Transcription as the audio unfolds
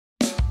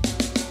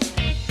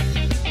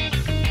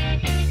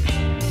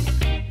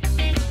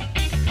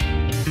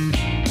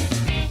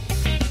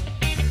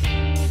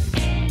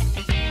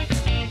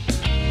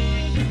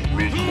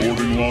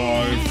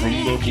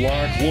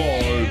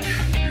Sludge.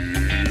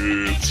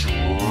 It's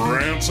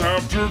Rant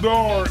After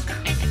Dark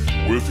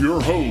with your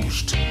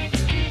host,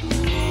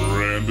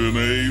 Brandon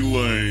A.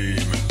 Lane.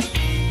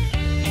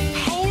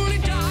 Holy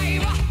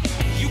diver,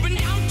 you've been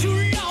down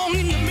too long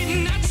in the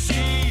midnight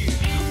sea.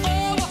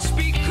 Oh, what's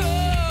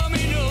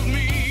becoming of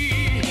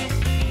me?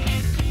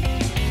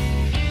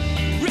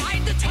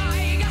 Ride the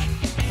tiger,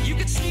 you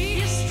can see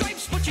his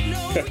stripes, but you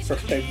know he's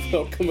Alright,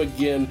 welcome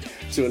again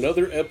to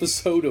another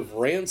episode of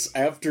Rants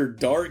After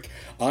Dark.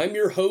 I'm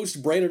your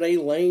host, Brandon A.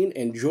 Lane,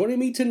 and joining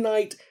me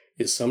tonight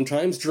is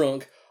sometimes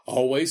drunk,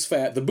 always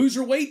fat, the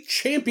boozerweight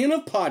champion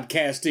of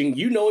podcasting.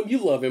 You know him, you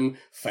love him,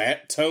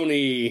 Fat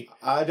Tony.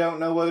 I don't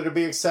know whether to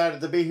be excited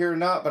to be here or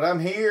not, but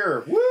I'm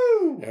here.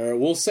 Woo!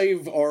 We'll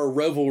save our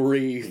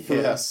revelry for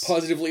Yes.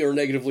 positively or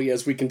negatively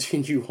as we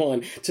continue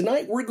on.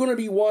 Tonight, we're going to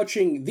be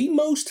watching the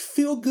most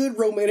feel-good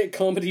romantic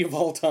comedy of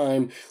all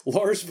time,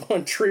 Lars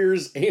Von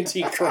Trier's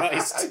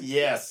Antichrist.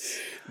 Yes.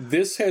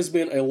 This has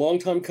been a long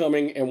time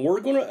coming, and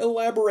we're going to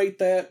elaborate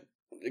that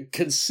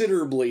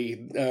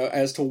considerably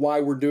as to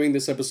why we're doing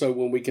this episode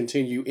when we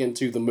continue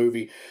into the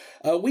movie.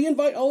 We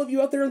invite all of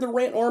you out there in the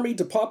Rant Army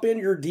to pop in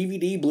your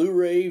DVD,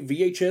 Blu-ray,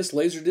 VHS,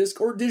 Laserdisc,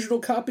 or digital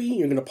copy.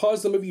 You're going to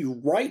pause the movie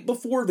right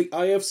before the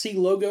IFC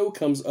logo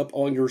comes up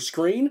on your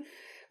screen.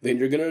 Then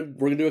we're going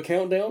to do a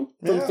countdown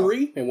from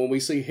 3, and when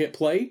we say hit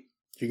play,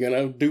 you're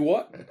going to do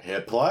what?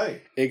 Hit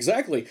play.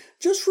 Exactly.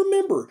 Just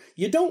remember,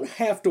 you don't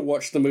have to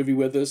watch the movie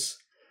with us.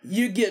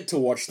 You get to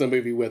watch the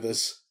movie with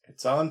us.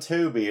 It's on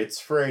Tubi. It's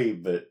free,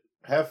 but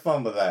have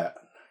fun with that.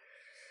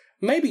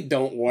 Maybe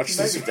don't watch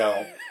this. Maybe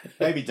don't.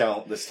 Maybe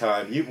don't this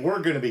time. We're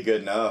going to be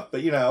good enough,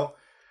 but you know,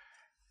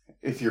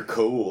 if you're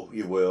cool,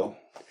 you will.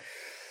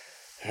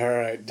 All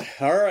right.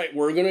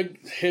 We're going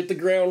to hit the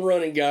ground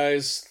running,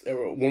 guys.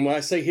 When I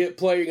say hit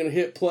play, you're going to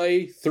hit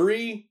play.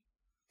 3,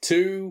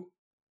 2,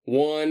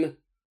 1,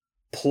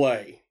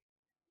 play.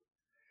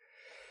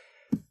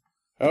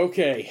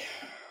 Okay.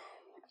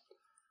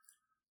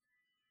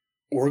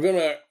 We're going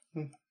to...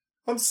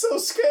 I'm so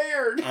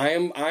scared. I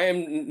am,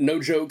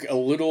 no joke, a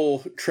little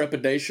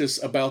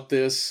trepidatious about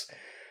this.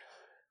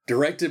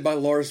 Directed by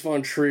Lars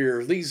Von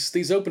Trier.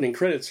 These opening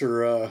credits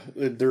are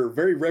they're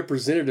very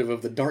representative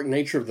of the dark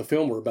nature of the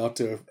film we're about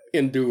to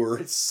endure.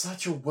 It's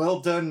such a well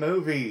done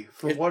movie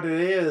for what it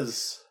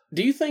is.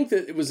 Do you think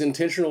that it was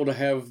intentional to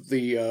have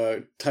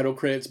the title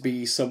credits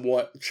be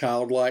somewhat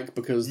childlike?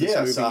 Because this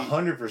Yes, movie...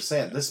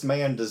 100%. This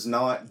man does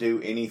not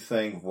do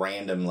anything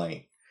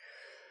randomly.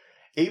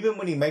 Even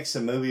when he makes a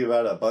movie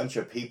about a bunch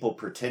of people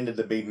pretending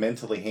to be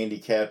mentally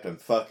handicapped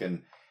and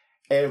fucking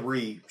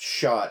every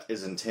shot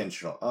is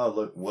intentional. Oh,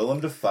 look, Willem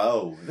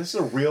Dafoe. This is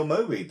a real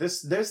movie.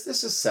 This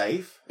is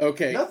safe.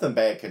 Okay. Nothing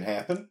bad can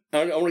happen.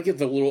 I want to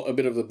give a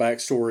bit of the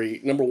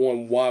backstory. Number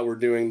one, why we're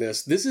doing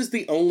this. This is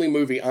the only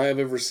movie I have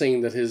ever seen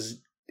that has,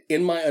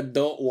 in my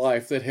adult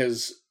life, that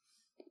has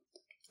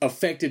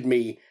affected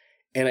me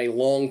in a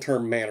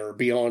long-term manner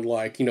beyond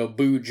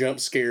boo, jump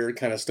scare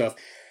kind of stuff.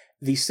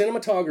 The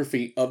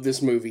cinematography of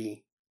this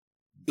movie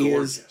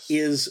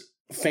is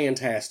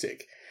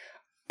fantastic.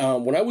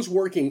 When I was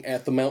working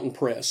at the Mountain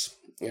Press,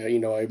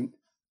 a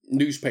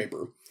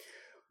newspaper,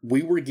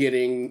 we were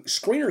getting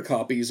screener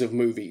copies of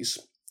movies.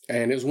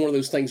 And it was one of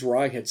those things where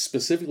I had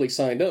specifically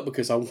signed up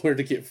because I wanted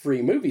to get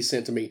free movies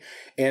sent to me.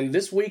 And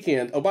this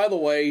weekend, oh, by the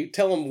way,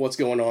 tell them what's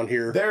going on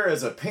here. There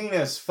is a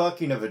penis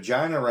fucking a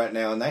vagina right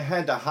now, and they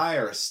had to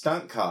hire a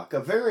stunt cock, a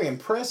very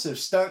impressive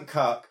stunt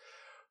cock,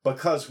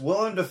 because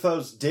Willem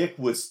Dafoe's dick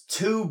was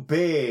too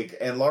big,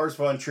 and Lars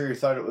Von Trier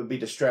thought it would be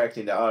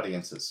distracting to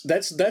audiences.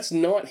 That's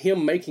not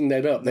him making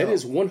that up. No. That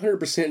is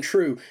 100%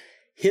 true.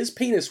 His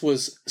penis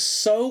was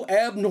so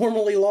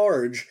abnormally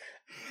large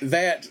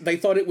that they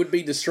thought it would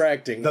be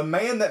distracting. The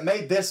man that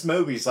made this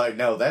movie is like,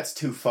 no, that's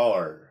too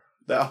far.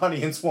 The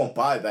audience won't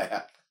buy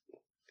that.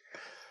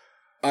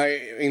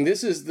 I mean,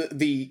 this is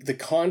the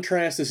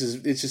contrast.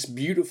 It's just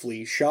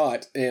beautifully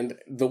shot. And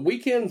the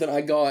weekend that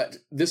I got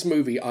this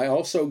movie, I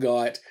also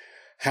got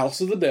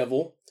House of the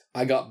Devil.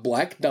 I got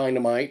Black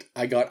Dynamite.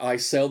 I got I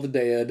Sell the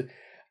Dead.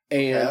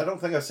 And I don't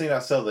think I've seen I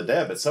Sell the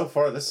Dead, but so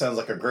far this sounds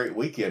like a great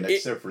weekend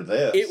except for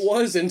this. It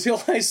was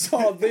until I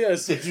saw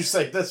this. Did you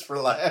say this for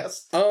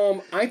last?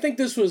 I think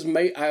this was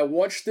I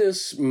watched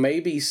this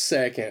maybe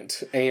second,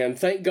 and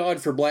thank God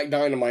for Black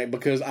Dynamite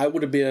because I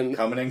would have been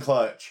Coming in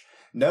clutch.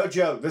 No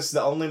joke, this is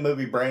the only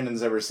movie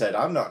Brandon's ever said,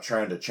 I'm not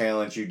trying to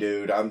challenge you,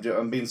 dude.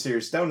 I'm being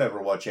serious. Don't ever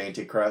watch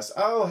Antichrist.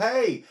 Oh,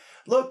 hey,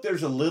 look,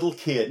 there's a little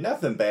kid.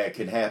 Nothing bad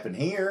can happen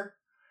here.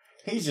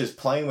 He's just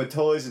playing with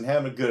toys and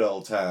having a good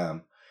old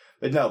time.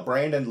 But no,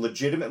 Brandon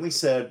legitimately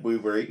said, we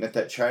were eating at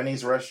that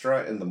Chinese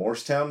restaurant in the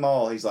Morristown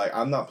Mall. He's like,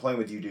 I'm not playing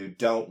with you, dude.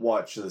 Don't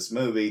watch this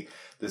movie.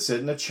 This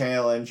isn't a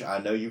challenge. I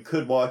know you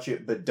could watch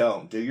it, but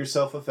don't. Do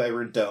yourself a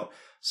favor and don't.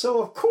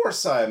 So, of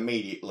course, I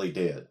immediately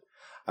did.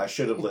 I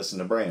should have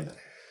listened to Brandon.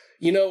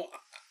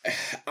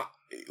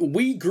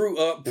 We grew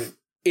up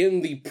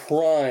in the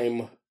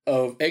prime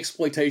of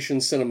exploitation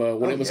cinema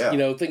when it was,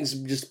 things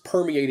just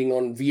permeating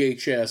on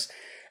VHS.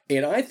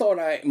 And I thought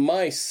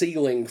my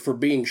ceiling for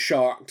being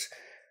shocked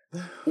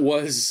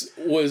was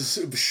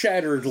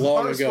shattered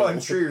long Lars ago. Von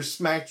Trier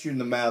smacked you in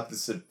the mouth and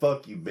said,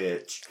 "Fuck you,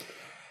 bitch."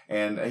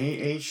 And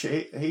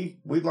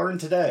we learned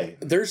today.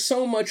 There's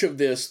so much of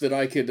this that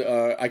I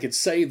could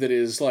say that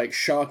is like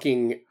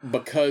shocking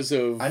because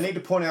of. I need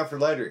to point out for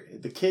later,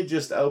 the kid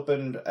just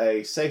opened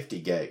a safety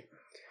gate.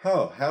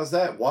 Oh, how's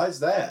that? Why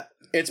is that?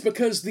 It's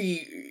because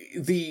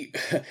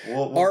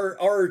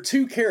our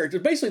two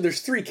characters, basically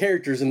there's three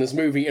characters in this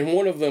movie, and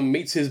one of them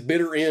meets his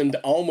bitter end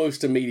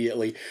almost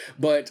immediately.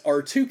 But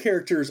our two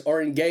characters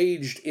are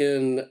engaged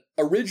in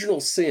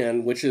original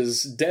sin, which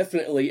is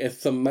definitely a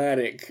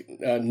thematic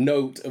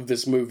note of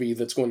this movie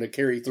that's going to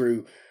carry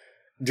through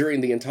during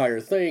the entire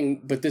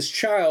thing. But this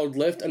child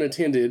left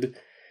unattended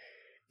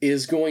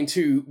is going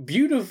to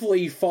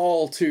beautifully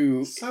fall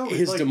to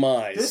his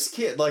demise. This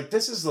kid,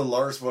 this is the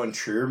Lars Von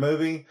Trier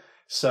movie.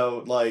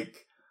 So,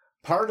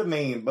 part of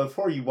me,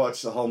 before you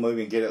watch the whole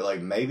movie and get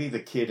it, maybe the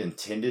kid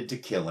intended to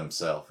kill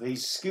himself.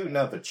 He's scooting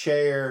up a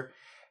chair.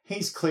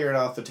 He's clearing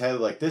off the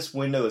table. This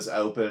window is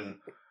open.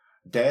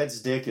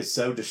 Dad's dick is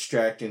so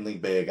distractingly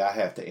big, I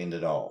have to end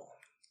it all.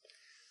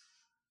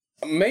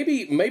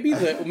 Maybe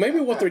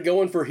what they're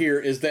going for here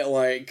is that,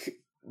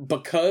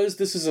 because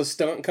this is a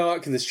stunt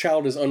cock, this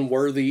child is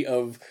unworthy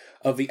of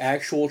the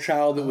actual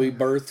child that we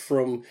birthed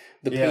from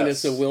the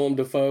penis of Willem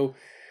Dafoe.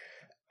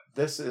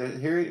 It's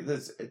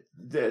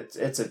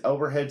an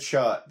overhead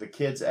shot. The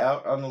kid's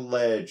out on the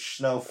ledge,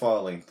 snow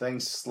falling,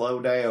 things slow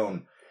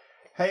down.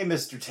 Hey,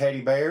 Mr.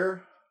 Teddy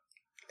Bear.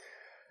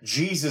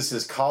 Jesus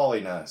is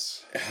calling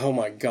us. Oh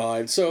my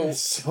God.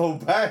 It's so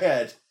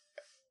bad.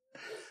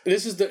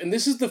 This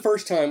is the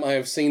first time I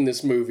have seen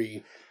this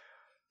movie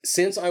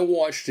since I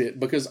watched it,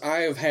 because I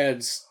have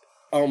had,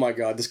 oh my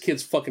God, this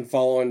kid's fucking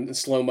falling in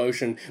slow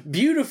motion.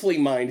 Beautifully,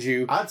 mind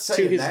you, I'd say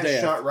to in his that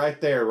death. shot right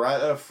there, right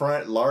up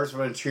front, Lars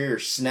Von Trier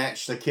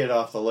snatched the kid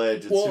off the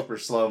ledge in super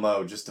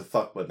slow-mo just to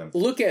fuck with him.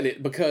 Look at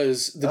it,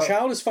 because the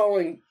child is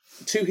falling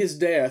to his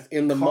death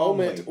in the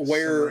moment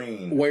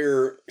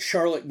where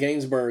Charlotte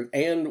Gainsbourg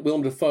and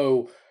Willem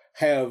Dafoe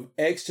have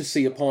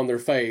ecstasy upon their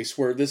face,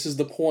 where this is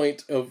the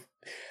point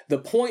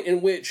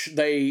in which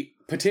they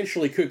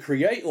potentially could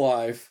create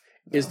life,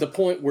 is the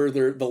point where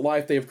the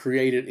life they have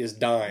created is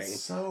dying.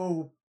 It's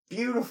so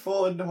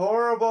beautiful and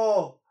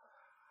horrible.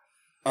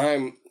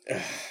 I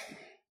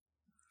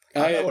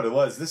know what it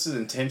was. This is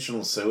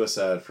intentional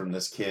suicide from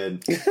this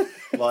kid.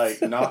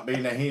 Not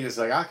being he just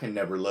I can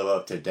never live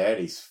up to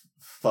daddy's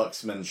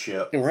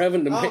fucksmanship. And we're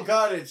having to Oh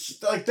God,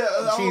 it's like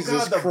that.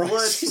 Jesus the Christ.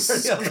 blood.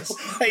 Jesus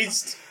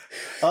Christ.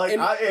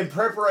 In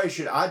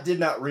preparation, I did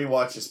not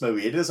rewatch this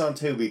movie. It is on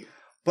Tubi.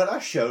 But I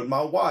showed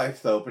my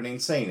wife the opening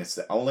scene. It's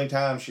the only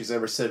time she's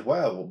ever said,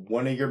 "Wow,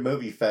 one of your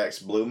movie facts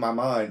blew my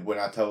mind," when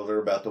I told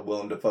her about the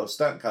Willem Dafoe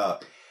stunt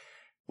cop.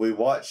 We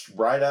watched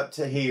right up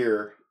to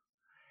here,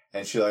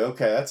 and she's like,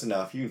 "Okay, that's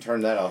enough. You can turn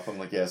that off." I'm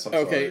like, "Yes, I'm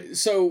sorry." Okay,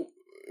 so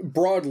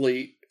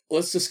broadly,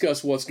 let's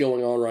discuss what's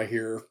going on right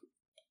here.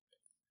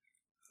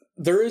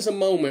 There is a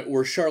moment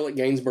where Charlotte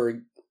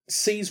Gainsbourg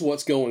sees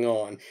what's going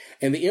on,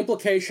 and the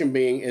implication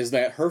being is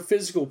that her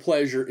physical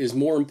pleasure is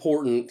more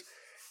important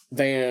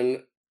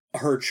than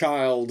her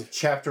child.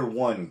 Chapter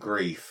 1,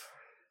 grief.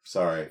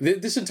 Sorry.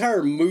 This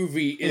entire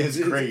movie is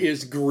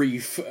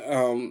grief.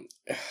 God,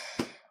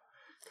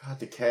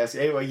 the cast.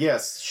 Anyway,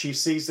 yes, she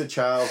sees the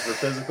child, her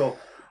physical.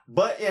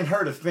 But in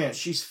her defense,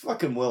 she's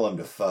fucking Willem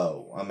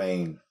Dafoe. I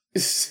mean,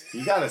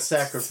 you gotta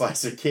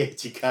sacrifice a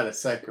kid. You gotta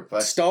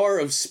sacrifice. Star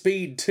of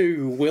Speed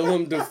 2,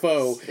 Willem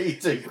Dafoe.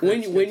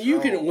 when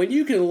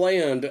you can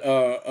land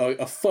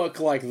a fuck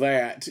like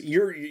that,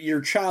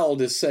 your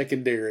child is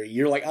secondary.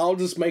 You're like, I'll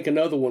just make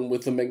another one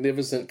with the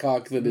magnificent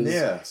cock that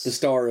is the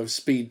star of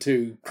Speed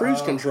 2,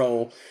 Cruise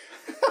Control.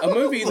 A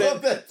movie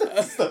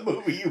that's the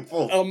movie you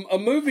pulled. A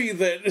movie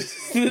that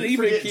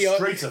even Keanu,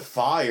 Streets of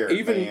Fire,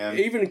 man.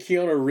 Even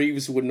Keanu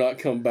Reeves would not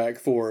come back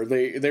for.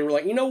 They were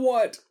like, you know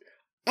what?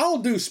 I'll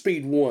do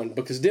Speed 1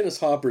 because Dennis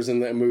Hopper's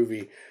in that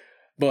movie,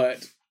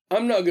 but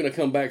I'm not going to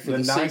come back for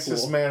the sequel. The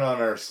nicest man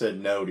on earth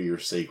said no to your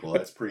sequel.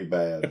 That's pretty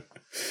bad.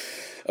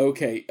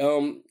 Okay,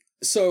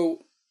 so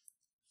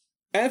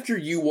after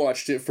you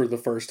watched it for the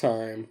first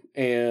time,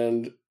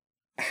 and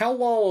how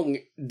long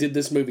did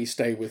this movie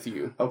stay with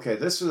you? Okay,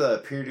 this was a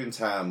period in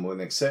time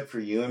when, except for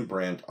you and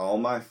Brent, all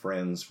my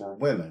friends were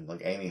women,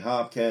 like Amy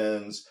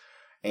Hopkins,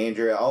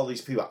 Andrea, all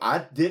these people.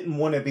 I didn't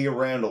want to be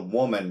around a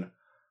woman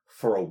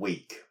for a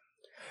week.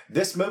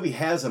 This movie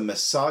has a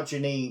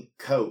misogyny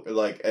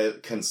a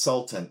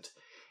consultant.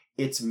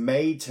 It's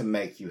made to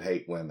make you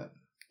hate women.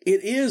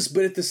 It is,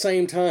 but at the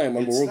same time,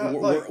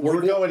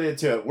 we're going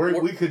into it.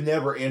 We could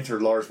never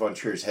enter Lars Von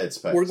Trier's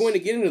headspace. We're going to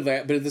get into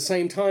that, but at the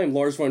same time,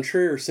 Lars Von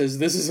Trier says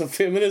this is a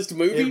feminist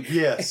movie.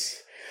 Yes.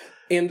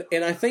 And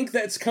I think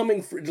that's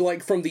coming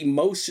from the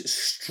most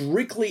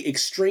strictly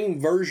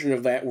extreme version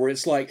of that, where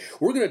it's like,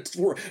 we're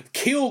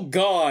kill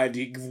God,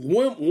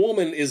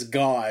 woman is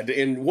God,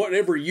 and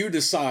whatever you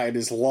decide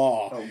is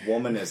law. A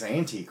woman is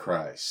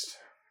Antichrist,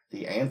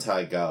 the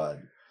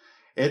anti-God.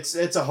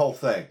 It's a whole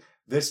thing.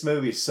 This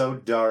movie is so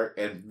dark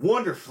and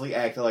wonderfully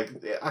acted. Like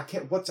I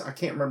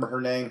can't remember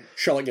her name.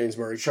 Charlotte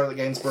Gainsbourg. Charlotte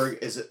Gainsbourg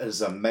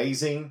is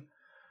amazing.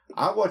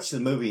 I watched the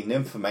movie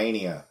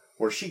Nymphomania,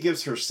 where she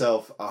gives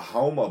herself a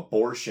home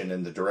abortion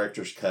in the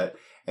director's cut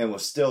and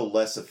was still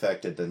less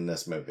affected than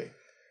this movie.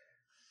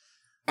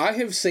 I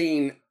have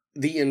seen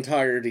the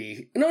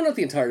entirety, no, not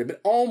the entirety, but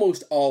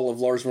almost all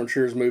of Lars Von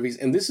Trier's movies,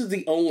 and this is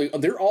the only,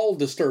 they're all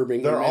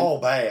disturbing. They're all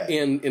bad.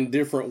 In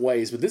different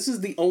ways, but this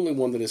is the only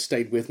one that has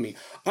stayed with me.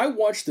 I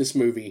watched this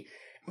movie,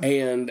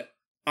 and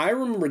I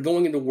remember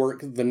going into work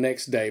the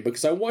next day,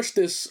 because I watched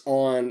this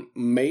on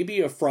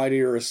maybe a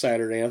Friday or a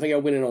Saturday. I think I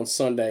went in on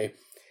Sunday,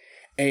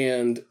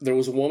 and there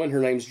was a woman, her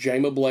name's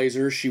Jama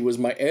Blazer. She was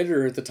my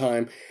editor at the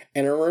time,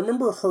 and I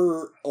remember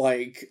her,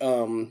 like,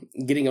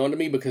 getting onto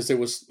me because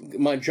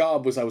my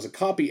job was I was a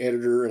copy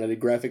editor and I did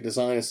graphic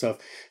design and stuff.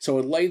 So I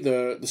would lay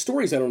the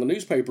stories out on the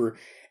newspaper,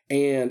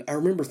 and I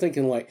remember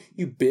thinking, like,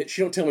 you bitch,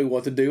 you don't tell me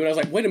what to do. And I was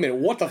like, wait a minute,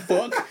 what the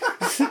fuck?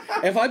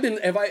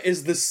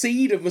 Is the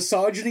seed of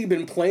misogyny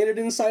been planted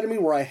inside of me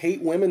where I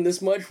hate women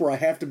this much, where I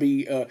have to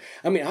be,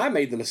 I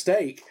made the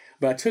mistake,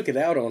 but I took it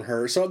out on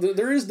her. So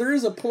there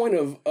is a point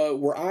of,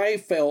 where I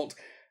felt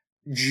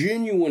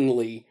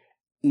genuinely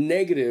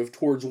negative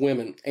towards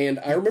women, and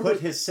I remember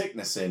put his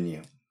sickness in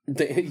you.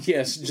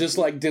 Yes, just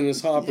like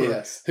Dennis Hopper,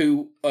 Yes.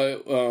 who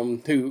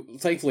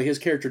thankfully his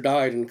character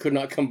died and could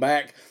not come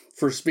back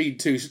for Speed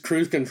 2's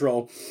Cruise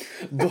Control.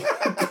 But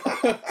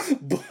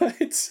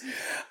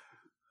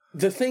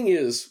the thing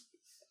is,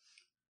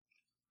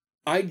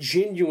 I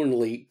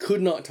genuinely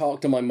could not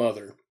talk to my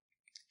mother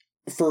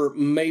for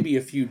maybe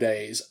a few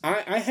days.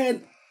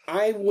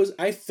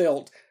 I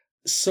felt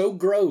so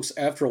gross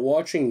after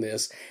watching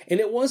this, and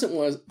it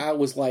wasn't I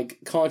was like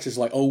conscious,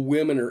 like, oh,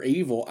 women are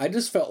evil. I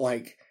just felt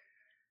like,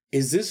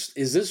 is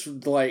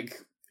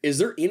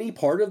there any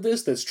part of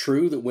this that's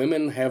true, that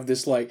women have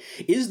this, like,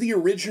 is the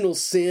original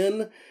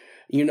sin,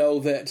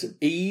 that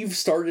Eve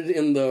started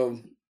in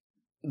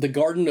the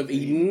Garden of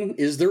Eden?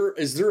 Is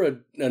there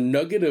a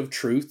nugget of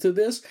truth to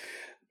this?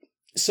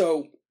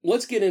 So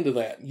let's get into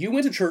that. You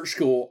went to church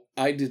school.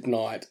 I did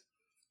not.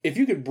 If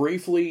you could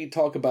briefly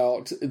talk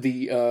about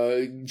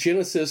the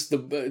Genesis,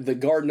 the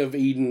Garden of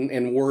Eden,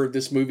 and where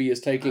this movie is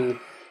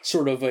taking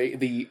sort of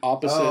the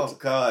opposite. Oh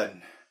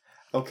God.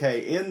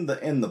 Okay, in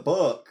the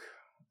book,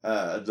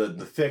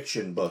 the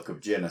fiction book of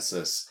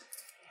Genesis,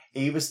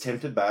 Eve is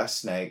tempted by a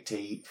snake to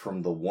eat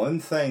from the one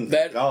thing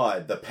that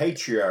God, the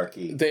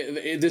patriarchy.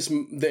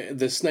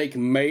 The snake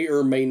may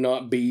or may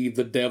not be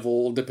the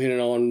devil, depending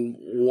on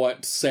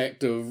what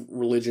sect of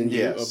religion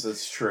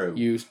that's true.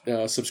 You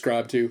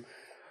subscribe to.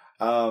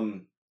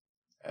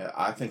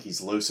 I think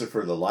he's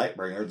Lucifer, the light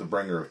bringer, the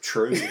bringer of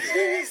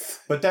truth.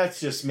 But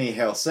that's just me,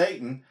 hell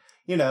Satan.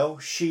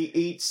 She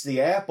eats the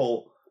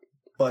apple,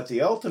 but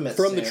the ultimate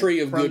from the sin, tree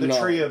of from good the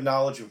knowledge. tree of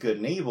knowledge of good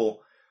and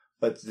evil.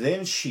 But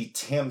then she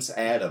tempts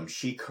Adam.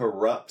 She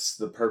corrupts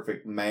the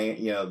perfect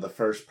man, the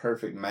first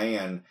perfect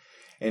man,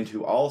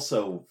 into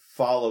also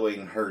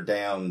following her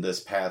down this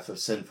path of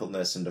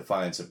sinfulness and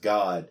defiance of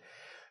God.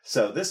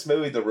 So this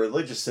movie, the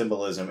religious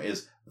symbolism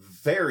is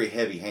very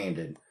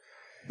heavy-handed.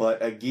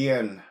 But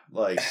again,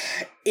 like...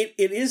 It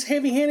is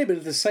heavy-handed, but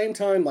at the same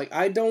time, like,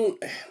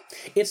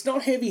 it's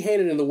not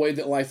heavy-handed in the way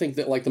that, like, I think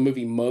that, like, the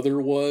movie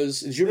Mother was.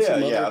 Did you ever see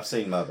Mother? Yeah, I've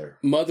seen Mother.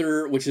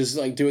 Mother, which is,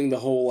 like, doing the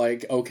whole,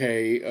 like,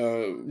 okay,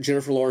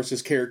 Jennifer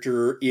Lawrence's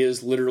character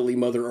is literally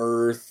Mother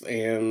Earth,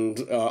 and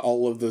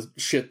all of the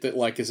shit that,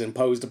 like, is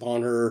imposed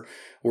upon her.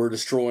 We're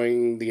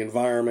destroying the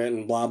environment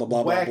and blah, blah,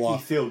 blah, blah, blah.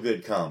 Wacky,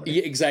 feel-good comedy.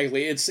 Yeah,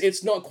 exactly.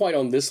 It's not quite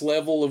on this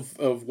level of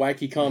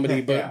wacky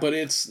comedy, but Yeah.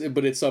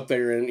 it's up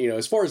there. And,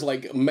 as far as,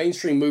 like,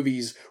 mainstream movies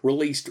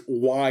released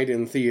wide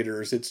in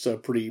theaters, it's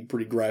pretty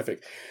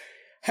graphic.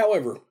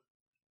 However,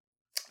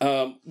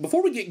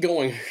 before we get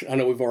going, I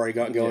know we've already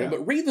gotten going,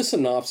 but read the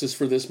synopsis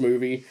for this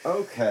movie.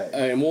 Okay.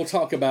 And we'll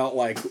talk about,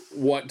 like,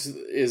 what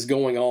is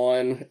going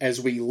on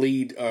as we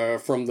lead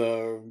from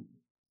the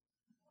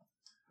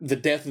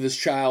death of this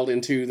child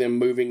into them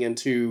moving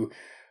into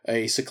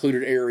a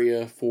secluded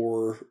area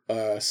for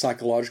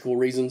psychological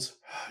reasons.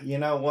 You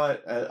know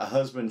what? A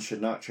husband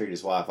should not treat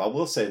his wife. I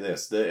will say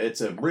this.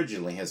 It's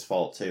originally his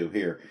fault, too,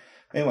 here.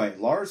 Anyway,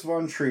 Lars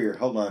Von Trier.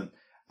 Hold on.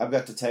 I've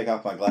got to take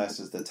off my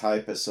glasses. The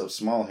type is so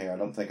small here, I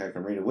don't think I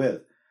can read it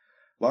with.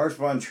 Lars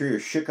Von Trier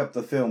shook up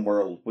the film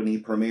world when he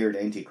premiered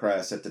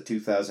Antichrist at the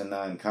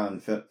 2009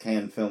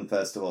 Cannes Film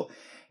Festival.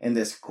 In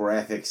this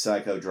graphic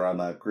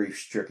psychodrama,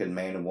 grief-stricken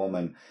man and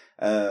woman,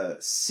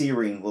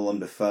 searing Willem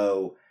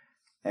Dafoe,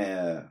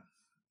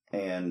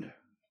 and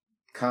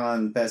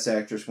Cannes Best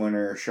Actress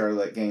winner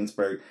Charlotte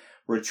Gainsbourg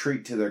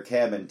retreat to their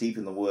cabin deep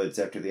in the woods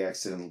after the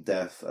accidental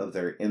death of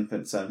their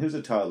infant son, who's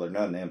a toddler,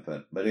 not an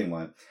infant, but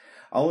anyway,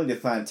 only to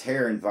find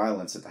terror and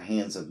violence at the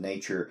hands of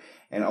nature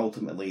and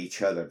ultimately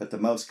each other. But the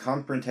most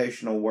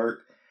confrontational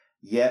work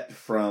yet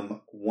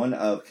from one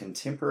of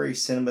contemporary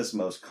cinema's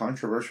most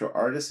controversial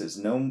artists is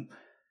no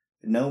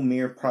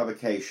mere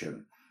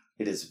provocation.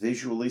 It is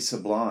visually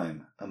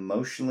sublime,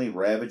 emotionally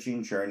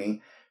ravaging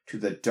journey to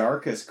the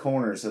darkest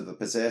corners of the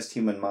possessed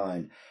human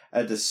mind,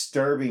 a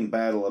disturbing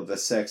battle of the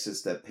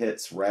sexes that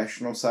pits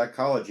rational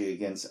psychology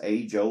against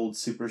age-old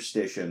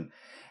superstition,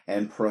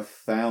 and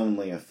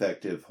profoundly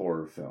effective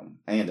horror film.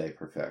 And a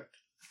perfect.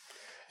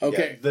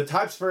 Okay. Yeah, the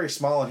type's very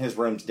small and his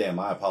room's dim.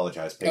 I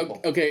apologize,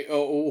 people. Okay,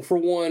 for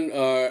one,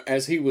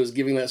 as he was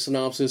giving that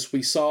synopsis,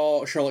 we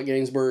saw Charlotte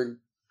Gainsbourg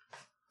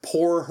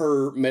pour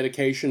her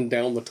medication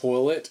down the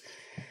toilet,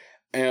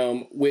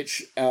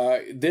 which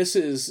this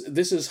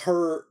is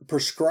her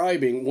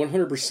prescribing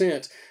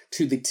 100%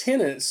 to the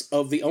tenets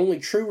of the only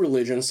true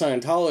religion,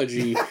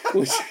 Scientology,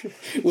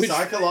 which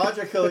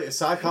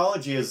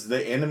psychology is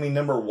the enemy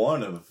number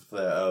one of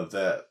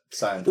the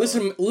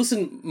Scientology.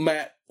 Listen,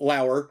 Matt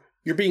Lauer,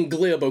 you're being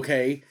glib,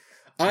 okay?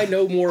 I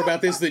know more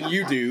about this than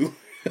you do.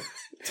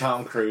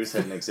 Tom Cruise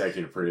had an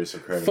executive producer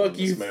credit on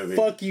this movie.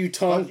 Fuck you,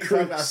 Tom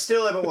Cruise. I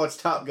still haven't watched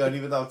Top Gun,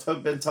 even though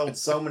I've been told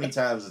so many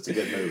times it's a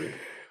good movie.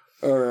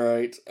 All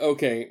right.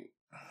 Okay.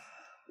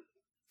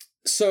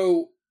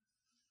 So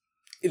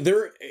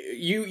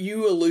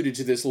you alluded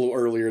to this a little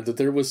earlier, that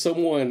there was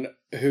someone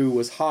who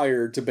was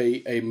hired to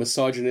be a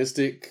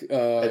misogynistic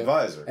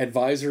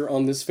advisor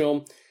on this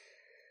film.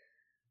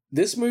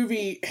 This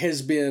movie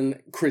has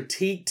been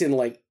critiqued in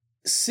like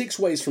 6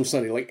 ways from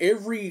Sunday. Like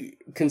every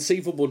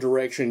conceivable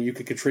direction you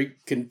could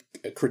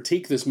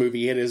critique this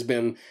movie, it has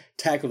been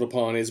tackled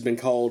upon. It has been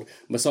called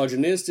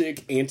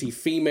misogynistic,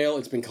 anti-female.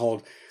 It's been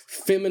called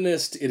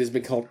feminist. It has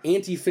been called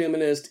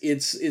anti-feminist.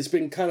 It's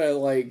been kind of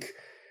like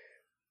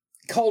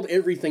called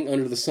everything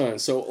under the sun.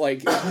 So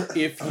like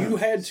if you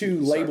had to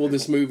label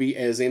this movie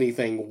as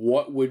anything,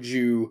 what would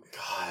you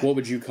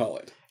call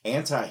it?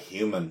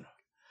 Anti-human.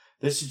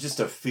 This is just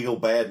a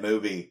feel-bad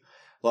movie.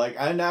 Like,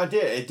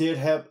 it did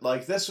have,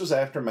 like, this was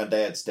after my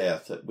dad's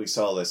death that we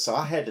saw this, so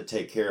I had to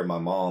take care of my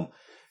mom.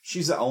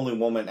 She's the only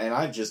woman, and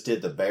I just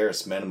did the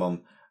barest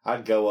minimum.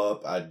 I'd go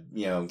up, I'd,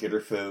 get her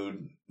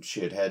food. She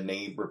had had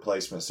knee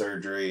replacement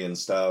surgery and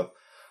stuff.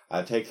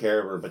 I'd take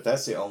care of her, but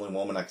that's the only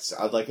woman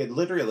I'd like, it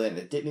literally, and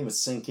it didn't even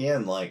sink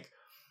in, like,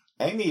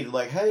 Amy,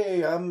 like,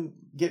 hey, I'm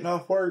getting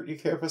off work. You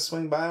care if I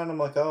swing by? And I'm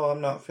like, oh,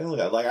 I'm not feeling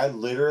it. Like, I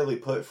literally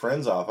put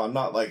friends off. I'm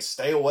not like,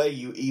 stay away,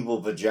 you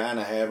evil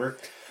vagina haver.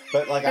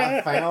 But, like,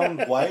 I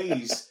found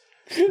ways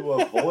to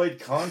avoid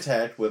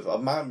contact with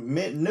my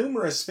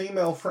numerous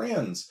female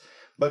friends.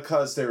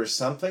 Because there is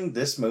something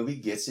this movie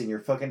gets in your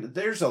fucking...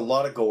 There's a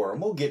lot of gore,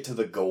 and we'll get to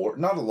the gore.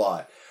 Not a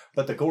lot,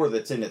 but the gore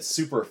that's in it's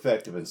super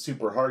effective and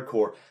super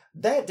hardcore.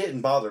 That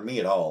didn't bother me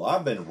at all.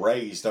 I've been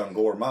raised on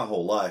gore my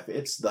whole life.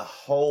 It's the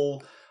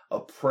whole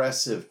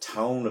oppressive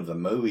tone of the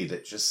movie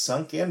that just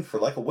sunk in for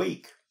like a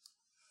week.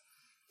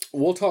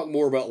 We'll talk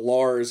more about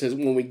Lars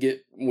when we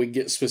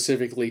get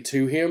specifically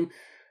to him.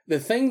 The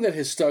thing that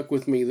has stuck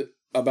with me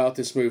about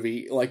this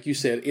movie, like you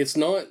said, it's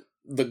not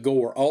the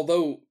gore.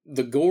 Although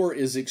the gore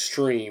is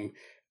extreme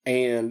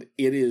and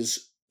it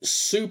is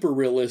super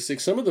realistic.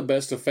 Some of the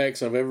best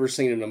effects I've ever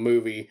seen in a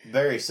movie.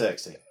 Very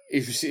sexy.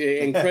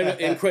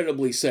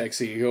 Incredibly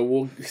sexy.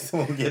 We'll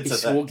get to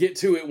that. We'll get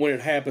to it when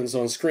it happens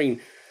on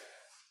screen.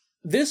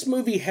 This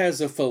movie has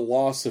a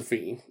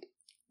philosophy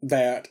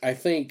that I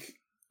think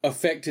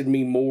affected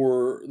me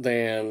more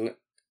than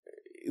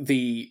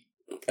the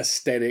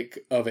aesthetic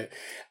of it.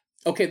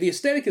 Okay, the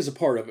aesthetic is a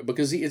part of it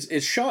because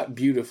it's shot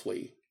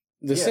beautifully.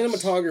 The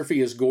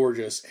cinematography is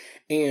gorgeous,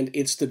 and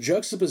it's the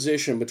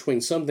juxtaposition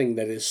between something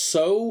that is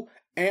so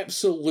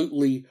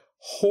absolutely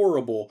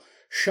horrible,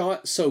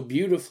 shot so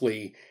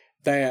beautifully,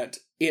 that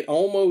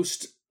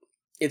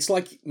it's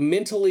like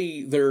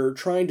mentally they're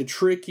trying to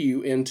trick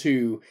you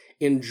into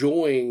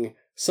enjoying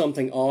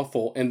something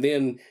awful, and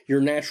then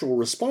your natural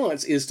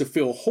response is to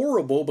feel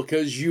horrible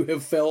because you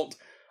have felt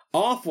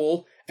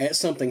awful at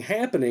something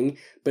happening.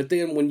 But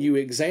then when you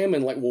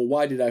examine, like, well,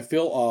 why did I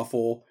feel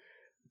awful?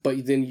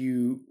 But then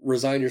you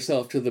resign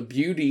yourself to the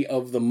beauty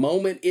of the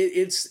moment.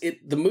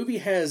 The movie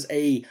has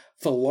a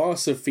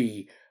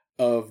philosophy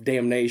of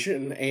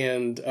damnation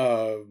and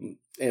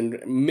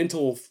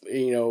mental,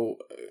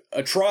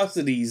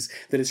 atrocities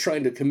that it's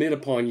trying to commit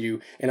upon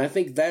you. And I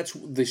think that's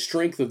the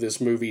strength of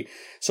this movie.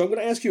 So I'm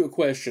going to ask you a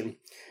question,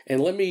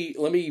 and let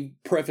me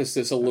preface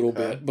this a little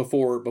bit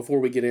before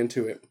we get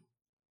into it.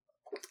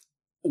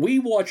 We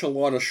watch a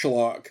lot of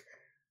schlock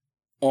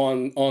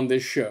on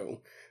this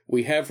show.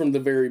 We have from the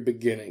very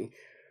beginning.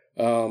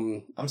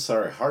 I'm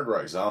sorry, Hard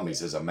Rock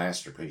Zombies is a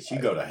masterpiece. You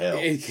go to hell.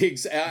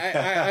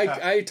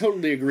 I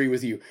totally agree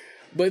with you.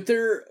 But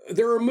there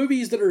are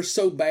movies that are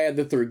so bad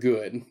that they're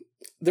good.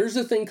 There's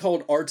a thing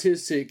called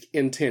artistic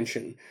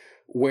intention,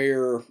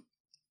 where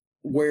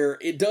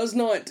it does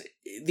not...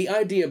 The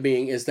idea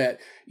being is that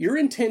your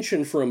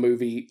intention for a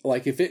movie,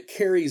 like if it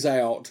carries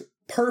out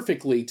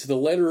perfectly to the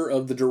letter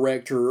of the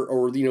director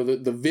or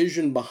the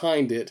vision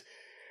behind it,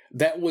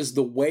 that was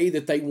the way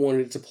that they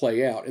wanted it to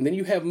play out. And then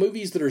you have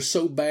movies that are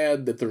so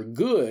bad that they're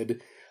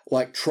good,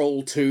 like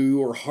Troll 2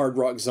 or Hard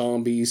Rock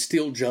Zombies,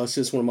 Steel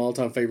Justice, one of my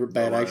all-time favorite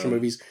bad action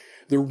movies,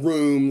 The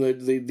Room,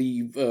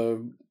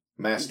 the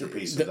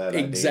masterpiece of that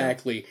idea.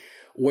 Exactly.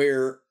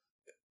 Where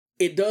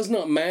it does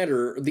not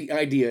matter. The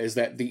idea is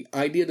that the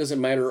idea doesn't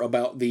matter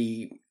about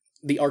the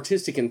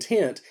artistic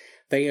intent.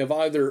 They have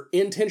either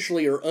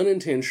intentionally or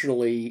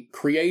unintentionally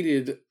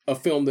created a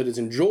film that is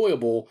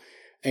enjoyable,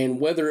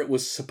 and whether it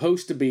was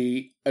supposed to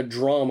be a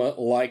drama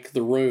like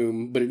The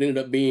Room, but it ended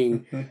up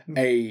being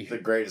the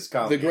greatest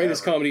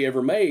comedy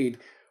ever made.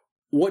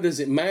 What does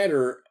it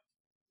matter?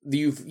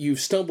 You've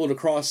stumbled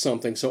across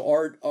something. So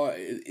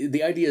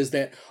the idea is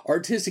that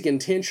artistic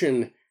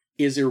intention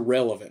is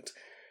irrelevant.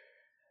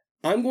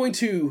 I'm going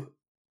to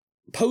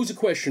pose a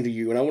question to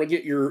you, and I want to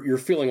get your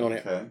feeling on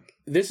it. Okay.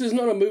 This is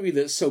not a movie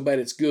that's so bad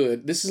it's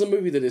good. This is a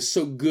movie that is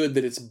so good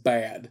that it's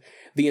bad.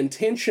 The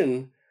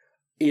intention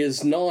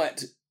is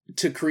not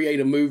to create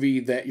a movie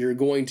that you're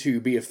going to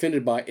be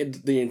offended by.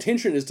 The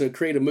intention is to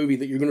create a movie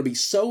that you're going to be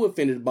so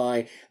offended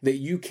by that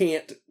you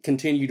can't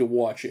continue to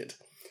watch it.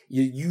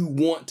 You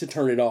want to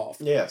turn it off.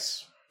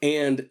 Yes.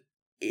 And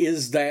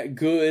is that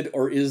good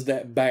or is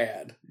that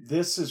bad?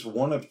 This is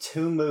one of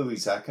two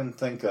movies I can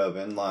think of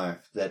in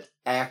life that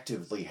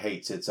actively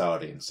hates its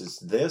audience. It's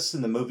this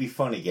and the movie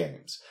Funny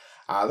Games.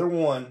 Either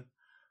one,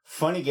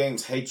 Funny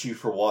Games hates you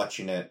for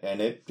watching it,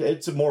 and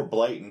it's more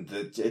blatant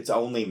that it's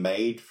only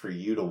made for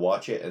you to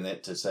watch it and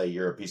it to say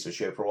you're a piece of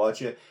shit for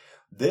watching it.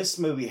 This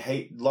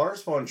movie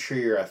Lars Von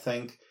Trier, I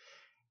think,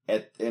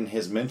 in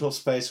his mental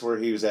space where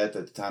he was at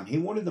the time, he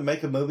wanted to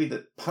make a movie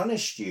that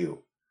punished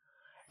you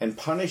and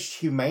punished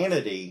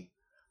humanity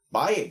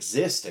by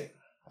existing.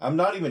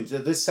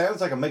 This sounds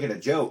like I'm making a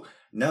joke.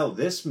 No,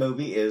 this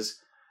movie is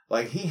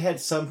like he had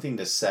something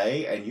to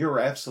say, and you're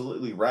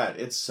absolutely right.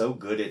 It's so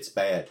good, it's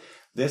bad.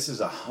 This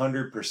is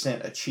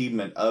 100%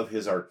 achievement of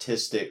his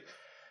artistic,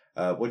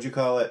 what'd you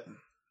call it?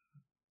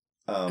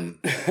 I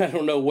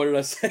don't know. What did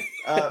I say?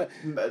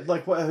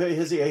 Like what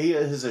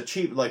his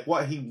achievement, like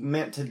what he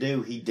meant to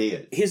do, he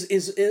did. His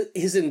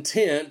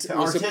intent,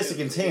 artistic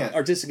intent.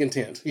 Artistic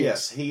intent.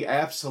 Yes, he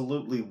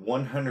absolutely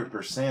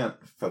 100%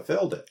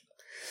 fulfilled it.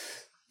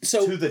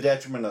 So to the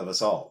detriment of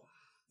us all.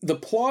 The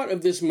plot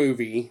of this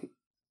movie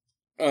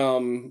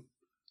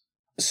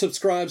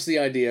subscribes to the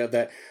idea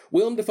that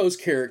Willem Dafoe's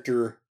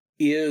character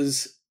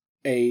is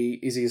he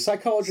a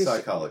psychologist?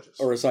 Psychologist.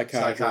 Or a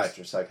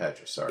psychiatrist?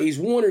 Psychiatrist, sorry. He's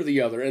one or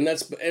the other, and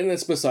that's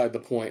beside the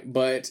point.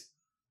 But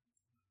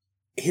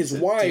his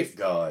wife... Dick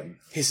God.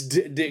 His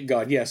Dick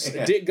God, yes.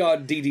 Yeah. Dick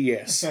God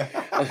DDS.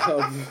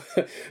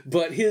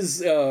 But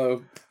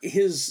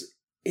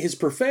his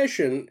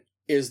profession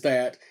is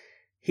that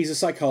he's a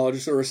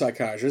psychologist or a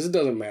psychiatrist. It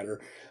doesn't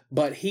matter.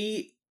 But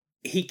he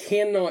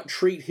cannot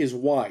treat his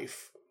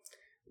wife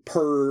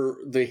per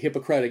the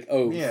Hippocratic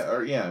Oath.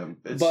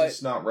 It's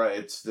just not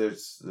right.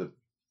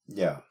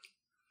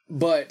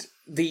 But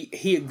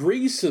he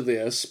agrees to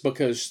this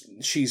because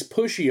she's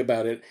pushy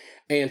about it,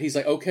 and he's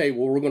like, okay,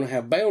 well, we're going to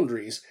have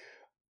boundaries.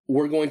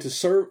 We're going to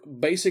serve,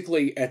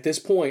 basically, at this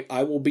point,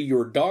 I will be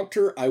your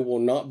doctor, I will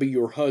not be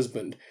your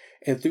husband.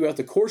 And throughout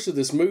the course of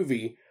this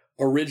movie,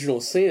 Original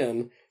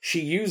Sin,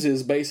 she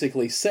uses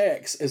basically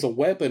sex as a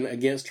weapon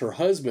against her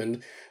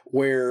husband,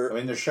 where... I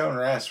mean, they're showing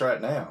her ass right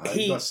now.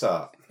 He must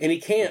stop. And he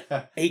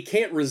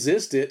can't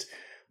resist it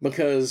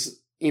because,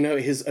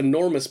 his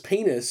enormous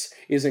penis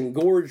is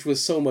engorged with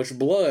so much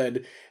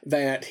blood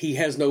that he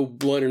has no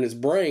blood in his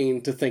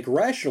brain to think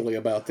rationally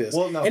about this.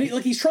 Well, no, and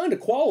he's trying to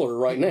quell her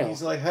right now.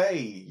 He's like, hey,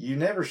 you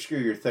never screw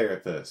your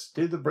therapist.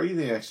 Do the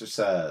breathing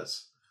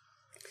exercise.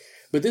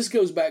 But this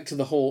goes back to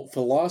the whole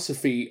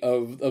philosophy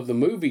of the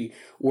movie,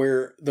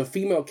 where the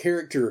female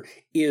character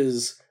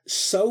is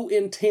so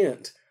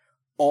intent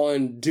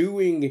on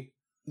doing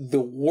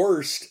the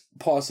worst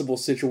possible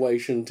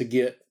situation to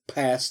get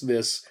past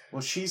this.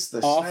 Well, she's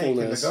the awfulness.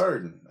 Snake in the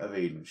Garden of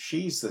Eden.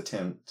 She's the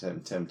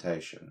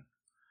temptation.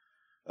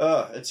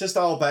 It's just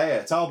all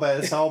bad. It's all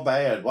bad. It's all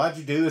bad. Why'd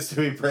you do this to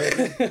me,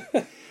 Brandon?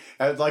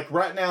 Like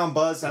right now, I'm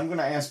buzzed. I'm going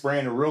to ask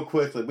Brandon real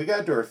quickly. We got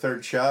to do our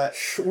third shot.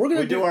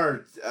 We do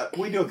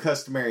a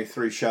customary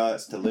 3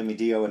 shots to Lemmy,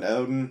 Dio, and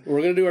Odin.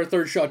 We're going to do our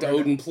third shot to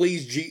Odin.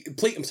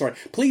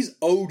 Please,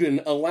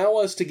 Odin, allow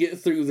us to get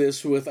through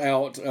this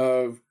without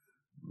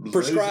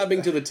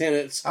prescribing to the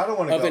tenets. I don't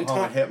want to go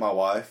home and hit my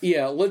wife.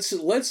 Yeah, let's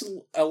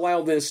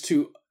allow this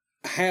to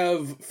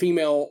have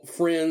female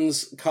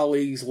friends,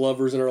 colleagues,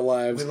 lovers in our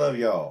lives. We love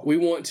y'all. We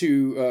want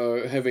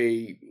to have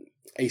a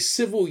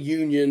civil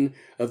union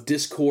of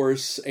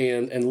discourse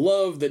and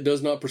love that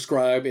does not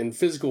prescribe in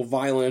physical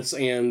violence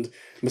and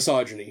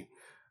misogyny.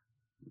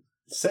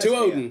 To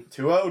Odin.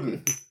 To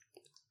Odin.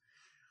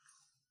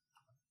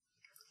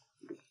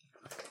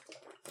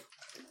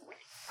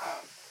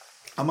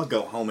 I'm going to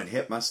go home and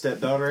hit my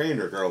stepdaughter and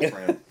her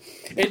girlfriend.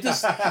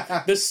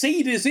 The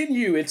seed is in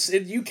you.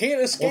 You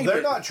can't escape it. Well,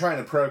 they're not trying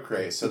to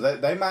procreate, so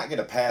they might get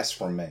a pass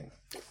from me.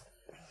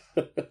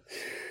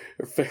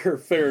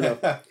 Fair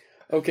enough.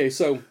 Okay,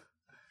 so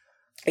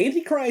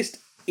Antichrist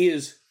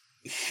is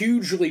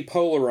hugely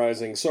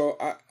polarizing. So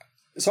I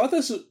thought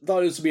this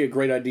would be a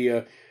great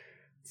idea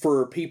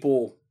for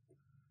people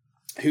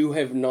who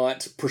have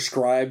not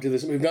prescribed to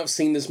this, who've not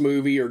seen this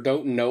movie or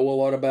don't know a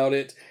lot about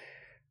it.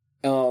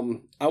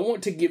 I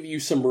want to give you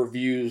some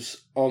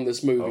reviews on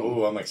this movie.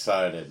 Oh, I'm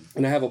excited.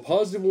 And I have a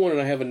positive one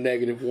and I have a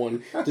negative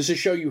one, just to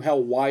show you how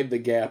wide the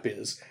gap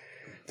is.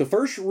 The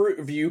first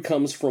review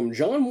comes from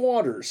John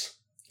Waters,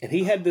 and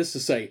he had this to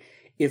say: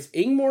 if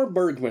Ingmar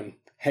Bergman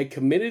had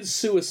committed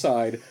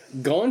suicide,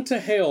 gone to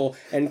hell,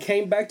 and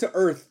came back to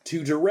Earth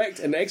to direct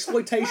an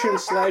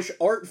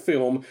exploitation/art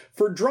film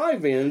for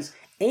drive-ins,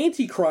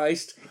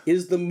 Antichrist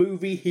is the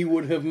movie he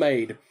would have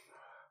made.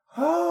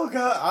 Oh,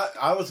 God.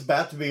 I was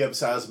about to be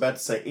upset. I was about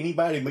to say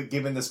anybody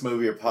giving this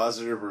movie a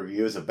positive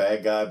review is a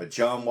bad guy, but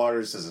John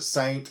Waters is a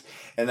saint,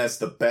 and that's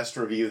the best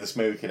review this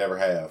movie could ever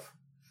have.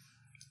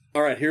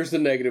 All right, here's the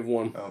negative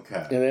one.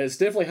 Okay. And it's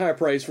definitely high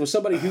praise from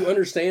somebody who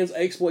understands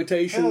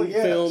exploitation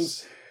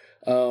films.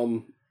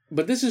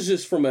 But this is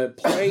just from a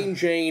plain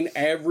Jane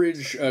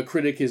average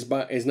critic.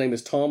 His name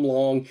is Tom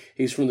Long.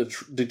 He's from the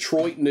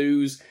Detroit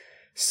News.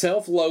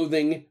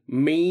 Self-loathing,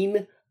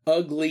 mean,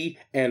 ugly,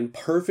 and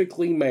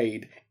perfectly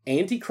made.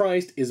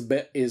 Antichrist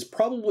is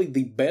probably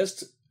the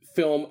best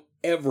film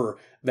ever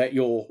that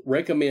you'll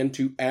recommend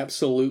to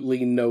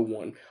absolutely no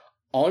one.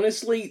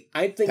 Honestly,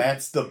 I think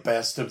that's the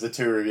best of the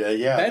two.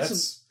 Yeah,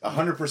 that's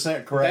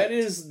 100% correct. That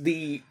is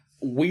the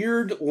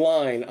weird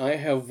line I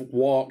have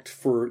walked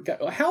for.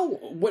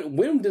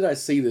 When did I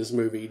see this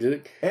movie?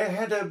 It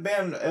had to have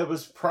been. It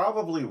was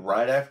probably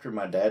right after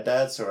my dad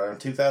died, so around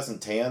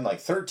 2010, like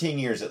 13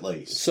 years at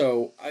least.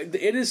 So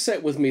it is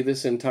set with me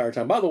this entire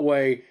time. By the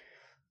way,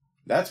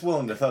 that's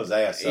Willem Dafoe's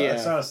ass. Yeah.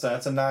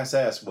 That's a nice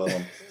ass,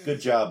 Willem. Good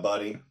job,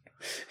 buddy.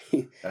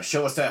 Now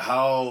show us that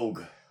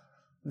hog.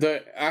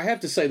 I have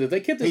to say that they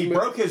kept this. He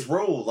broke his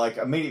rule like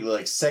immediately,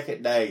 like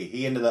second day.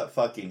 He ended up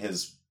fucking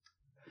his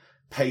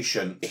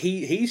patient.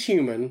 He's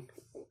human,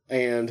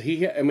 and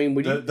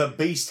the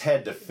beast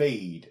had to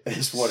feed.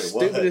 Is what it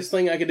was. Stupidest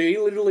thing I could do. He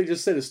literally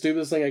just said the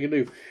stupidest thing I could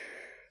do.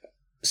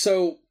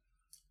 So,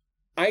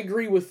 I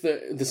agree with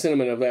the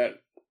sentiment of that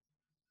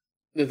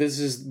this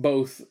is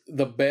both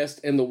the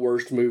best and the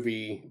worst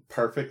movie.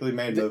 Perfectly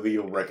made movie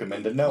you'll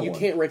recommend to no one. You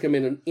can't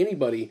recommend it to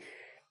anybody,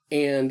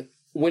 and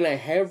when I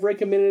have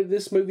recommended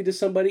this movie to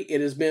somebody,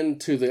 it has been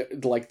to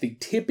the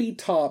tippy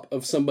top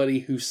of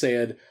somebody who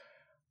said,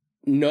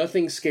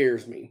 nothing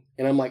scares me.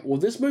 And I'm like, well,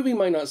 this movie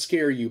might not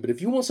scare you, but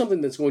if you want something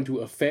that's going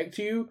to affect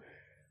you,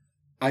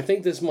 I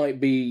think this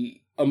might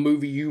be a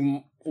movie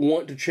you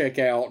want to check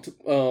out.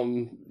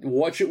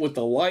 Watch it with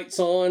the lights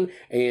on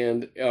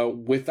and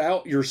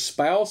without your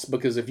spouse,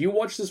 because if you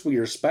watch this with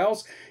your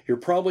spouse, you're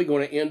probably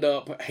going to end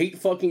up hate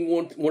fucking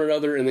one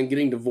another and then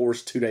getting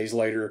divorced 2 days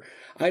later.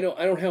 I don't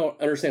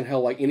understand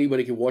how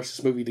anybody could watch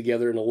this movie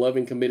together in a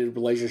loving, committed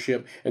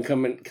relationship and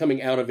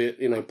coming out of it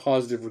in a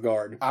positive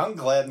regard. I'm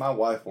glad my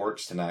wife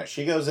works tonight.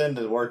 She goes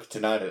into work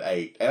tonight at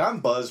 8, and I'm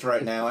buzzed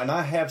right now, and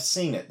I have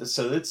seen it.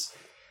 So it's,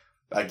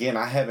 again,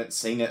 I haven't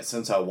seen it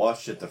since I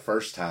watched it the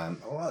first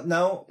time. Well,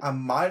 no, I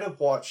might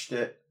have watched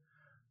it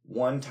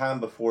one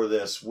time before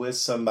this with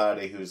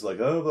somebody who's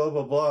like, oh, blah,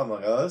 blah, blah. I'm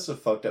like, oh, this is a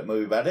fucked up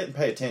movie, but I didn't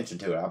pay attention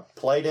to it. I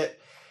played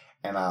it,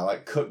 and I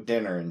cooked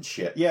dinner and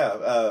shit.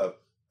 Yeah,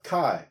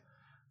 Kai.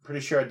 Pretty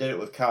sure I did it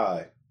with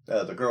Kai,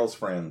 the girl's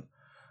friend.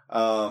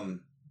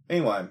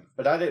 Anyway,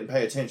 but I didn't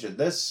pay attention.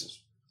 This,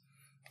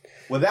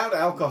 without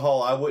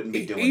alcohol, I wouldn't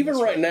be doing even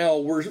this right now.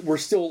 We're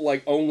still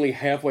only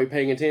halfway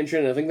paying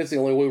attention. I think that's the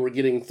only way we're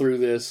getting through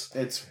this.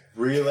 It's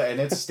really, and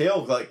it's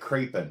still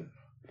creeping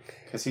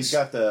because he's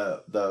got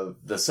the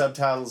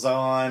subtitles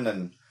on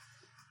and.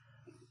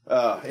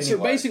 Anyway. So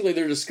basically,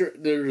 they're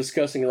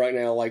discussing right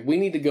now, we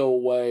need to go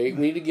away. We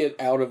need to get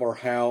out of our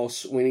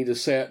house. We need to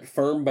set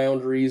firm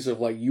boundaries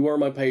of, you are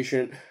my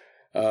patient.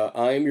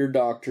 I am your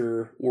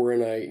doctor. We're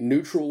in a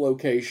neutral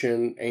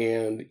location,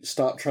 and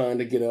stop trying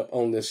to get up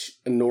on this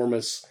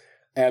enormous,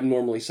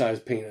 abnormally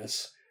sized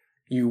penis.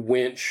 You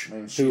wench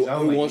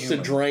who wants to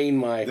drain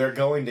my... They're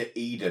going to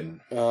Eden.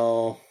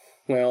 Oh,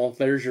 well,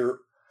 there's your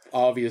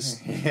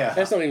obvious... Yeah.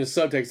 That's not even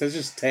subtext. That's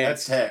just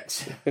text.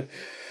 That's text.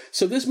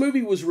 So this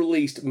movie was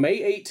released May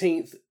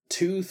 18th,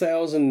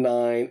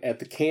 2009 at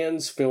the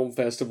Cannes Film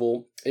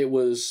Festival. It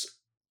was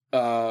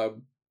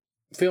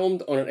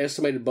filmed on an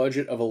estimated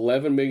budget of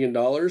 $11 million.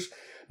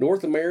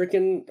 North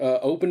American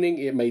opening,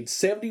 it made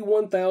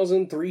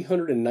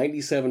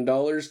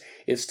 $71,397.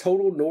 Its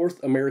total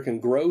North American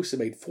gross, it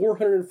made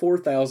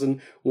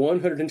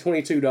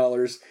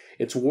 $404,122.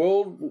 Its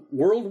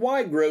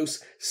worldwide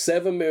gross,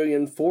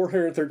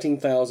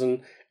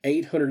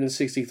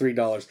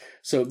 $7,413,863.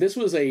 So this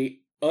was a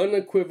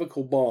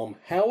unequivocal bomb.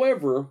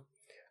 However,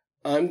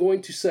 I'm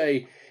going to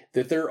say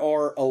that there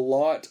are a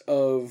lot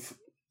of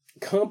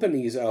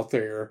companies out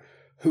there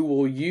who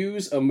will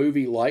use a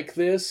movie like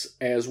this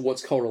as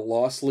what's called a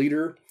loss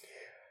leader.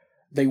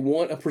 They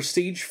want a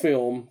prestige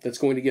film that's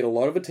going to get a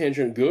lot of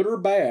attention, good or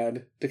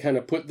bad, to kind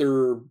of put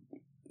their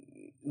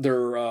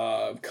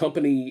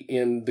company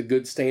in the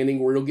good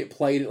standing where it'll get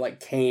played at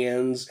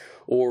Cannes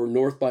or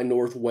North by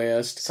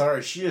Northwest.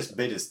 Sorry, she just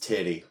bit his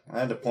titty. I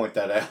had to point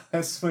that out.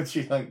 That's when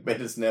she bit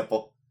his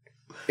nipple.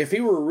 If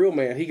he were a real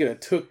man, he could have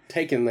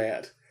taken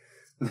that.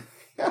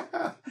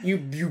 You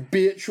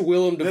bitch,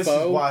 Willem Dafoe. This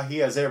is why he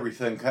has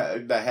everything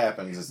that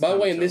happens. By the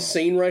way, in this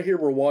scene right here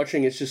we're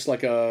watching, it's just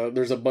like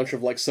there's a bunch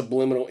of like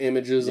subliminal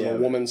images of a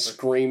woman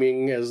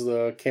screaming as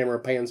the camera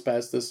pans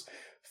past this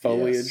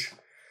foliage.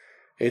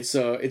 Yes.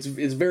 It's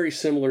very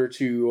similar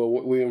to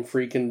what William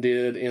Friedkin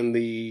did in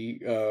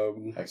the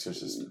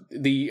Exorcist.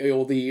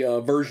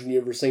 The version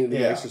you ever seen of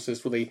The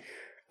Exorcist, where they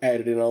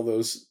added in all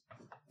those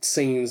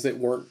scenes that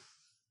weren't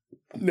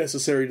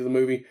necessary to the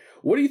movie.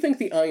 What do you think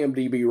the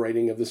IMDb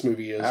rating of this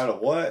movie is? Out of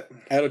what?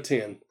 Out of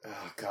 10.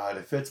 Oh, God.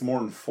 If it's more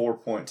than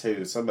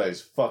 4.2,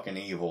 somebody's fucking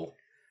evil.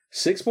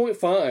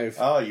 6.5.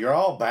 Oh, you're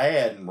all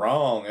bad and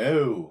wrong.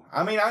 Ooh.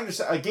 I mean, I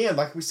understand. Again,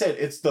 like we said,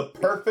 it's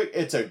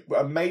an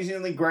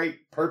amazingly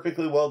great,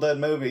 perfectly well done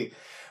movie.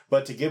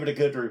 But to give it a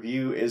good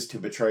review is to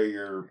betray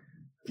your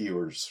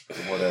viewers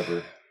or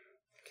whatever.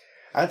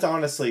 That's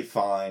honestly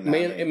fine.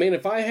 Man,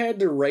 if I had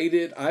to rate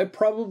it, I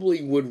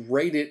probably would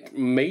rate it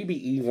maybe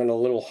even a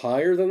little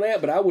higher than that,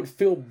 but I would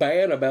feel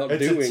bad about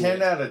doing it. It's a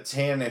 10 out of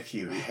 10 if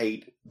you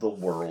hate the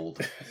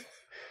world.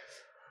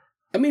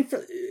 I mean,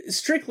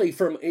 strictly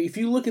from, if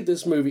you look at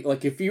this movie,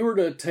 like if you were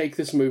to take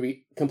this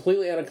movie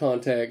completely out of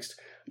context,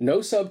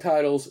 no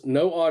subtitles,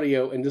 no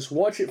audio, and just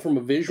watch it from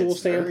a visual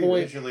standpoint.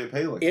 Very visually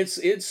appealing.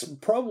 It's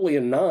probably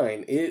a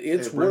 9.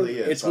 It's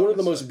one of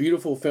the most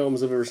beautiful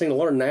films I've ever seen. A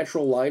lot of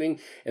natural lighting,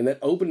 and that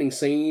opening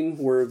scene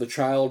where the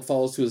child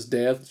falls to his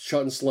death,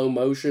 shot in slow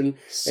motion.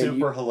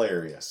 Super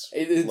hilarious.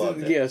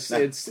 Yes,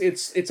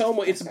 it's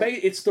almost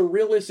it's the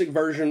realistic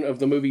version of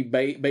the movie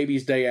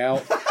Baby's Day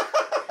Out.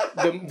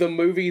 The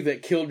movie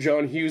that killed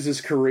John Hughes'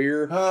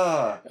 career.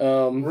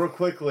 Real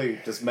quickly,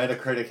 does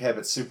Metacritic have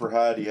it super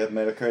high? Do you have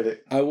Metacritic?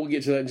 I will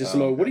get to that in just a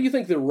moment. What do you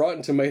think the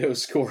Rotten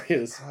Tomatoes score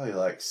is? Probably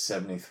like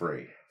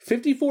 73.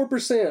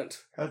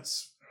 54%.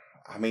 That's,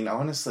 I mean,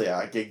 honestly,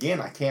 I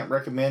can't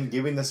recommend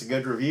giving this a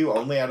good review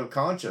only out of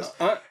conscience.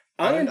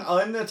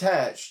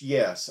 Unattached,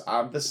 yes.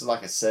 This is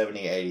like a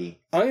 70, 80.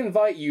 I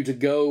invite you to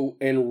go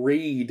and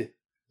read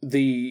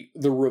the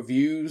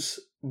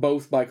reviews,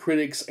 both by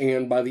critics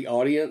and by the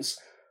audience,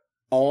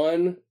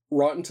 on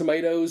Rotten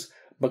Tomatoes,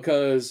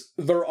 because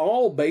they're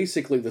all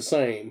basically the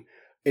same.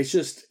 It's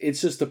just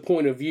the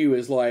point of view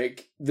is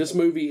like, this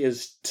movie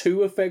is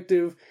too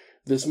effective.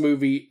 This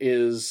movie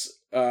is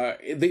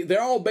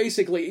they're all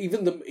basically,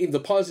 even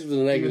the positives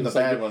and the negatives. Even the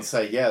bad ones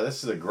say, yeah,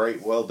 this is a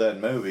great, well done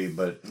movie,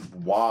 but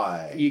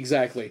why?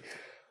 Exactly.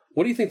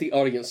 What do you think the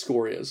audience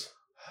score is?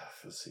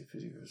 Let's see,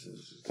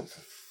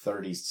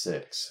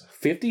 36.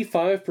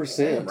 55%.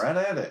 Damn, right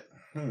at it.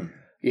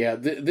 Yeah,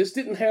 this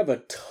didn't have a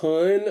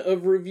ton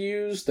of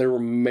reviews. There were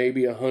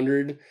maybe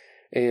 100,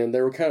 and they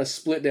were kind of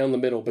split down the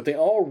middle, but they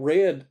all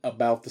read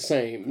about the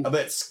same. I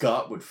bet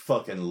Scott would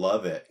fucking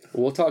love it.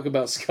 We'll talk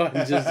about Scott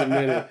in just a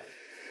minute.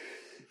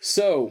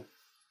 So,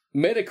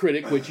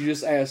 Metacritic, which you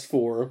just asked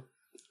for,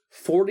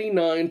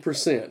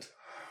 49%.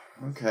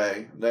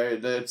 Okay,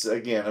 that's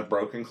again a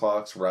broken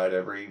clock's right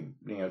every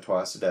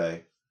twice a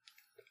day.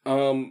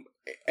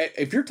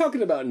 If you're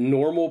talking about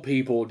normal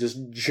people,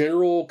 just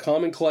general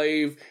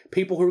conclave,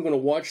 people who are going to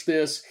watch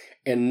this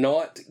and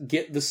not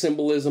get the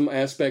symbolism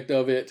aspect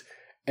of it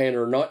and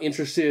are not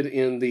interested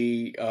in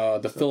the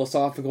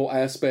philosophical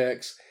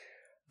aspects,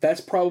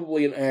 that's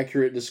probably an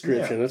accurate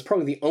description. Yeah. That's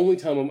probably the only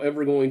time I'm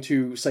ever going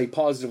to say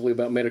positively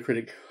about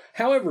Metacritic.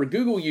 However,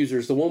 Google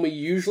users, the one we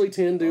usually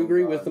tend to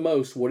agree with the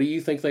most, what do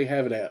you think they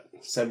have it at?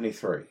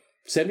 73.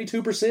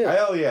 72%.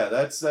 Hell yeah,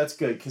 that's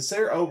good, because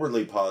they're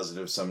overly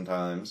positive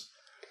sometimes.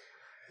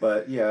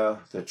 But yeah,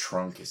 the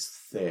trunk is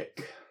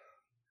thick.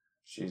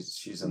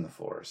 She's in the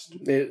forest.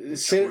 The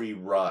tree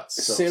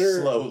rots so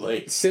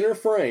slowly. Center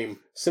frame.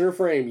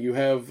 You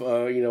have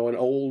an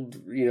old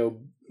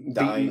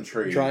dying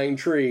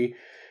tree,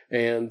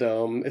 and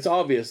it's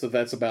obvious that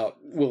that's about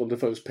Willem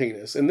Dafoe's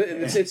penis, and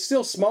it's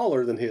still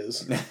smaller than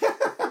his.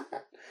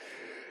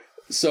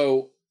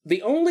 So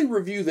the only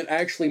review that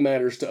actually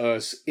matters to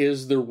us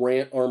is the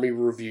Rant Army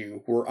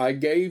review, where I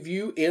gave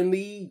you in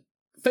the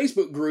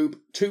Facebook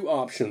group 2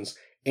 options.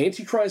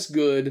 Antichrist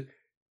good,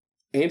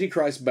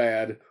 Antichrist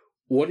bad.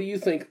 What do you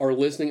think our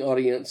listening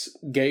audience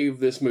gave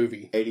this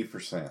movie?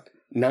 80%.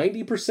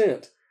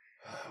 90%.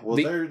 Well,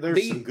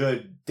 there's some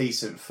good,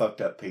 decent, fucked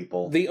up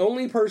people. The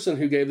only person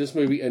who gave this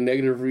movie a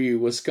negative review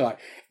was Scott.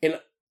 And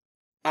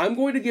I'm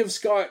going to give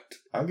Scott...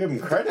 I'll give him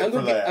credit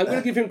for that. I'm going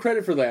to give him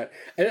credit for that.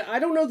 And I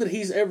don't know that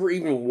he's ever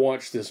even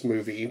watched this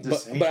movie.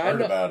 But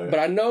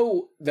I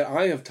know that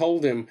I have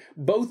told him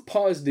both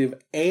positive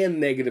and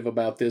negative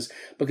about this,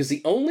 because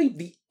the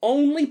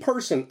only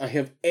person I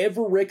have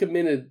ever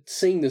recommended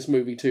seeing this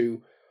movie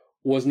to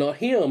was not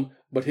him,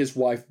 but his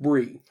wife,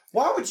 Bree.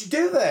 Why would you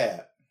do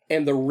that?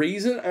 And the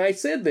reason I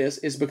said this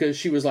is because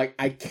she was like,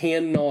 I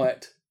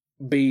cannot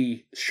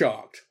be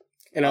shocked.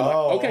 And I'm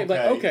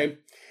okay.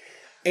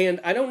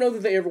 And I don't know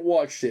that they ever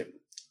watched it.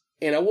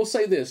 And I will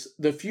say this,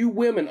 the few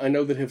women I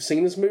know that have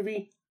seen this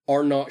movie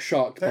are not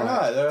shocked by it. They're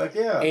not. They're like,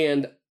 yeah.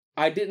 And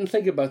I didn't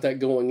think about that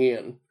going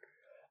in.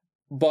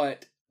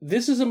 But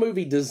this is a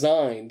movie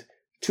designed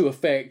to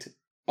affect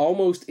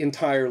almost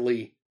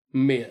entirely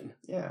men.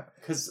 Yeah,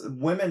 because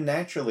women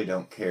naturally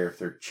don't care if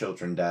their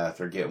children die if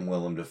they're getting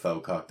Willem Dafoe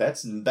cock.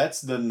 That's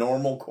the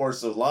normal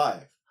course of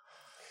life.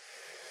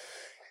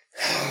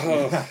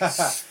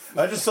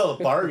 I just saw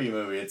the Barbie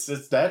movie.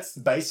 That's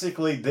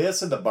basically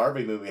this and the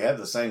Barbie movie have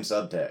the same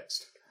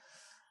subtext.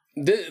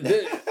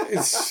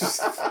 It's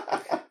just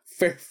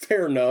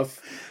fair enough.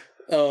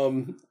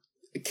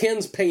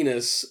 Ken's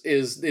penis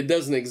it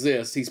doesn't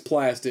exist. He's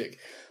plastic.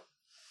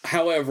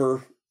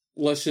 However,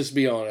 let's just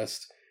be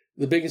honest.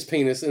 The biggest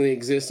penis in the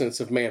existence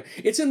of man.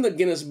 It's in the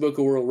Guinness Book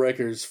of World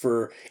Records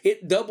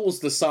it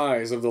doubles the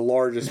size of the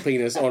largest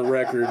penis on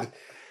record.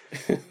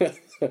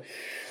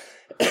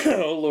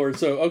 Oh, Lord.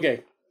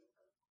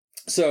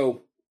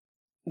 So,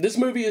 this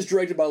movie is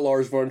directed by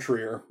Lars Von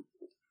Trier.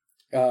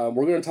 We're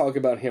going to talk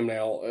about him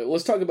now.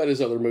 Let's talk about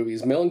his other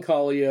movies.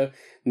 Melancholia,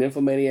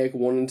 Nymphomaniac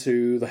 1 and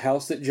 2, The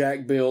House That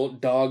Jack Built,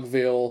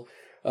 Dogville,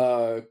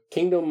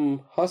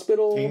 Kingdom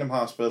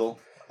Hospital.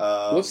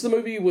 What's the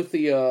movie with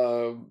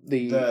the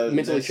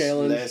mentally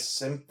challenged?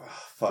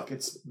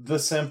 It's The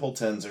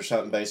Simpletons or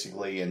something,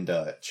 basically, in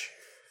Dutch.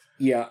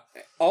 Yeah,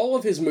 all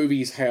of his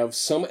movies have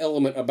some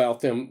element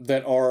about them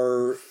that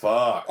are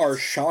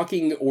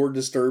shocking or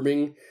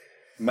disturbing.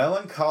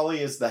 Melancholy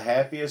is the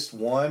happiest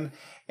one,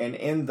 and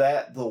in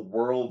that the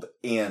world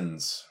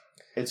ends.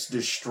 It's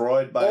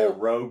destroyed by a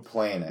rogue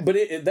planet. But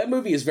that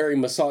movie is very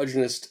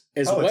misogynist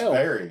as well. It's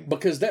very.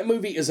 Because that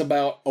movie is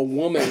about a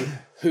woman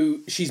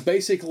who, she's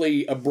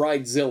basically a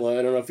bridezilla.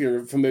 I don't know if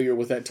you're familiar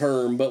with that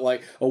term, but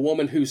like a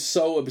woman who's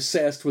so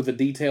obsessed with the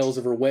details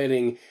of her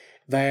wedding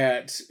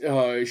that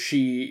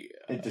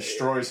it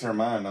destroys her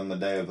mind on the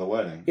day of the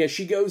wedding. Yeah,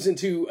 she goes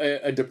into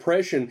a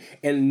depression,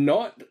 and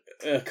not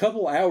a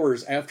couple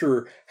hours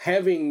after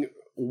having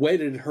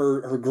wedded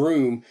her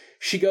groom,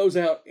 she goes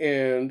out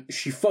and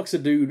she fucks a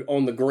dude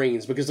on the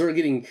greens because they're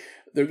getting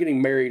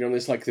married on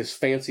this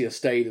fancy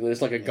estate, and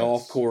there's like a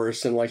golf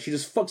course, and like she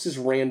just fucks this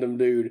random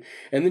dude,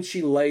 and then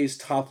she lays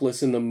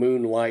topless in the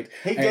moonlight.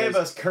 He gave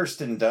us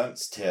Kirsten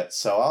Dunst tits,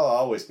 so I'll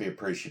always be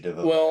appreciative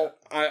of that.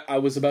 I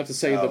was about to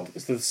say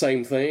the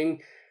same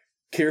thing.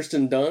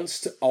 Kirsten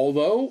Dunst,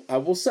 although I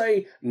will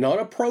say not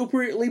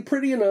appropriately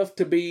pretty enough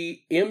to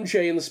be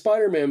MJ in the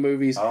Spider-Man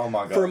movies. Oh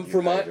my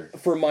God!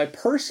 For my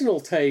personal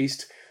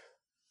taste,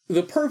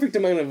 the perfect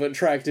amount of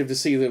attractive to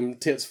see them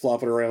tits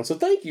flopping around. So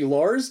thank you,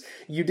 Lars.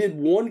 You did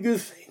one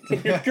good thing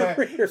in your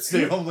career. It's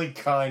the only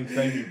kind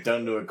thing you've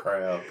done to a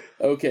crowd.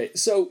 Okay,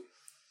 so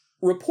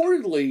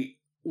reportedly,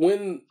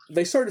 when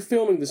they started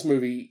filming this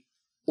movie,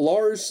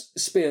 Lars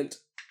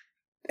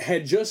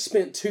had just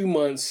spent 2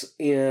 months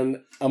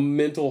in a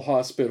mental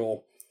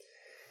hospital.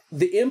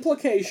 The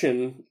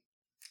implication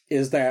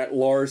is that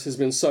Lars has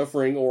been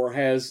suffering or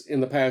has in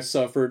the past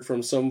suffered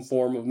from some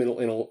form of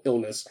mental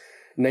illness,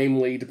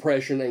 namely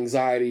depression,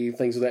 anxiety,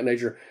 things of that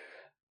nature.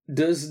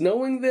 Does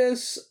knowing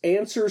this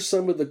answer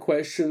some of the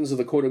questions of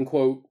the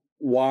quote-unquote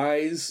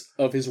whys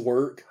of his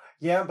work?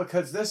 Yeah,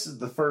 because this is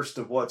the first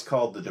of what's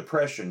called the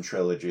Depression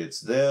Trilogy.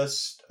 It's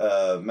this,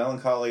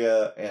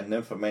 Melancholia, and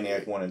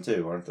Nymphomaniac 1 and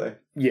 2, aren't they?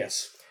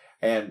 Yes.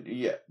 And,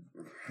 yeah.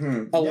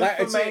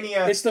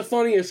 Nymphomania... It's the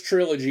funniest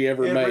trilogy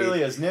ever made. It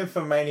really is.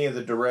 Nymphomania,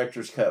 the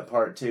Director's Cut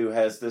Part 2,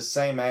 has this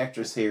same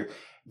actress here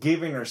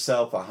giving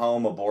herself a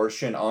home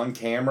abortion on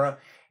camera.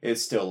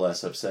 It's still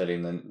less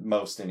upsetting than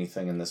most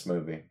anything in this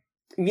movie.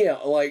 Yeah,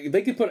 like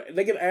they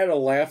could add a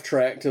laugh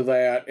track to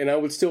that, and I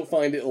would still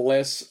find it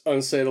less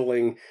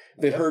unsettling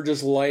than her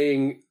just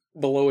laying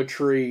below a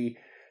tree,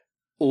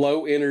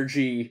 low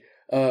energy,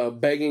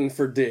 begging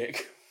for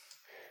dick.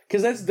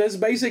 Because that's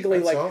basically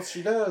that's all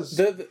she does.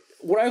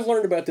 What I've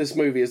learned about this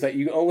movie is that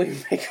you only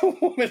make a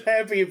woman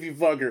happy if you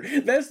fuck her.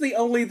 That's the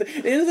only thing.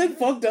 Isn't that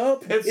fucked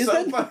up? It's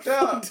so fucked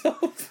up.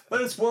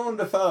 But it's Willem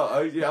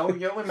Dafoe. You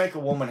only make a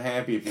woman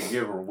happy if you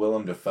give her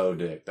Willem Dafoe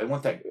dick. They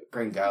want that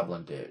Green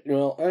Goblin dick.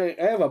 Well, I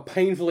have a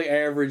painfully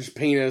average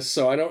penis,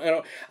 so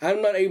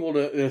I'm not able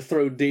to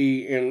throw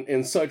D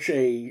in such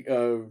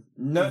a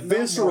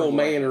visceral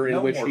manner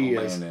in which he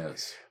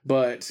is.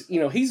 But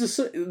this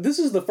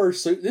is the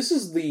first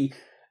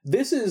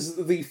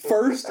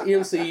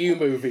MCU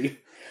movie.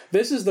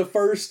 This is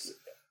before.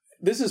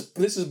 This is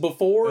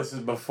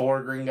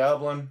before Green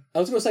Goblin. I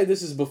was going to say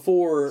this is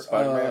before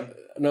Spider-Man.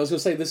 No, I was going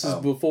to say this is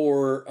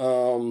before.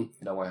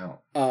 No Way Home.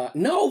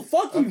 No,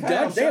 fuck you,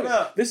 goddamn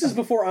it! This is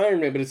before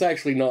Iron Man, but it's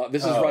actually not.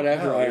 This is right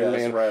after Iron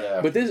Man. Right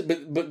after. But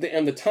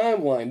the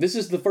timeline. This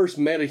is the first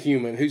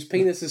metahuman whose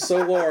penis is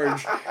so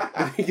large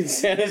that he can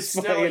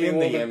satisfy any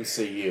woman. It's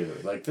still in the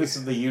MCU. Like this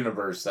is the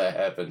universe that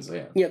happens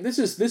in. Yeah, this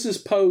is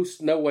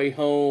post No Way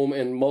Home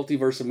and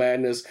Multiverse of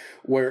Madness,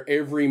 where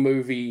every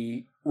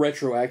movie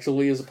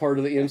retroactively is a part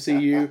of the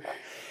MCU.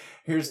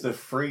 Here's the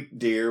freak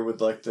deer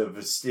with like the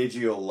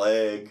vestigial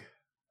leg.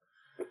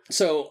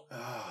 So,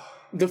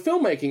 the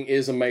filmmaking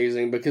is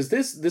amazing because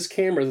this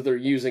camera that they're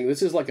using,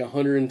 this is like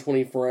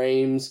 120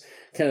 frames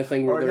kind of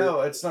thing.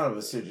 No, it's not a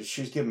vestigial.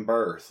 She's giving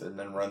birth and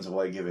then runs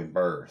away giving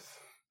birth.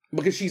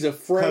 Because she's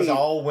afraid. Because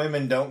all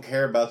women don't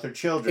care about their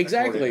children.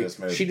 Exactly. This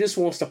movie. She just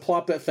wants to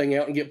plop that thing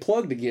out and get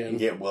plugged again. And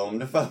get Willem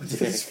Dafoe.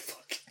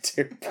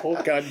 Terrible,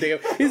 goddamn!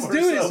 It's We're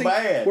doing so it. See,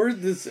 bad. We're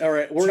this. All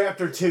right,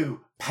 Chapter 2,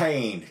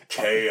 Pain,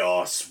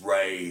 Chaos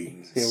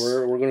Reigns. yeah,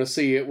 we're gonna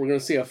see it. We're gonna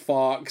see a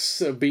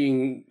fox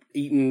being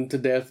eaten to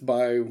death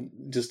by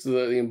just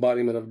the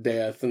embodiment of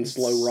death and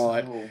slow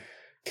rot.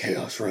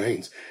 Chaos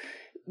reigns.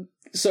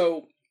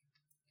 So,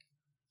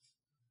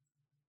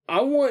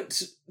 I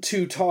want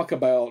to talk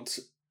about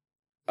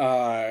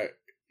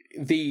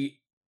the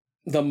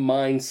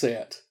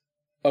mindset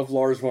of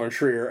Lars Von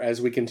Trier as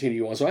we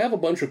continue on. So I have a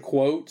bunch of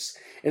quotes,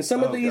 and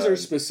some of these are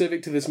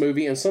specific to this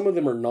movie, and some of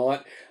them are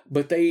not.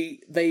 But they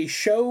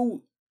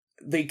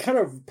kind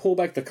of pull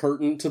back the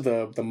curtain to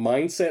the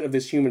mindset of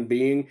this human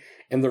being,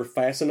 and they're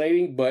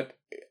fascinating. But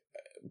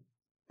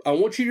I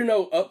want you to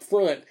know up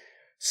front,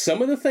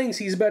 some of the things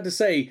he's about to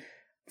say,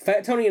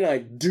 Fat Tony and I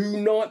do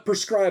not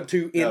prescribe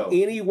to in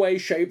any way,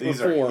 shape, or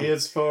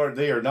form.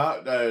 They are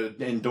not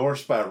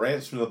endorsed by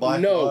Rants from the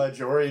Black Lodge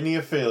or any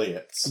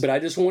affiliates. But I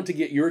just want to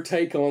get your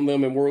take on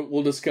them, and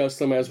we'll discuss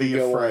them as we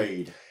go on. Be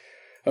afraid.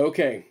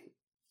 Okay.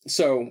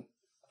 So,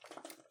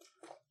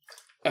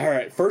 all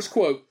right, first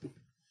quote.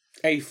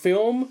 A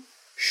film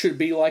should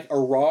be like a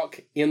rock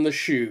in the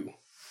shoe.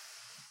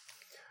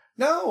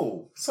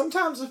 No.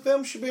 Sometimes a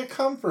film should be a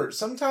comfort.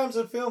 Sometimes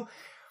a film...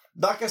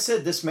 Like I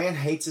said, this man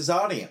hates his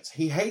audience.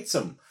 He hates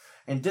them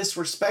and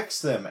disrespects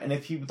them. And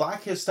if you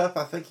like his stuff,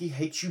 I think he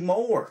hates you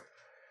more.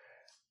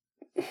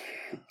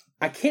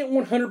 I can't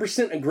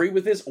 100% agree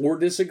with this or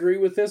disagree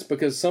with this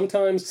because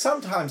sometimes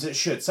it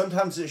should.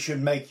 Sometimes it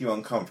should make you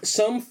uncomfortable.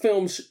 Some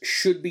films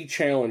should be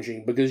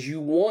challenging because you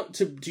want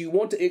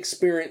to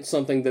experience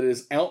something that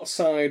is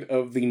outside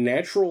of the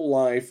natural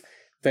life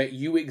that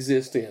you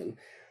exist in.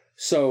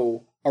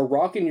 So, a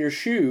rock in your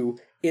shoe,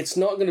 it's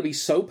not going to be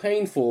so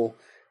painful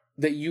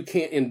that you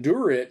can't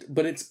endure it,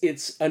 but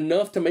it's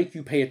enough to make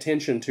you pay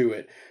attention to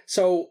it.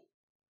 So,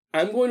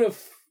 I'm going to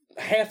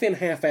half in,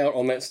 half out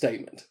on that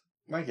statement.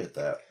 I get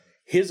that.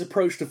 His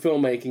approach to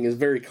filmmaking is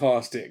very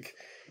caustic.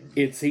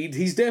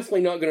 He's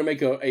definitely not going to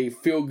make a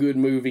feel-good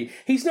movie.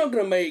 He's not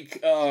going to make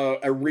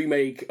a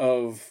remake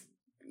of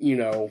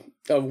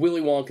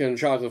Willy Wonka and the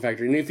Chocolate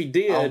Factory. And if he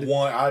did...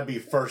 I'd be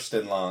first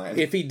in line.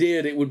 If he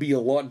did, it would be a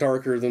lot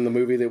darker than the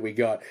movie that we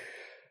got.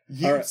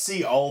 You'd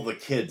see all the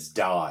kids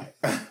die.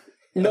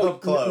 No,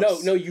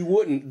 you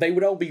wouldn't. They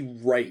would all be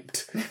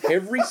raped.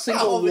 Every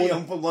single all one. The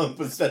Oompa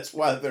Loompas, that's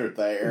why they're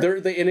there.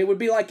 And it would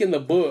be like in the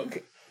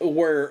book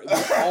where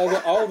all the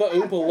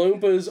Oompa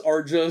Loompas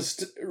are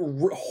just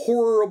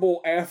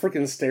horrible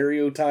African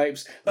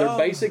stereotypes. They're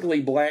basically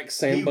black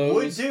Sambos. He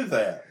would do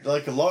that.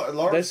 Like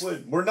Lars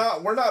would. We're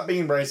not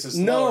being racist.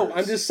 No, Lars.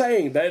 I'm just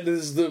saying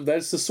that's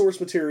the source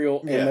material,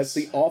 and that's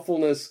the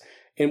awfulness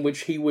in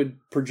which he would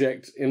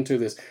project into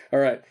this. All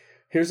right,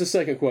 here's the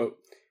second quote.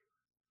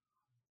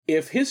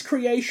 If his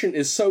creation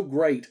is so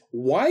great,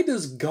 why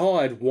does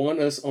God want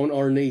us on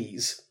our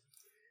knees?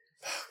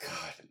 Oh,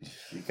 God.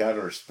 You got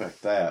to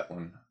respect that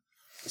one.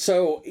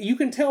 So you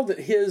can tell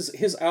that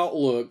his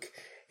outlook,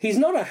 he's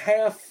not a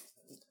half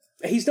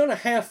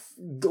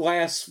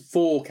glass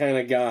full kind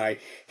of guy.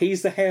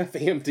 He's the half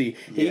empty.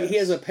 Yes. He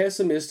has a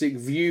pessimistic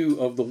view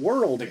of the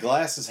world. The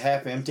glass is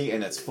half empty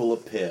and it's full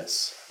of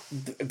piss.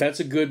 That's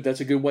a good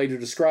way to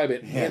describe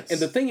it. Yes. And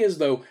the thing is,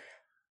 though,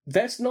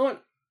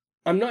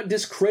 I'm not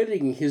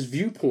discrediting his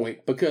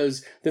viewpoint,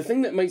 because the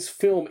thing that makes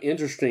film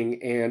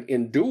interesting and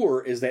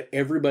endure is that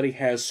everybody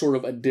has sort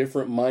of a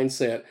different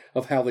mindset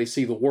of how they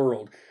see the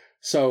world.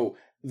 So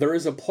there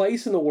is a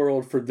place in the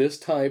world for this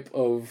type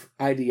of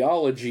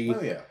ideology.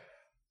 Oh yeah.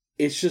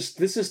 It's just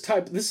this is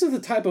the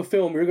type of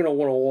film you're going to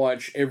want to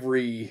watch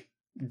every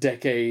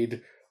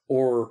decade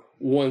or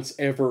once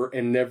ever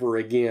and never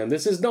again.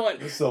 This is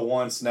the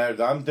once now.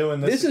 I'm doing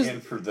this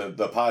again for the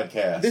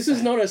podcast. This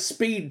is not a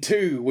Speed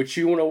 2, which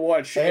you want to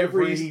watch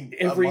every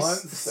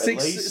month,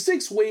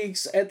 6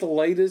 weeks at the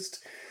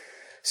latest.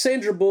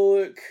 Sandra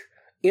Bullock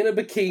in a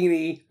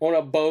bikini on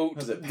a boat.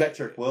 Was it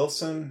Patrick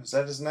Wilson? Is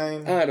that his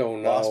name? I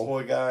don't know. Lost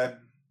Boy guy.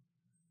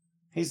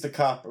 He's the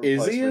cop.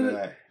 Is he in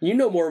it? You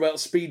know more about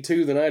Speed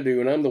 2 than I do,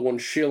 and I'm the one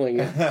shilling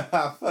it.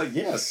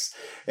 Yes.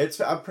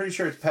 I'm pretty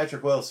sure it's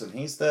Patrick Wilson.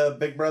 He's the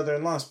big brother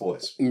in Lost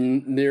Boys.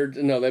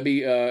 That'd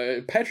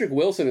be... Patrick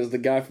Wilson is the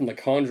guy from the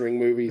Conjuring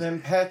movies.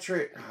 Then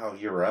Patrick... Oh,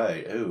 you're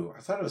right. Ooh,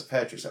 I thought it was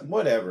Patrick.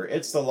 Whatever.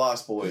 It's the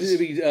Lost Boys. It'd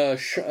be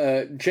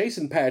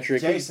Jason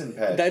Patrick. Jason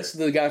Patrick. That's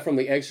the guy from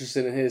The Exorcist,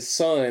 and his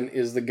son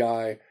is the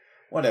guy...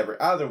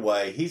 Whatever. Either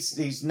way,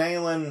 he's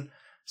nailing...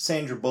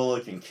 Sandra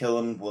Bullock and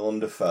killing Willem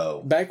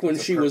Dafoe. Back when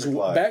she was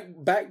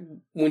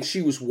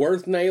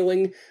worth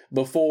nailing,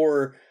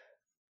 before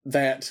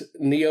that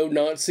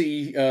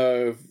neo-Nazi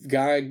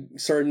guy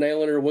started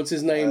nailing her. What's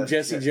his name?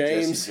 Jesse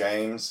James. Jesse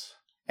James,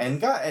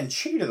 and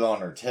cheated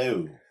on her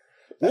too.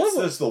 That's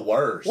just the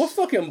worst. What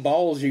fucking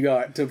balls you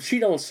got to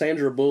cheat on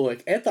Sandra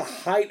Bullock at the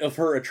height of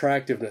her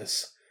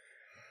attractiveness?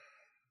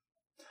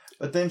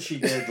 But then she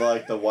did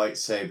like the White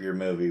Savior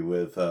movie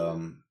with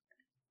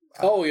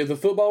Oh yeah, the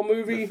football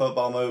movie. The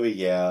football movie,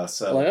 yeah.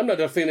 So I'm not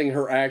defending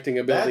her acting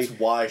ability. That's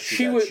why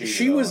she was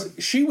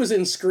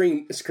in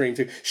Scream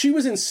 2. She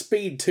was in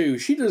Speed 2.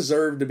 She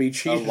deserved to be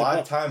cheated. A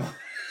lifetime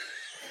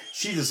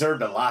She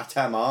deserved a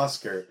Lifetime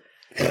Oscar.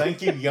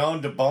 Thank you,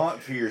 Jan de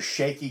Bont, for your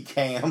shaky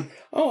cam.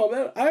 Oh,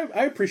 man,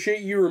 I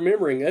appreciate you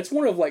remembering. That's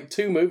one of like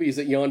 2 movies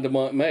that Jan de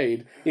Bont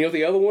made. You know what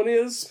the other one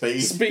is?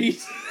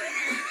 Speed.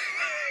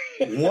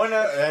 One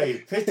out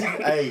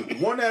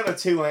of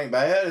 2 ain't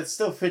bad. It's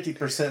still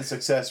 50%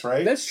 success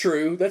rate. That's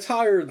true. That's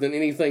higher than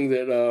anything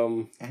that.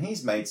 And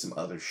he's made some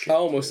other shit. I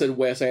almost said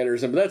Wes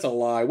Anderson, but that's a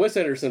lie. Wes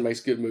Anderson makes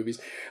good movies.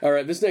 All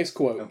right, this next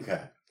quote. Okay.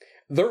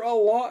 There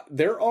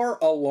are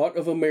a lot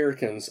of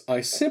Americans I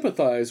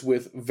sympathize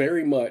with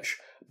very much,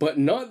 but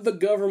not the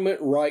government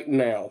right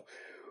now.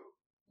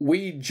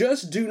 We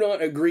just do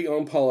not agree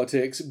on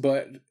politics,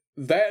 but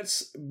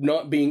that's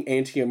not being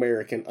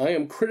anti-American. I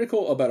am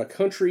critical about a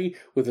country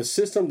with a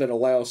system that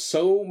allows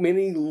so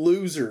many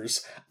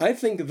losers. I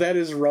think that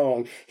is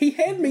wrong. He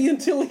had me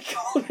until he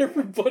called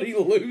everybody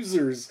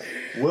losers.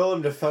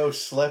 Willem Dafoe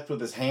slept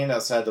with his hand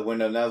outside the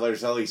window. Now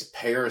there's all these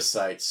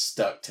parasites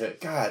stuck to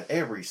it. God,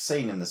 every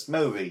scene in this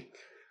movie.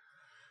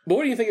 But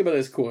what do you think about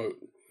this quote?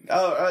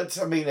 Oh,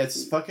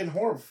 it's fucking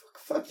horrible.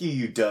 Fuck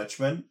you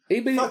Dutchman.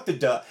 Fuck the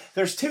Dutch.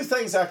 There's 2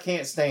 things I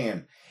can't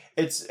stand.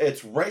 It's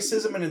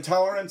racism and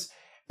intolerance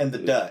and the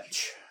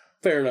Dutch.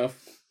 Fair enough.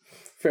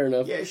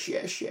 Yes.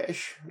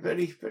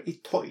 Very, very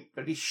tight,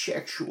 very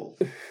sexual.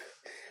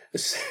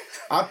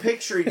 I'm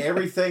picturing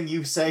everything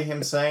you say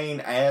him saying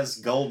as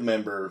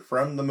Goldmember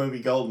from the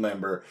movie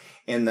Goldmember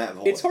in that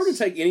voice. It's hard to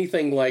take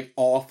anything like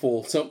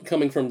awful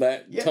coming from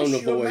that tone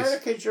of voice.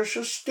 Americans are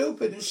so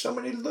stupid and so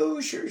many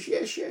losers.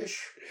 Yes.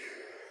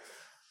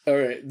 All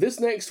right, this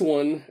next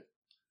one,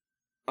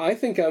 I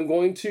think I'm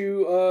going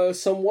to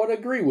somewhat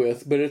agree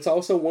with, but it's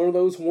also one of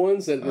those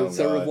ones that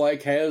sort of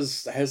like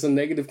has a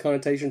negative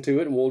connotation to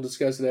it, and we'll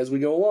discuss it as we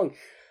go along.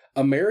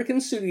 American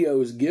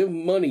studios give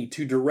money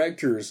to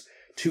directors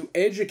to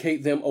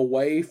educate them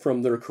away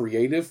from their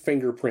creative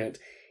fingerprint,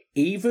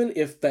 even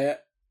if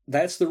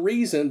that's the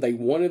reason they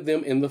wanted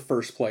them in the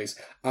first place.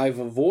 I've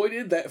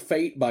avoided that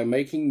fate by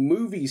making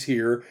movies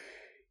here.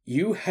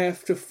 You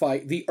have to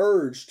fight the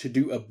urge to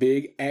do a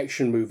big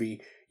action movie.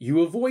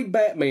 You avoid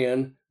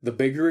Batman, the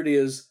bigger it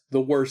is,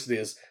 the worse it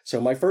is. So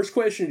my first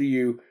question to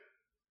you,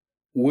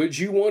 would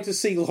you want to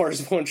see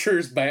Lars Von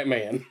Trier's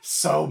Batman?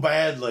 So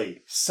badly.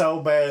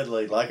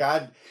 Like,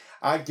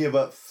 I'd give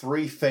up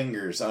 3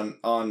 fingers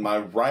on my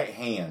right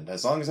hand.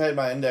 As long as I had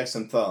my index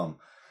and thumb,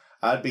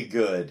 I'd be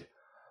good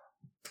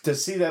to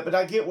see that. But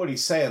I get what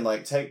he's saying.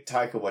 Like, take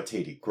Taika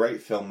Waititi, great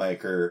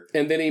filmmaker.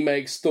 And then he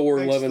makes Thor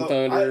Love and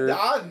Thunder.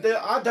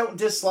 I don't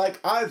dislike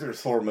either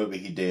Thor movie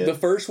he did. The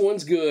first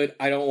one's good.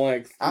 I don't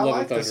like Love and Thunder. I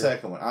like the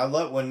second one. I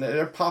love when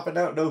they're popping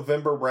out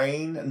November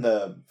Rain and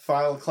the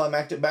final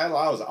climactic battle.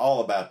 I was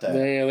all about that.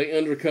 Yeah, they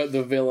undercut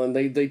the villain.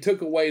 They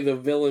took away the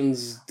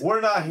villain's...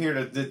 We're not here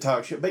to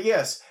talk shit. But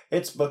yes,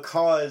 it's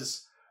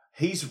because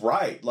he's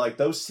right. Like,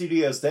 those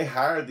studios, they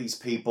hire these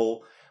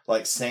people...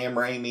 like Sam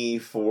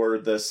Raimi for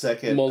the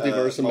second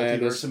Multiverse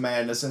of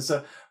Madness and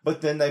stuff.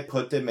 But then they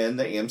put them in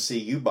the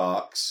MCU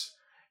box.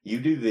 You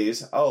do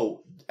these.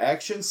 Oh,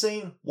 action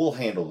scene? We'll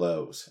handle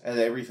those. And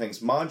everything's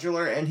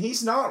modular. And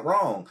he's not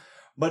wrong.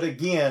 But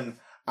again,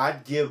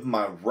 I'd give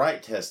my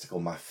right testicle,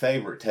 my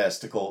favorite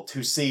testicle,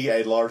 to see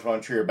a Lars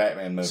Von Trier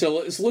Batman movie. So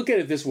let's look at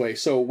it this way.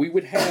 So we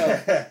would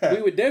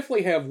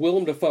definitely have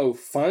Willem Dafoe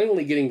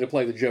finally getting to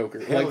play the Joker.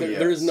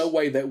 There is no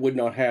way that would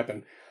not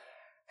happen.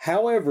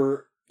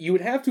 However... you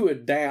would have to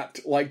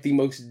adapt like the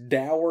most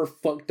dour,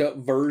 fucked up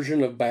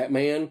version of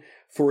Batman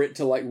for it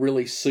to like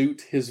really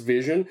suit his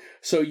vision.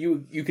 So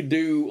you could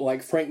do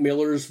like Frank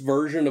Miller's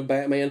version of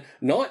Batman,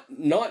 not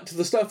to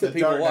the stuff that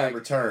people Dark like. Knight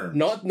Returns.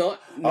 Not.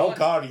 Oh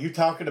God, are you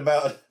talking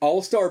about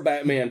All-Star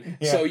Batman?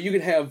 Yeah. So you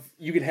could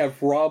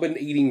have Robin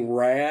eating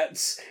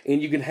rats, and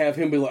you could have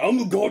him be like, "I'm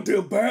the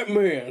goddamn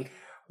Batman."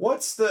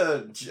 What's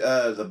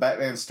the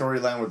Batman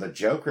storyline where the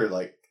Joker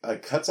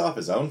cuts off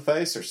his own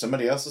face or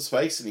somebody else's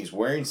face, and he's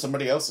wearing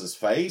somebody else's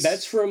face?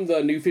 That's from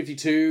the New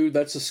 52.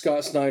 That's a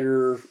Scott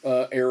Snyder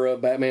era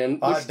Batman.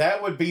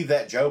 That would be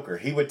that Joker.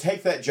 He would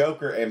take that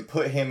Joker and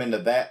put him into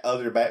that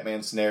other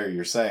Batman scenario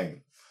you're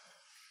saying.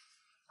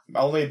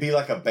 Only it'd be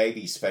like a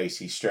baby's face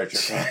he stretch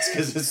across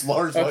because it's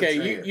Lars Von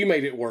Trier. Okay, you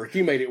made it work.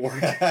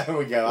 There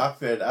we go. I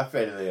fit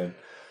it in.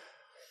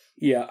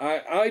 Yeah,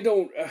 I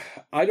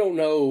don't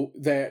know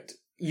that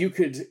you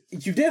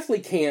definitely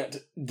can't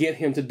get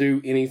him to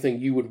do anything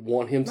you would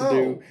want him to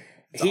do.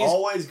 He's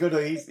always going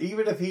to,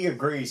 even if he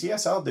agrees,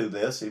 yes, I'll do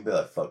this, he'd be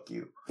like, fuck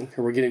you.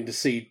 We're getting to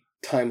see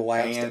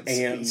time-lapsed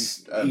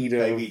ants eat a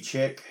baby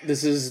chick.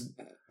 This is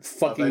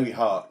fucking baby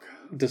hawk.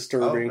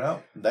 Disturbing.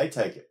 Oh, no, they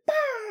take it.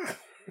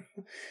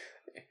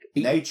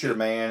 Nature,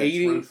 man, it's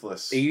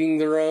ruthless. Eating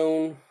their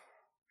own.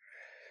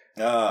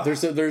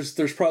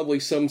 There's probably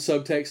some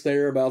subtext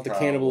there about the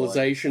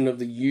cannibalization of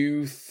the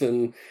youth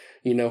and,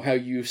 how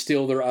you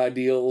steal their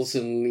ideals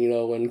and,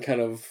 and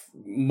kind of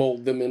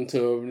mold them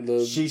into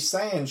the... She's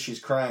saying she's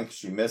crying because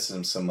she misses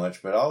him so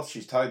much, but all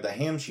she's talking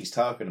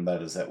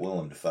about is that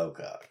Willem Dafoe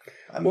cock.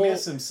 I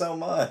miss him so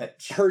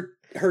much.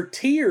 Her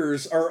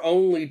tears are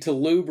only to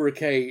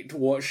lubricate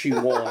what she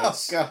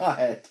wants. Oh,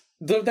 God.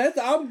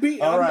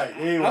 All right,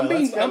 anyway,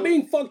 let's go. I'm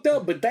being fucked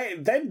up, but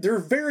that they're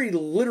very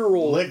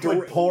literal.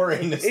 Liquid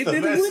pouring is the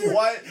best.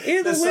 What?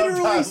 The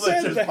subtitle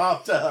that just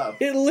popped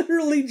up. It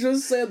literally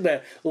just said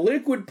that.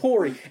 Liquid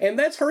pouring. And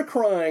that's her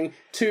crying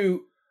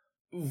to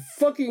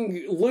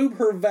fucking lube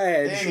her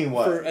vag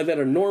for that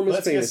enormous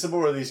Let's penis. get some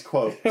more of these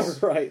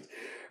quotes.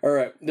 All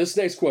right. This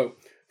next quote.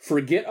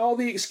 Forget all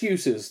the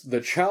excuses, the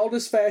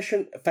childish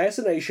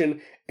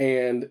fascination,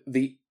 and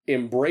the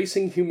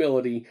embracing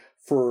humility,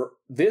 for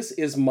this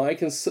is my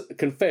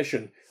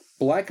confession.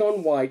 Black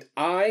on white,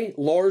 I,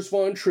 Lars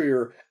Von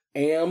Trier,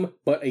 am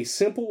but a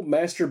simple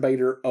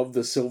masturbator of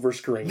the silver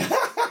screen.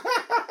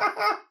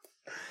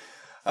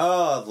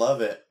 Oh, I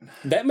love it.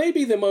 That may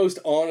be the most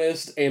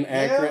honest and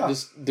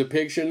accurate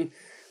depiction,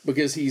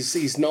 because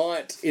he's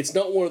not. It's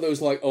not one of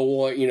those like, oh,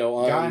 well, you know,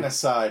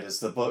 Gynocide is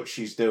the book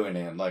she's doing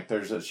in. Like,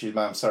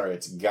 I'm sorry,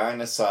 it's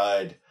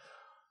Gynocide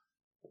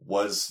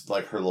was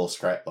like her little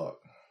scrapbook.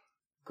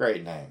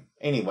 Great name.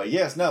 Anyway,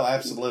 yes, no,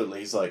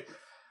 absolutely.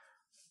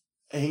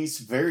 He's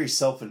very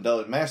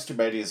self-indulgent.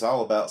 Masturbating is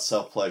all about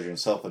self-pleasure and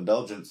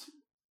self-indulgence.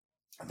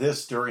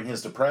 This, during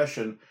his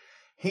depression,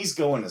 he's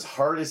going as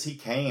hard as he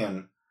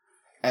can,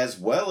 as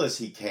well as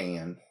he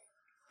can.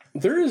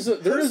 There's a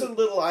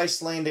little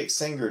Icelandic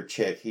singer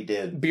chick he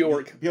did.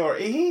 Bjork.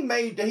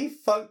 He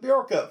fucked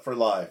Bjork up for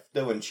life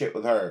doing shit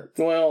with her.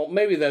 Well,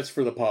 maybe that's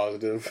for the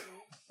positive.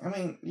 I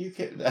mean, you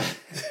can.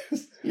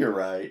 You're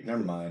right.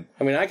 Never mind.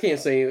 I mean, I can't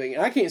say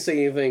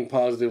anything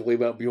positively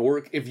about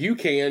Bjork. If you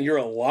can, you're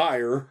a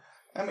liar.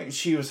 I mean,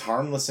 she was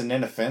harmless and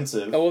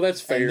inoffensive. Oh, well,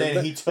 that's fair. And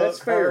then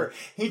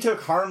he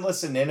took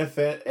harmless and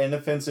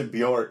inoffensive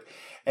Bjork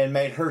and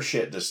made her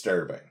shit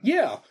disturbing.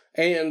 Yeah.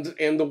 And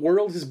the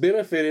world has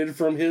benefited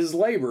from his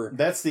labor.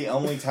 That's the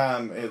only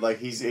time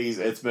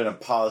it's been a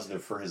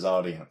positive for his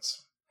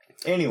audience.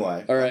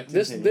 Anyway. All right.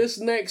 This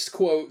next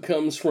quote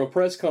comes from a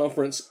press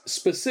conference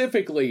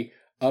specifically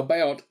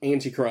about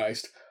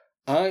Antichrist.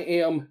 I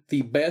am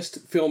the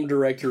best film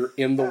director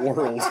in the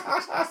world.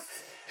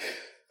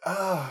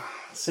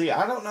 See,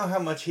 I don't know how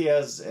much he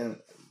has in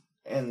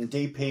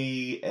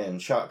DP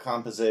and shot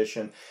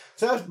composition.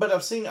 But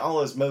I've seen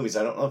all his movies.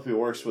 I don't know if he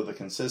works with a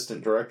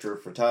consistent director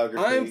of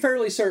photography. I'm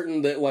fairly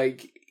certain that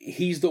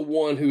he's the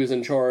one who is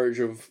in charge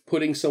of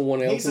putting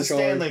someone else in charge. He's a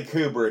Stanley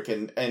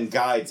Kubrick and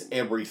guides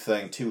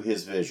everything to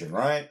his vision,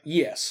 right?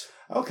 Yes.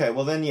 Okay,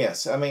 well then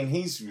yes. I mean,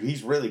 he's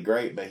really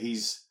great, but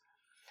he's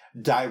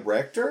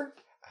director?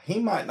 He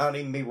might not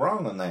even be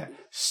wrong on that.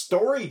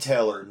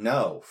 Storyteller?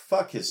 No.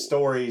 Fuck his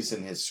stories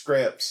and his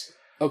scripts.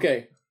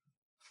 Okay.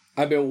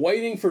 I've been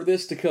waiting for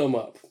this to come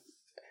up.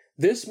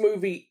 This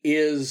movie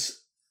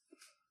is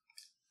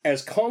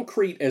as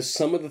concrete as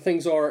some of the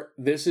things are.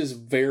 This is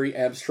very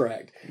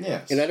abstract.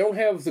 Yes. And I don't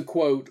have the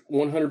quote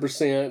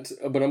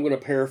 100%, but I'm going to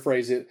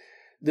paraphrase it.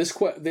 This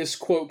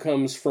quote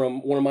comes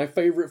from one of my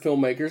favorite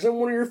filmmakers and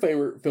one of your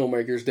favorite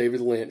filmmakers, David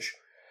Lynch.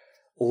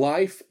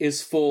 Life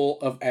is full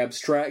of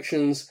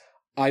abstractions.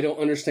 I don't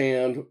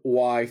understand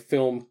why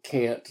film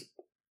can't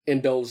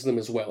indulge them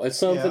as well. It's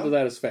something to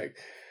that effect.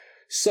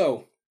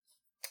 So,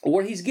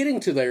 what he's getting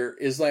to there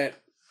is that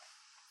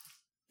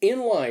in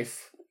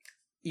life,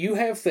 you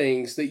have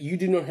things that you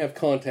do not have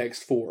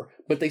context for,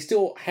 but they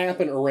still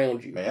happen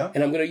around you. Yeah.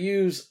 And I'm going to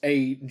use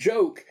a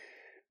joke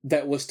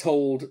that was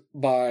told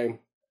by,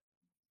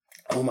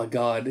 oh my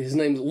God, his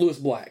name is Lewis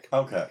Black.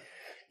 Okay.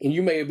 And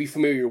you may be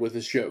familiar with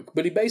this joke,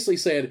 but he basically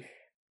said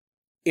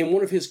in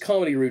one of his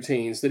comedy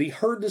routines that he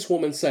heard this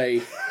woman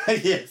say,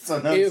 yes,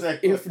 I know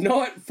if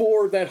not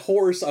for that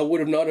horse, I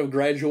would have not have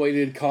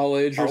graduated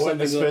college or something. I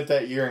wouldn't have spent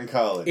that year in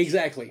college.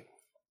 Exactly.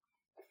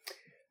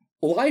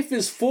 Life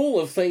is full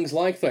of things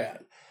like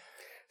that.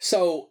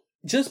 So,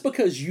 just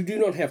because you do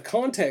not have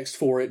context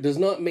for it does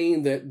not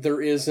mean that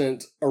there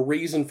isn't a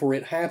reason for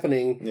it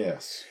happening.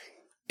 Yes.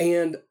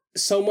 And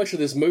so much of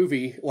this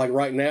movie, like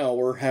right now,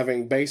 we're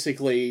having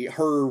basically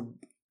her,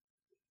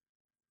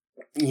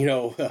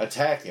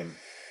 attack him.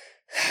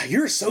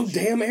 You're so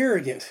damn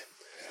arrogant.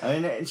 I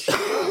mean, she's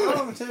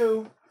wrong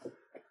too.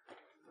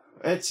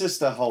 It's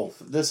just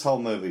this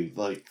whole movie.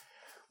 Like,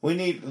 we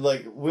need,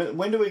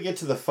 when do we get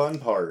to the fun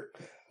part?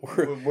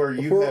 Where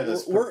you had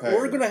us prepared.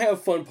 We're going to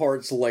have fun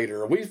parts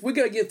later. We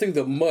got to get through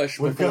the mush.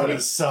 We've got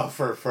to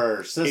suffer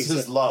first. This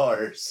is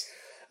Lars.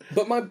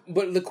 But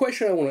the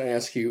question I want to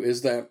ask you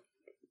is that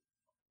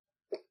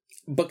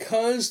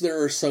because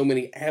there are so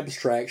many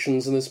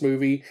abstractions in this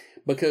movie,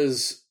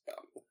 because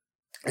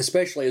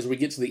especially as we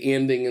get to the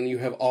ending and you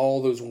have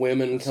all those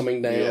women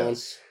coming down,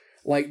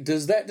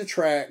 does that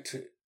detract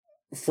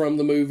from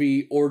the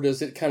movie, or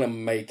does it kind of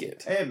make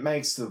it? It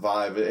makes the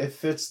vibe. It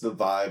fits the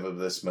vibe of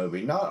this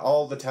movie. Not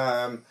all the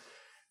time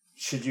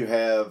should you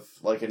have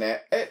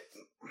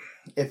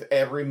if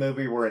every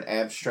movie were an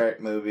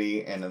abstract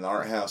movie and an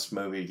art house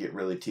movie, it'd get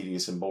really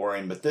tedious and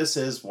boring. But this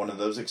is one of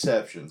those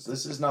exceptions.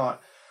 This is not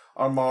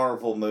a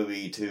Marvel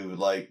movie to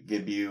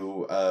give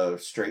you a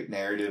straight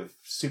narrative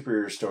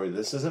superhero story.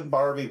 This isn't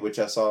Barbie, which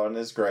I saw and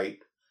is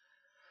great.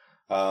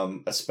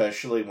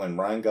 Especially when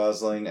Ryan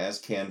Gosling as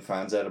Ken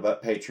finds out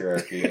about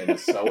patriarchy and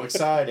is so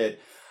excited.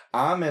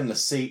 I'm in the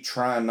seat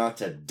trying not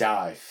to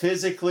die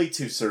physically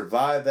to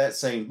survive that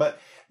scene. But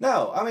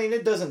no, I mean,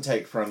 it doesn't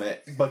take from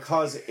it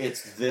because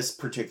it's this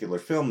particular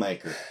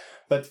filmmaker.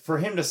 But for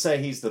him to say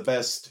he's the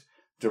best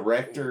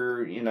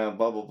director,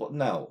 blah, blah, blah,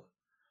 no.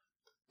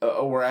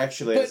 Or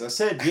actually, as I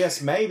said,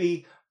 yes,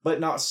 maybe, but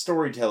not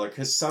storyteller.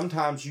 Because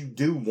sometimes you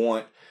do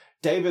want...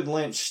 David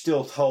Lynch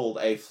still told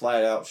a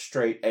flat-out,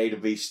 straight A to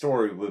B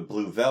story with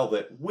Blue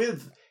Velvet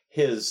with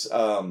his...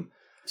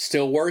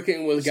 still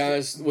working with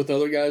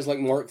other guys like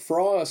Mark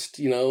Frost,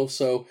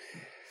 so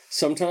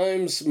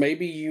sometimes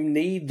maybe you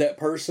need that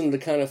person to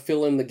kind of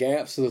fill in the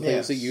gaps of the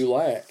things that you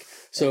lack.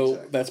 So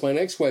That's my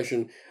next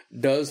question.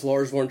 Does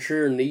Lars Von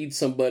Trier need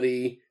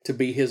somebody to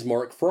be his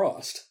Mark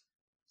Frost?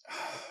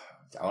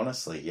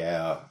 Honestly,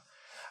 yeah.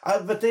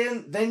 But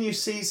then you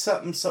see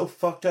something so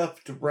fucked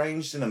up,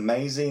 deranged, and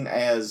amazing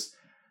as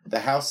The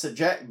House that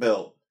Jack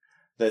Built.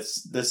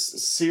 That's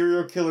this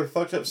serial killer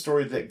fucked up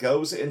story that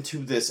goes into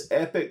this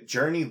epic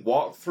journey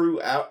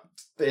walkthrough out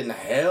in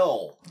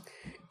hell.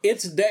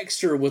 It's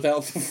Dexter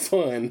without the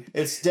fun.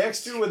 It's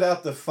Dexter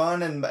without the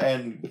fun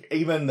and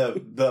even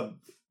the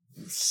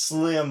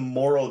slim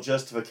moral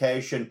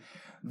justification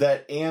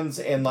that ends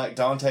in like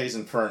Dante's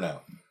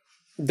Inferno.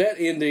 That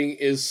ending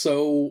is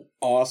so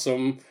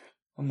awesome.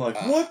 I'm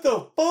like, what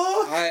the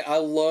fuck? I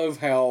love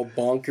how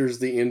bonkers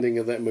the ending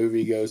of that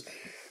movie goes.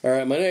 All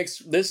right,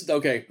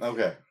 okay.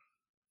 Okay.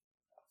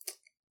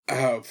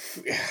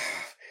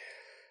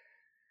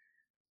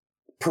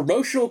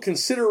 Promotional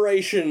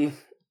consideration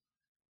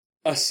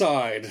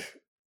aside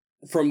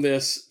from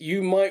this,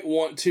 you might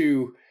want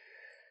to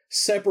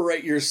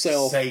separate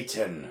yourself.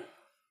 Satan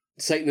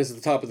is at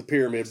the top of the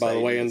pyramid, by the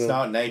way. It's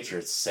not nature,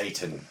 it's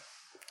Satan.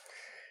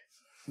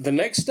 The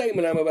next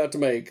statement I'm about to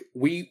make,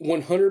 we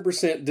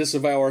 100%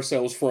 disavow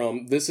ourselves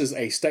from. This is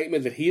a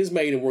statement that he has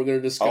made, and we're going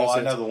to discuss it. Oh,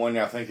 I know the one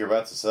I think you're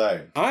about to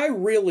say. I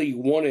really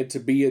wanted to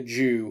be a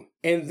Jew,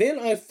 and then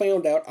I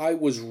found out I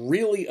was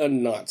really a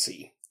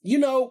Nazi.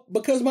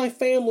 Because my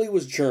family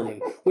was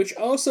German, which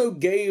also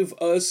gave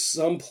us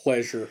some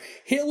pleasure.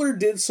 Hitler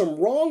did some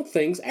wrong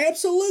things,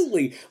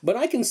 absolutely, but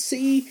I can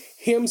see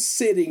him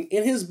sitting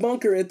in his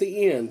bunker at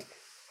the end.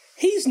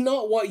 He's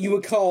not what you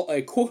would call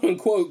a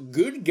quote-unquote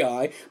good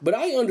guy, but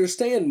I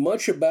understand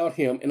much about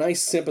him, and I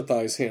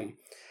sympathize him.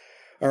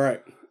 All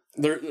right,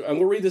 I'm going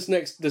to read this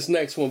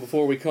next one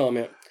before we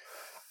comment.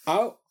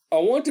 I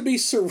want to be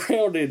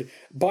surrounded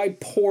by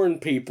porn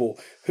people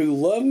who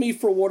love me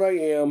for what I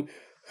am,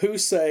 who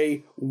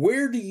say,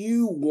 where do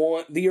you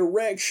want the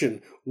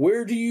erection?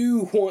 Where do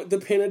you want the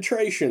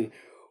penetration?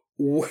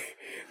 Where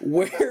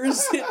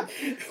is it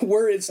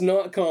where it's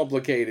not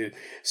complicated?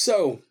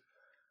 So...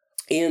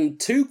 in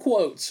 2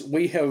 quotes,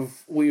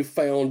 we've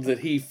found that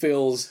he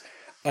feels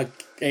at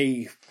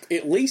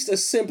least a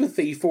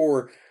sympathy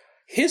for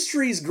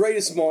history's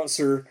greatest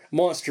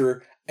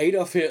monster,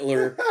 Adolf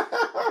Hitler,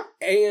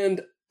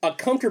 and a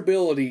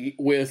comfortability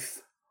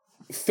with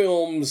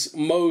film's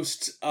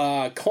most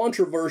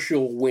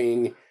controversial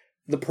wing,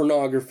 the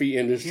pornography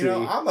industry.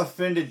 I'm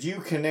offended you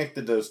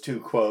connected those 2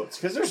 quotes,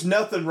 because there's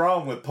nothing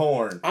wrong with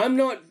porn. I'm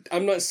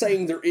not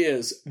saying there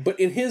is, but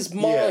in his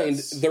mind,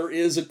 there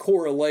is a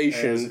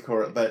correlation.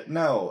 But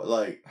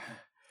no,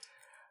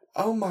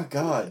 oh my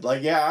God.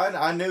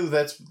 I knew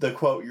that's the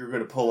quote you were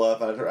going to pull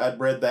up. I'd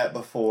read that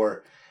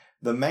before.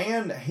 The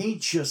man, he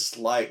just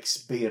likes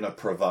being a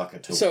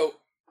provocateur. So,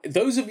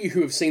 those of you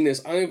who have seen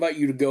this, I invite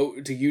you to go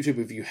to YouTube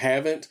if you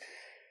haven't.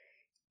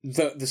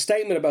 The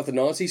statement about the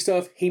Nazi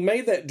stuff, he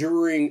made that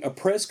during a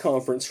press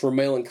conference for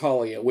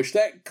Melancholia, which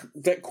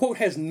that quote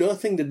has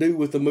nothing to do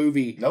with the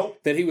movie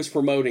that he was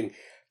promoting.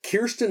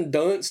 Kirsten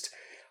Dunst,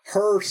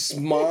 her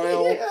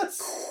smile,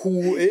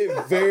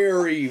 it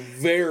very,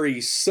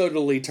 very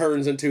subtly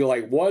turns into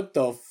what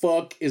the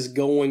fuck is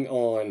going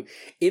on?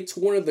 It's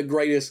one of the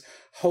greatest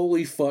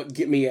holy fuck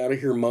get me out of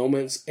here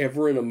moments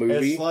ever in a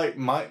movie. It's like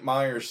Mike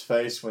Myers'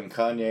 face when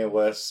Kanye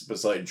West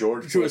was like,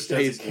 George Bush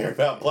doesn't care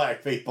about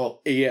black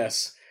people.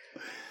 Yes.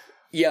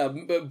 Yeah,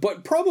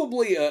 but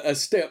probably a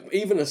step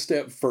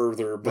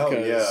further,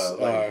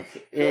 because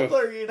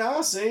Hitler,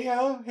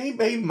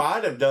 he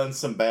might have done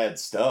some bad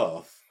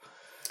stuff.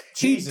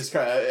 Jesus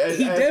Christ,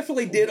 he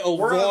definitely did a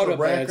lot of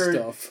bad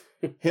stuff.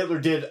 Hitler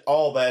did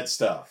all bad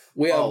stuff.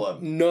 All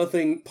of them.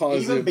 Nothing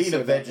positive. Even being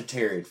a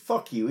vegetarian.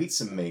 Fuck you, eat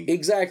some meat.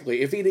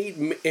 Exactly. If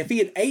he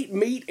had ate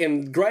meat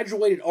and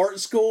graduated art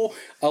school,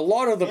 a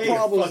lot of the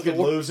problems in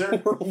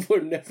the world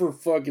would never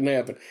fucking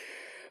happen.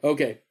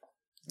 Okay.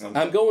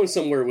 I'm going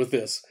somewhere with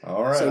this.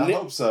 All right, I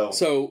hope so.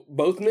 So,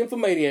 both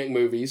Nymphomaniac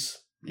movies,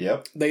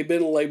 they've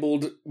been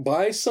labeled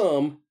by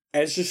some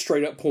as just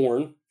straight up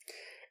porn.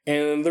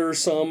 And there are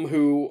some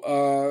who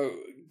are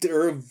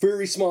a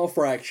very small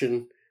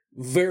fraction,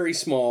 very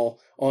small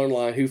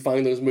online, who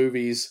find those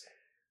movies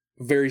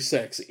very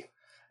sexy.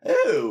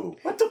 Ew,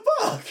 what the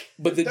fuck?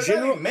 But They're not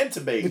even meant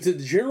to be. But the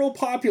general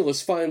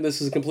populace find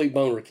this as a complete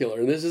boner killer.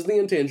 And this is the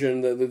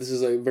intention, that this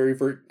is a very,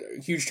 very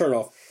huge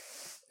turnoff.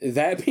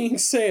 That being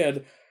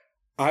said,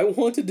 I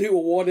want to do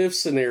a what if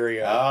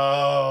scenario.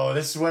 Oh,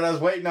 this is what I was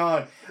waiting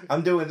on.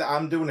 I'm doing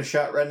a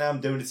shot right now. I'm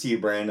doing it to you,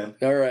 Brandon.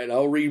 All right,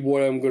 I'll read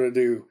what I'm going to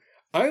do.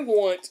 I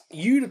want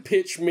you to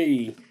pitch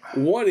me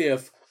what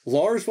if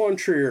Lars Von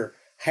Trier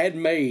had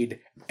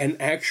made an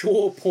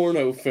actual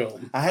porno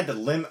film. I had to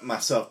limit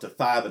myself to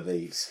 5 of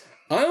these.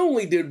 I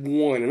only did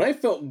 1, and I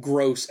felt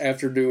gross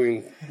after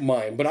doing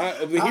mine. But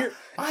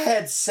I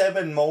had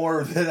 7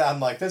 more that I'm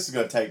like, this is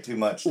going to take too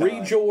much time.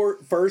 Read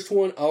your first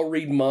one. I'll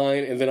read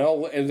mine, and then I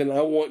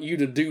want you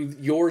to do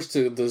yours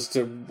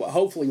to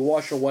hopefully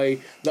wash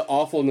away the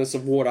awfulness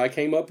of what I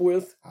came up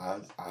with. I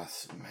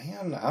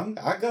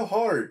go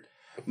hard.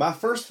 My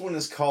first one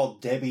is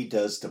called Debbie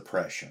Does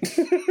Depression.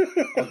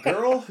 A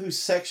girl whose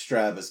sex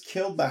drive is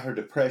killed by her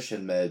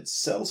depression meds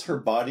sells her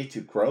body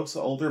to gross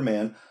older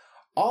men,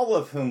 all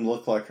of whom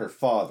look like her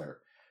father.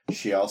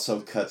 She also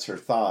cuts her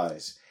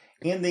thighs.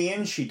 In the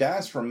end, she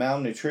dies from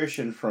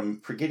malnutrition from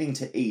forgetting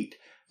to eat.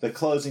 The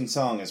closing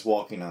song is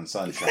Walking on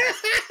Sunshine.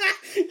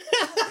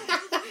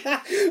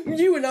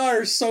 You and I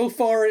are so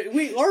far...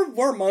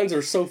 Our minds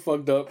are so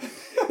fucked up.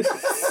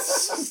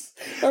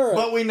 All right.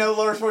 But we know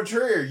Lars Von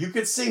Trier. You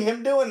could see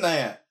him doing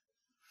that.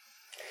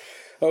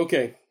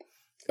 Okay.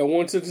 I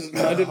want to...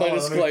 I did my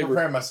disclaimer. Let me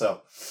prepare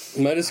myself.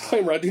 My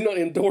disclaimer, I do not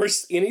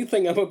endorse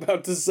anything I'm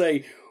about to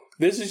say.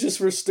 This is just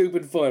for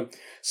stupid fun.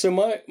 So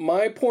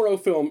my porno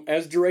film,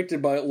 as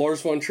directed by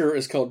Lars Von Trier,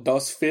 is called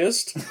Das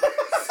Fist.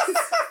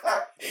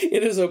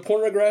 It is a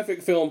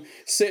pornographic film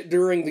set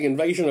during the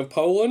invasion of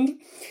Poland.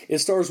 It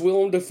stars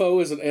Willem Dafoe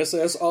as an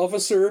SS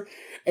officer,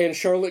 and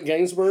Charlotte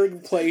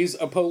Gainsbourg plays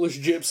a Polish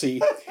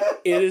gypsy.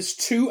 It is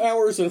 2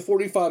 hours and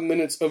 45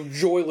 minutes of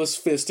joyless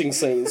fisting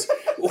scenes.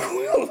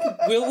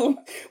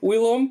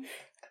 Willem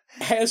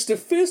has to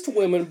fist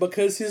women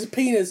because his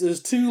penis is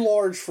too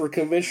large for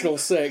conventional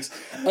sex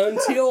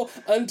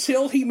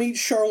until he meets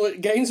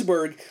Charlotte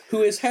Gainsbourg,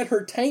 who has had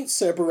her taint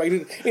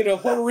separated in a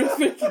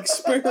horrific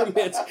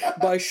experiment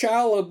by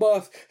Shia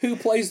LaBeouf, who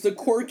plays the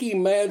quirky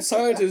mad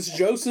scientist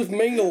Joseph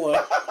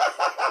Mengele.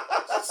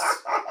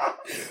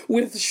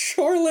 With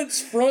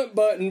Charlotte's front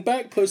butt and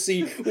back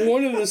pussy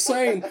one and the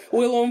same,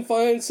 Willem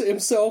finds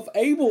himself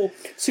able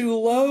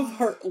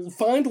to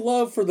find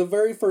love for the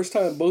very first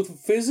time, both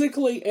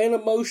physically and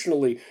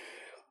emotionally.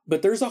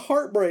 But there's a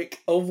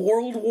heartbreak of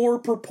World War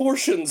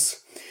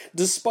proportions.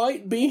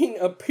 Despite being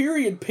a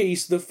period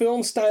piece, the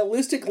film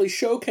stylistically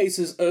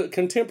showcases a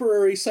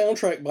contemporary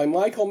soundtrack by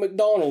Michael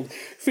McDonald,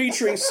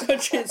 featuring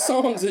such hit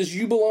songs as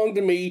You Belong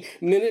to Me,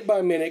 Minute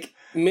by Minute,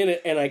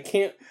 and I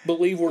Can't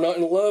Believe We're Not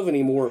in Love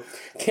Anymore.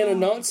 Can a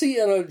Nazi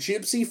and a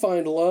gypsy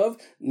find love?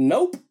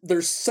 Nope.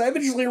 They're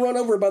savagely run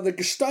over by the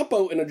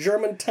Gestapo in a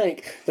German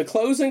tank. The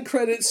closing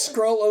credits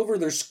scroll over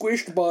their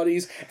squished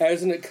bodies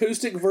as an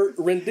acoustic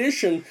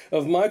rendition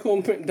of Michael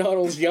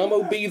McDonald's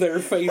Yamo Be There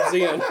fades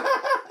in.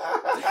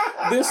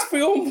 This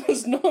film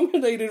was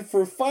nominated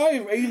for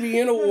 5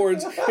 AVN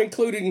Awards,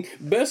 including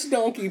Best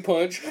Donkey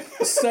Punch,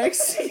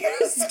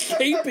 Sexiest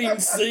Gaping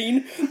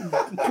Scene,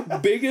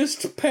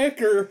 Biggest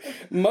Pecker,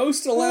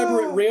 Most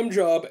Elaborate Rim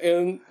Job,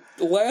 and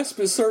last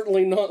but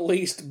certainly not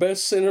least,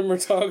 Best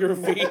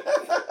Cinematography.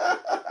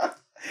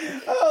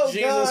 Oh,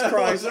 Jesus God,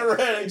 Christ. I wasn't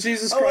ready.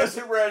 Jesus I Christ.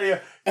 wasn't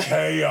ready.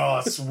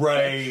 Chaos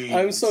reigns.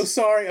 I'm so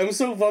sorry. I'm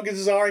so fucking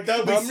sorry.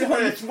 Don't be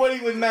sorry. That's what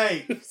he would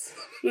make.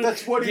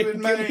 That's what he would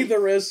make. Give me the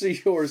rest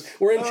of yours.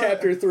 We're in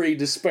chapter 3,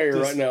 Despair,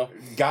 right now.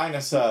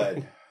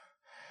 Gynocide.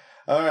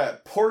 All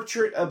right.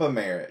 Portrait of a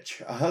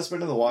Marriage. A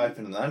husband and a wife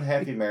in an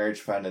unhappy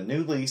marriage find a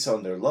new lease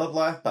on their love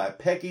life by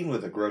pecking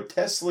with a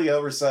grotesquely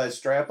oversized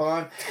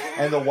strap-on,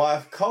 and the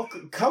wife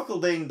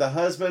cuckolding the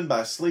husband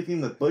by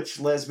sleeping with butch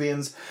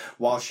lesbians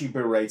while she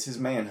berates his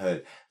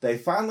manhood. They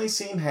finally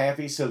seem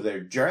happy, so they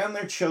drown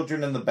their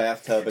children in the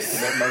bathtub and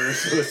commit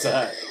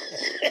murder-suicide.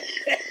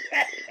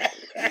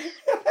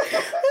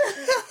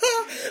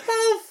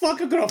 Oh,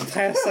 fuck, I'm gonna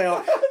pass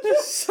out. This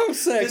is so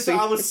sexy.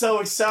 I was so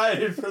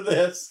excited for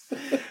this.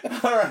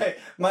 All right,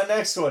 my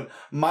next one.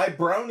 My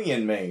Brony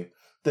and Me.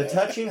 The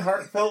touching,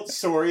 heartfelt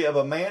story of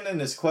a man in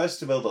his quest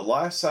to build a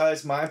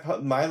life-size My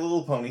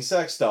Little Pony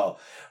sex doll.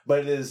 But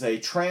it is a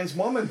trans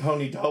woman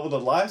pony doll with a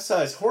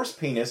life-size horse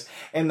penis,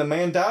 and the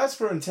man dies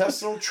from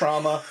intestinal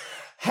trauma,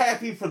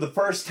 happy for the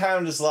first time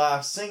in his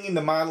life, singing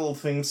the My Little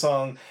theme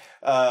song,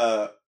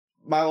 My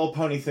Little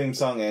Pony theme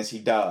song as he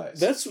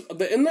dies.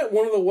 Isn't that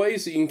one of the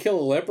ways that you can kill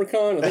a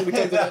leprechaun? I think we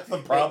talked about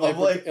that.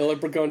 Probably. A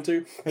leprechaun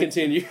too.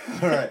 Continue.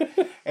 All right.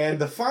 And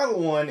the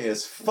final one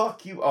is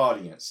Fuck You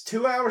Audience.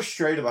 2 hours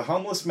straight of a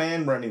homeless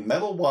man running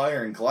metal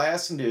wire and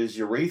glass into his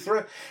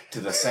urethra to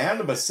the sound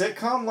of a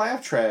sitcom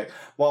laugh track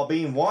while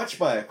being watched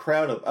by a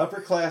crowd of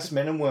upper-class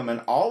men and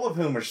women, all of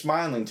whom are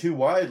smiling too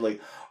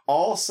widely,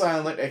 all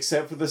silent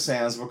except for the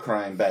sounds of a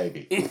crying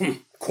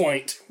baby.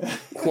 Quaint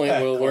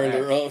will wearing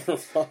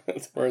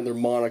their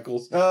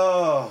monocles.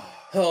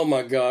 Oh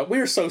my God, we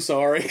are so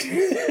sorry.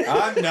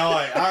 I'm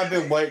not. I've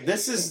been waiting.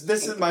 This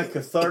is my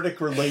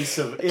cathartic release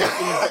of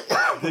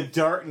the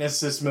darkness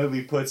this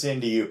movie puts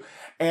into you,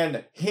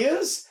 and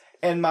his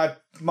and my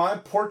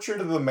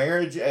portrait of a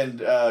marriage and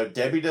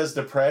Debbie Does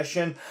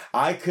Depression,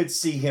 I could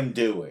see him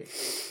doing.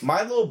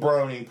 My Little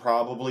Brony,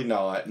 probably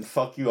not, and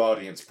fuck you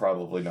audience,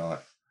 probably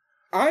not.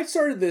 I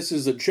started this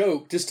as a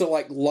joke just to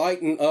like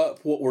lighten up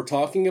what we're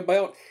talking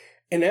about.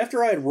 And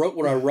after I had wrote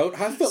what I wrote,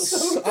 I felt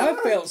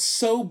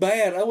so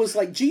bad. I was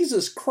like,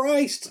 Jesus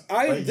Christ!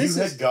 You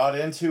had got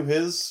into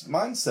his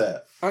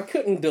mindset. I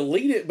couldn't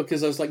delete it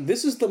because I was like,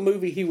 this is the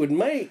movie he would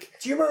make.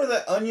 Do you remember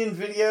that Onion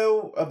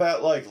video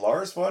about like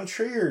Lars Von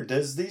Trier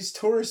does these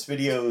tourist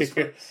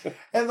videos,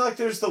 and like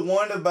there's the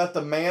one about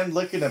the man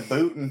licking a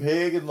boot and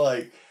pig, and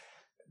like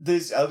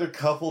this other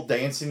couple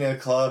dancing in a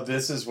club.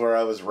 This is where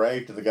I was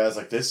raped, and the guy's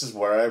like, "This is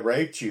where I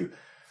raped you."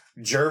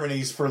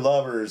 Germany's for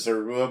lovers,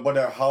 or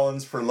whatever,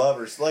 Holland's for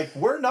lovers. Like,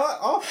 we're not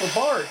off the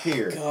mark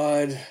here.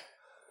 God,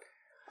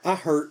 I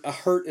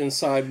hurt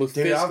inside, both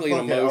physically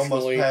and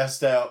emotionally. I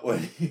almost passed out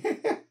when.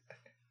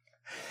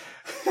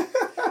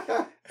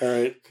 All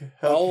right,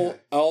 okay.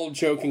 All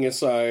joking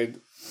aside,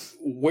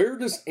 where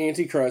does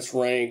Antichrist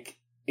rank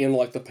in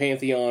like the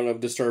pantheon of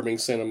disturbing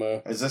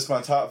cinema? Is this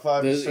my top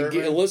 5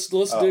 disturbing?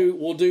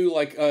 We'll do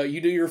like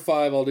you do your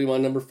 5, I'll do my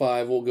number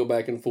 5. We'll go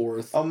back and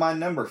forth. Oh, my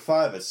number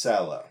 5 is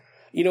Sallow.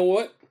 You know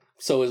what?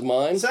 So is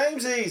mine.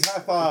 Samesies, high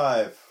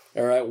five.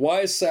 All right,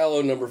 why is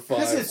Sallow number 5?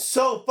 Because it's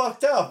so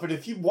fucked up, and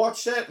if you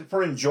watch that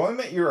for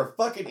enjoyment, you're a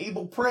fucking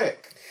evil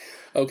prick.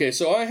 Okay,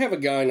 so I have a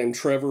guy named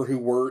Trevor who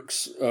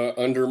works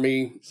under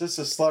me. Is this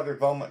a Slaughter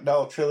Vomit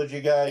Doll trilogy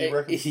guy, you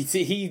reckon?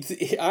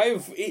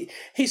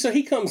 So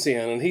he comes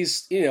in, and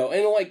he's,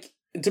 and like,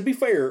 to be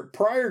fair,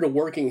 prior to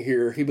working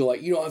here, he'd be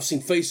like, I've seen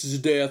Faces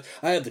of Death,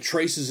 I have the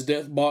Traces of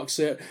Death box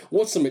set,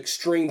 what's some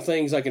extreme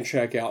things I can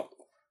check out?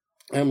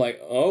 And I'm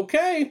like,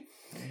 okay.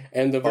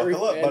 And the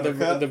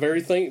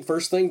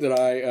first thing that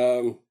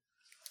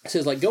I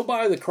says, like, go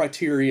buy the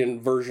Criterion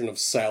version of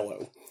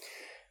Sallow.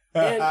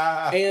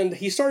 And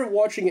he started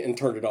watching it and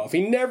turned it off.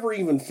 He never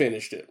even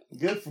finished it.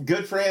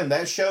 Good for him.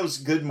 That shows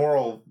good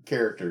moral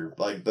character.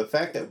 Like, the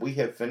fact that we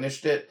have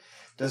finished it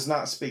does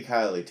not speak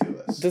highly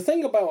to us. The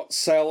thing about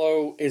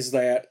Sallow is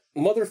that,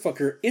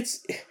 motherfucker,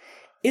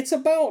 it's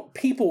about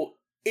people.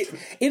 It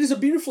is a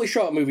beautifully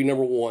shot movie,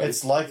 number one.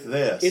 It's like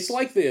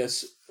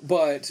this.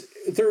 But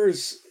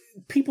there's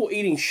people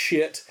eating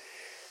shit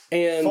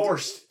and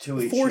forced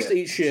to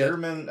eat shit.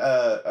 German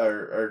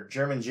or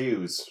German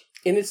Jews.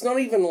 And it's not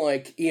even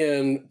like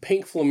in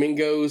Pink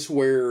Flamingos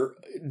where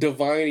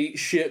Divine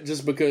eats shit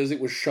just because it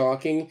was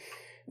shocking.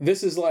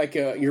 This is like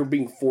you're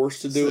being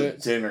forced to do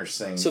it. Dinner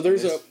scene. So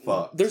there's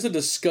a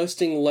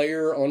disgusting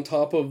layer on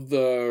top of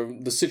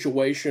the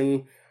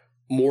situation,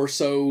 more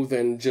so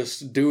than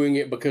just doing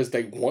it because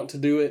they want to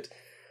do it.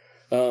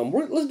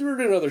 Let's do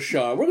another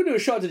shot. We're going to do a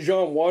shot to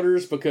John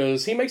Waters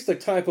because he makes the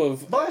type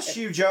of... Bless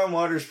you, John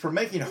Waters, for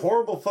making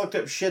horrible, fucked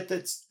up shit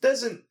that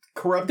doesn't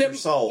corrupt your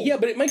soul. Yeah,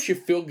 but it makes you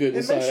feel good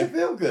inside. It makes you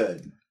feel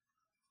good.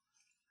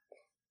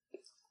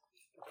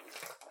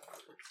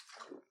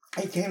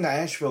 He came to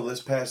Asheville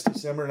this past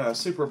December, and I was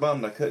super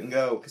bummed I couldn't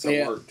go because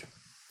I worked.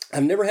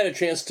 I've never had a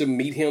chance to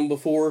meet him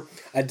before.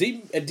 I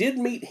did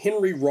meet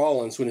Henry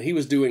Rollins when he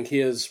was doing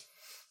his...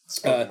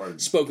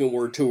 spoken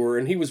word tour,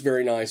 and he was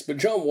very nice. But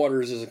John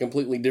Waters is a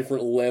completely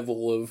different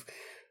level of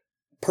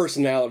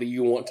personality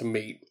you want to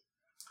meet.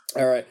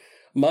 All right,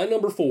 my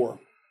number 4,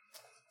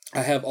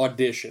 I have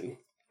Audition.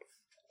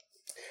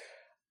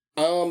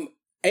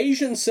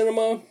 Asian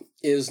cinema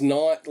is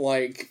not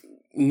like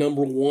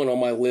number 1 on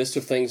my list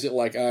of things that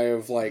like I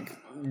have like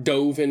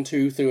dove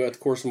into throughout the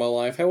course of my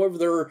life. However,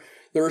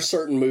 there are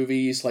certain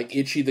movies like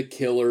Itchy the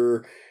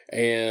Killer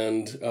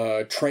and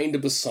Train to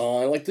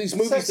Busan, like these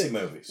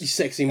movies,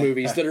 sexy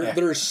movies that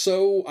are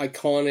so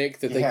iconic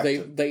that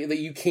that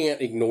you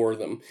can't ignore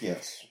them.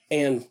 Yes.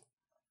 And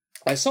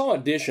I saw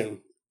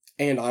Audition,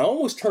 and I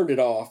almost turned it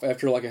off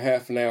after like a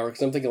half an hour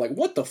because I'm thinking like,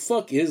 what the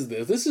fuck is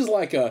this? This is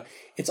like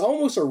it's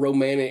almost a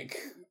romantic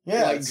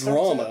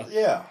drama.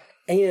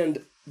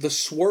 And the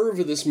swerve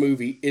of this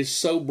movie is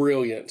so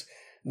brilliant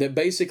that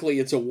basically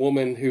it's a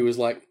woman who is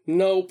like,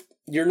 nope,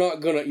 you're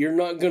not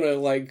gonna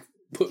like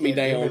put me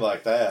down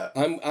like that.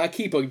 I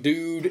keep a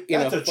dude in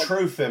That's a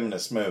true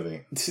feminist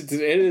movie. It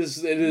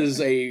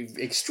is a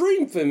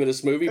extreme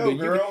feminist movie, but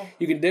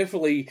you can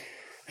definitely.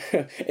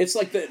 It's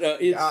like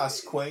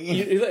that.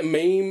 Queen.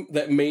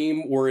 That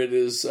meme where it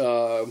is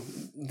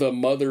the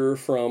mother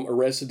from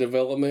Arrested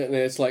Development, and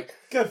it's like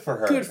good for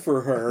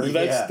her.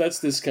 That's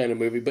this kind of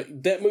movie.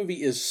 But that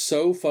movie is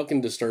so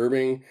fucking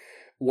disturbing.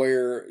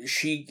 Where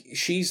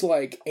she's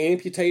like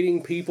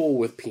amputating people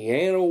with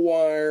piano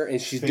wire,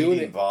 and she's doing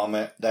it.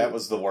 Vomit. That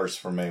was the worst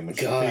for me when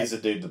she feeds a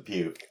dude to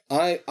puke.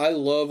 I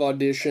love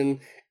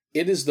Audition.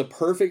 It is the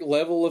perfect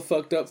level of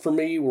fucked up for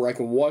me, where I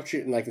can watch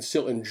it and I can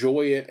still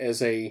enjoy it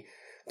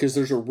because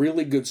there's a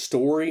really good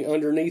story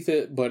underneath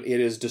it, but it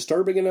is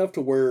disturbing enough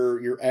to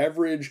where your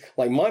average,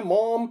 like my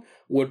mom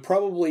would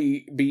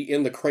probably be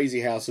in the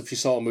crazy house if she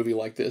saw a movie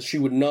like this. She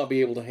would not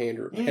be able to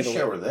handle it. You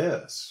show her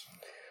this.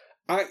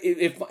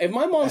 If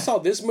my mom saw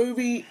this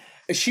movie,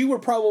 She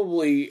would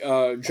probably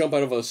jump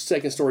out of a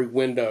second-story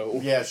window.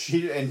 Yeah,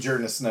 and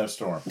during a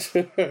snowstorm.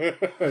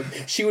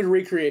 She would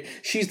recreate.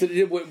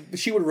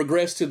 She would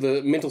regress to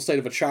the mental state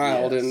of a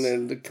child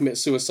and commit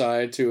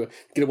suicide to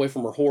get away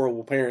from her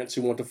horrible parents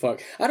who want to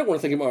fuck. I don't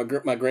want to think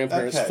about my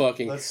grandparents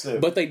fucking,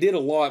 but they did a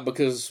lot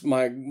because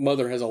my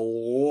mother has a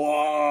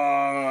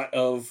lot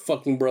of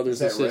fucking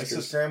brothers and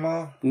sisters. Racist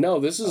grandma? No,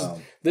 this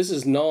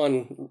is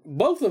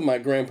both of my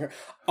grandparents.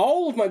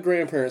 All of my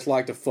grandparents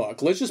like to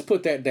fuck. Let's just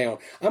put that down.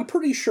 I'm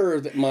pretty sure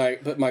that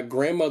my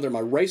grandmother,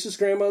 my racist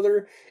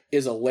grandmother,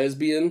 is a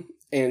lesbian,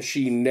 and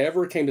she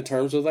never came to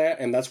terms with that,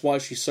 and that's why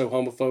she's so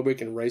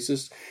homophobic and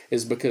racist,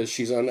 is because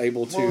she's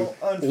unable to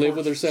live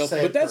with herself.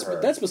 But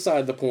that's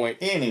beside the point.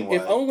 Anyway,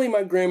 if only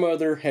my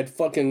grandmother had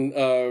fucking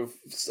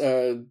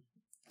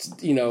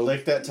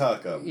lick that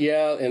taco.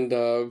 Yeah,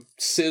 and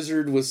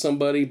scissored with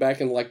somebody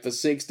back in like the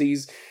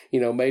 60s,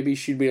 maybe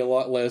she'd be a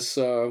lot less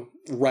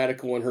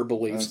radical in her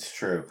beliefs. That's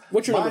true.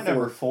 What's your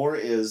number four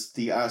is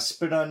the I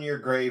Spit on Your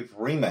Grave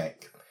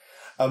remake.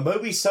 A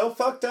movie so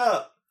fucked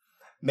up.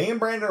 Me and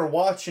Brandon are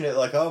watching it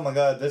like, oh my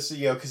god, this is,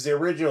 because the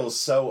original is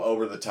so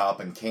over the top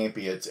and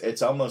campy.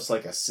 It's almost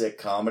like a sick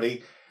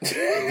comedy.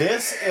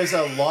 This is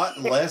a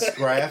lot less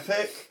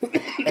graphic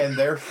and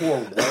therefore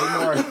way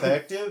more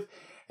effective.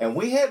 And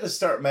we had to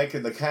start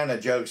making the kind of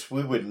jokes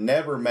we would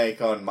never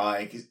make on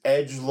mic,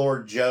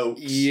 edgelord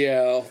jokes.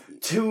 Yeah.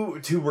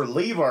 To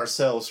relieve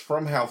ourselves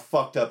from how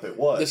fucked up it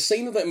was. The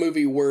scene of that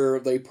movie where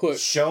they put...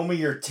 Show me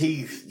your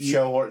teeth.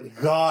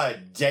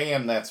 God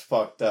damn, that's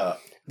fuced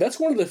up. That's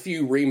one of the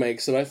few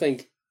remakes that I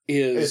think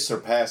is... It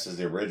surpasses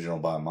the original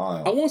by a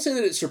mile. I won't say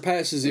that it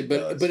surpasses it,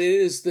 but it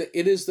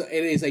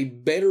is a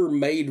better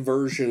made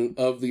version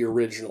of the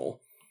original.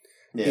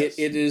 Yes.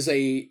 It is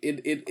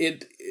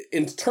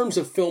in terms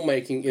of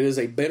filmmaking, it is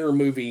a better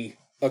movie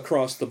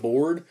across the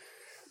board.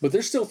 But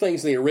there's still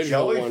things in the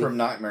original Joey one from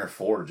Nightmare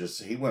 4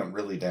 he went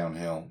really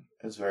downhill.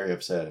 It's very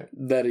upsetting.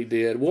 That he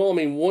did. Well, I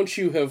mean, once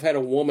you have had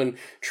a woman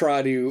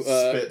try to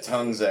spit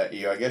tongues at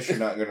you, I guess you're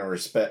not going to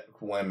respect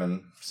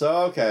women. So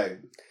okay.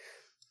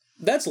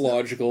 That's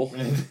logical.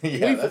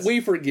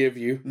 We forgive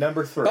you.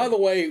 Number 3. By the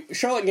way,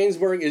 Charlotte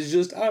Gainsbourg is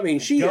just,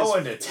 she's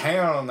going to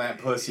town on that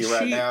pussy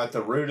right now at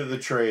the root of the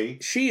tree.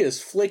 She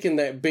is flicking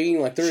that bean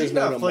like there is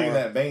no tomorrow. She's not flicking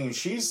that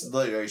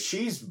bean.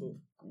 She's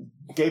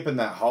gaping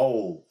that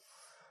hole.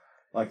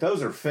 Like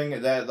those are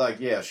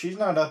she's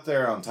not up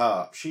there on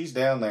top. She's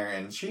down there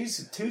and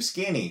she's too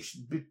skinny.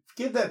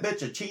 Give that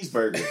bitch a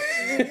cheeseburger.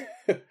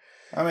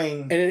 I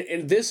mean.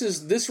 And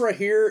this right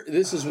here,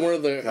 this is one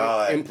of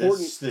the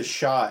important. This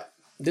shot.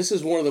 This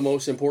is one of the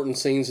most important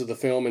scenes of the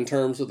film in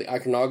terms of the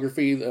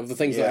iconography of the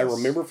things that I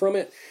remember from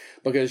it,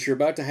 because you're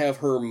about to have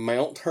her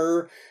mount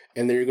her,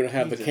 and then you're going to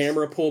have the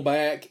camera pull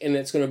back, and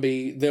it's going to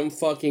be them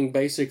fucking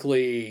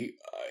basically.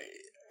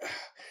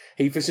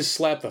 He just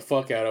slapped the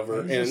fuck out of her,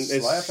 and it's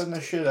slapping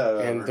the shit out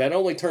of her, and that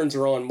only turns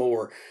her on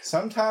more.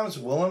 Sometimes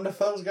Willem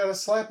Dafoe's got to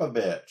slap a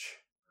bitch.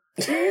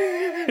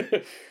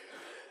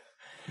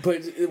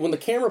 But when the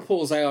camera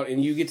pulls out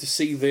and you get to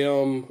see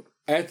them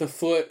at the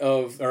foot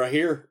of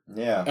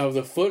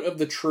the foot of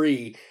the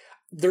tree,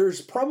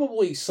 there's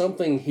probably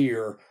something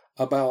here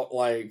about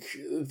like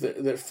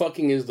that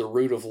fucking is the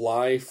root of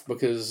life,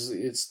 because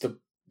it's the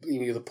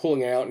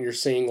pulling out and you're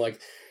seeing like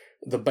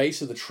the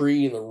base of the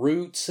tree and the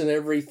roots and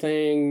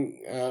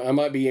everything. I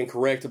might be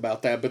incorrect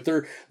about that, but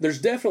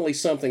there's definitely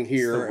something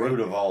here. It's the root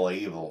of all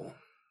evil.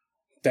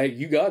 That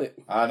you got it.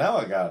 I know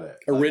I got it.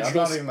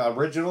 Original sin.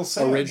 Original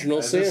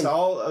sin. It's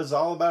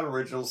all about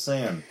original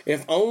sin.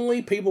 If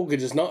only people could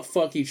just not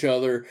fuck each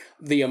other,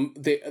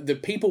 the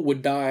people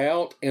would die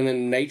out, and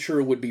then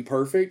nature would be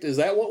perfect. Is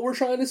that what we're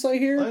trying to say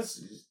here?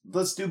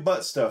 Let's do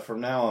butt stuff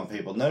from now on,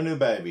 people. No new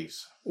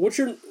babies. What's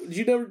your?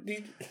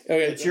 Okay.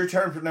 It's your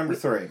turn for number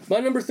 3. My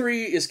number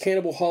 3 is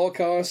Cannibal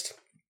Holocaust.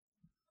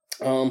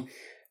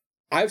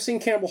 I've seen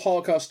Cannibal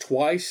Holocaust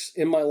twice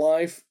in my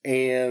life,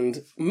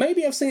 and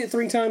maybe I've seen it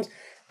 3 times.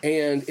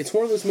 And it's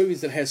one of those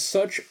movies that has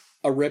such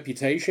a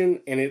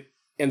reputation, and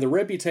the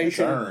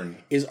reputation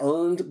is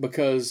earned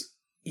because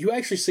you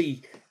actually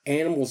see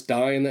animals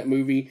die in that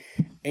movie,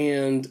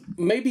 and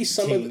maybe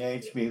some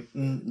Teenage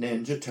Mutant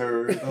Ninja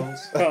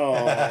Turtles.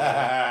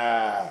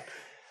 Oh,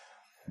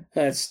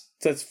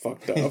 that's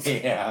fucked up.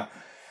 Yeah.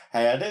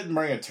 Hey, I didn't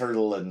bring a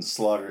turtle and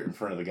slaughter it in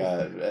front of the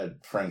guy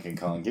at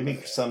Franken-Con. Give me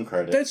some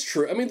credit. That's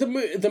true. I mean,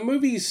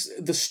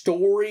 the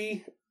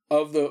story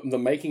of the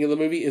making of the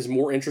movie is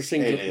more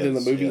interesting than the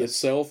movie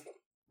itself.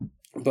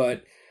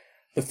 But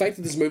the fact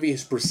that this movie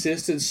has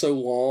persisted so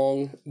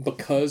long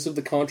because of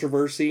the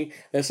controversy,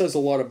 that says a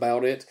lot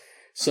about it.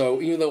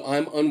 So even though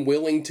I'm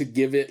unwilling to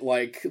give it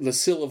like the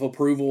seal of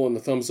approval and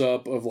the thumbs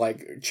up of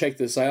like, check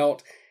this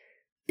out,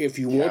 if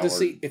you want to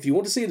see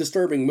a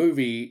disturbing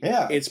movie,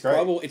 it's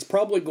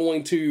probably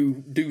going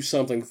to do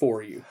something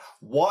for you.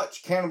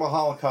 Watch Cannibal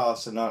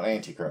Holocaust and not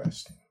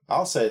Antichrist.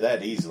 I'll say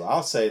that easily.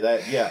 I'll say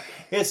that, yeah.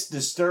 It's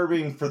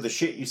disturbing for the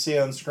shit you see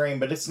on screen,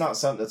 but it's not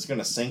something that's going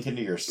to sink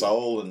into your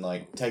soul and,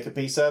 like, take a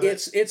piece of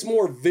it. It's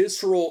more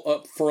visceral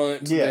up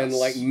front than,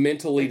 like,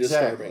 mentally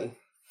disturbing.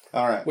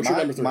 All right. What's your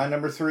number 3? My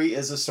number 3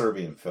 is a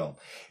Serbian film.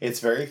 It's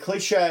very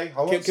cliche.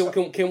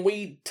 Can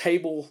we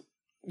table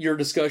your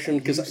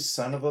discussion? You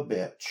son of a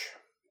bitch.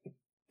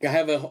 I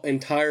have an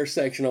entire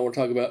section I want to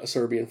talk about a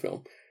Serbian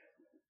film.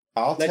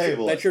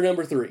 That's your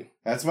number 3.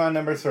 That's my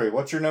number 3.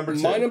 What's your number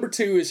 2? My number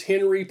 2 is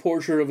Henry,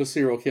 Portrait of a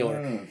Serial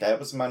Killer. That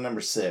was my number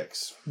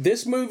 6.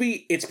 This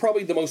movie, it's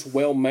probably the most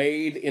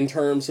well-made in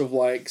terms of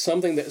like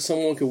something that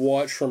someone could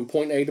watch from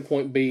point A to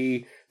point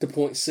B to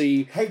point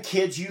C. Hey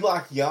kids, you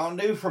like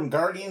Yondu from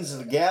Guardians of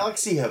the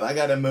Galaxy? Have I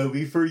got a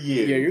movie for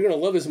you? Yeah, you're going to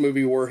love this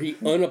movie where he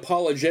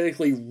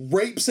unapologetically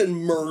rapes and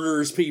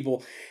murders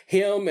people.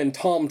 Him and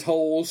Tom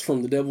Tolles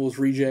from The Devil's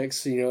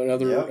Rejects, and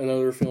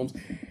other films.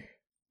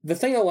 The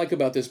thing I like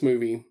about this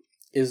movie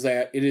is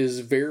that it's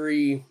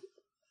very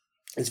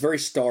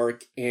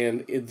stark,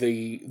 and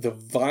the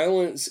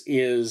violence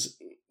is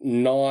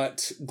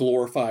not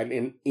glorified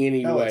in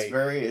any way.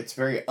 It's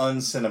very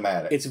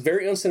uncinematic. It's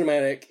very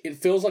uncinematic. It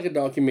feels like a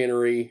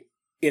documentary.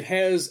 It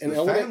has an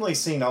element. The family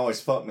scene always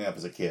fucked me up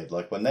as a kid.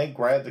 Like when they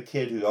grab the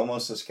kid who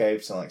almost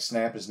escapes and like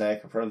snap his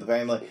neck in front of the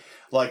family,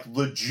 like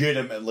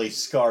legitimately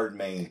scarred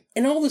me.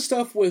 And all the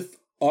stuff with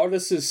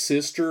Otis's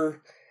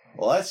sister.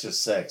 Well, that's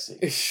just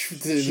sexy.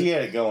 She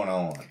had it going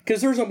on.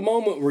 Because there's a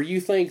moment where you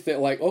think that,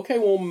 like, okay,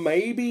 well,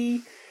 maybe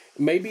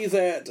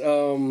that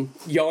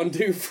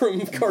Yondu from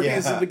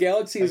Guardians of the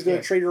Galaxy is going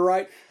to treat her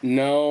right.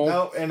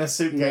 No, in a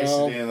suitcase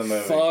at the end of the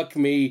movie. Fuck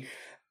me.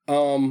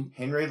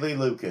 Henry Lee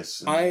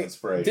Lucas,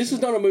 inspiration. This is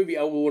not a movie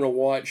I would want to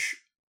watch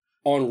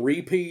on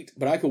repeat,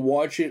 but I could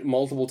watch it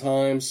multiple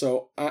times.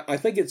 So I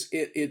think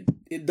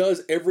it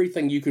does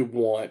everything you could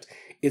want.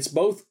 It's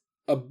both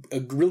a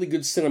really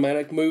good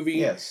cinematic movie.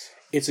 Yes.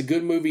 It's a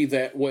good movie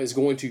that is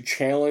going to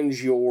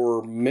challenge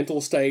your mental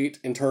state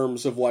in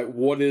terms of like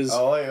what is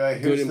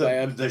good and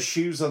bad. The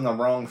shoes on the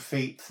wrong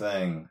feet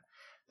thing.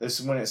 This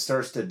is when it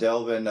starts to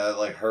delve into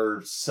like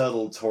her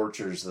subtle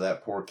tortures of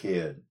that poor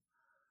kid.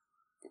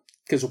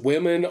 Because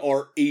women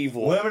are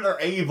evil. Women are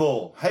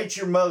evil. Hate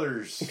your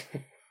mothers.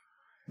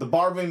 The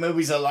Barbie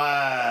movie's a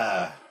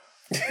lie.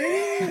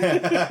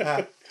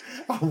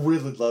 I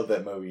really love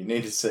that movie. You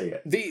need to see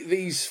it.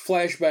 These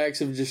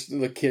flashbacks of just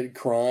the kid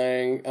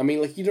crying. I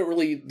mean, like, you don't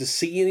really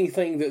see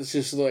anything that's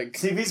just like...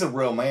 See, if he's a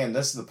real man,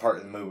 this is the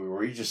part in the movie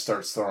where he just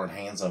starts throwing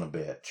hands on a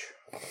bitch.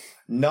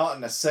 Not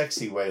in a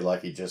sexy way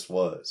like he just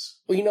was.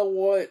 Well, you know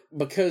what?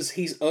 Because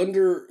he's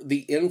under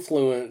the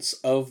influence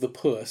of the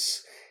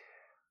puss.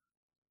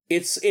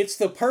 It's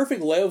the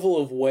perfect level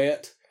of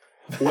wet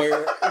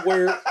where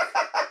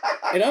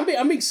and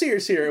I'm being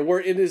serious here, where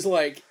it is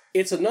like...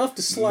 It's enough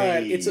to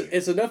slide.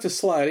 It's enough to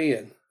slide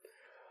in,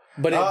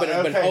 but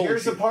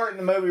here's the part in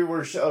the movie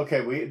where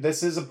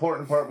this is an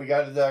important part. We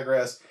got to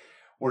digress.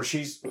 Where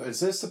is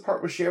this the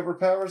part where she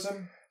overpowers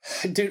him?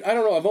 Dude, I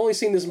don't know. I've only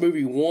seen this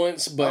movie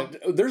once,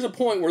 but there's a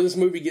point where this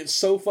movie gets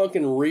so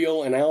fucking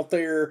real and out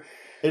there.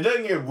 It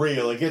doesn't get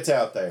real. It gets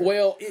out there.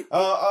 Well,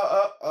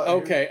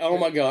 okay. Oh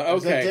my God.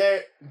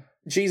 Okay.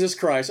 Jesus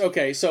Christ.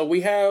 Okay, so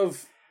we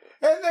have,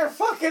 and they're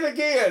fucking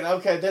again.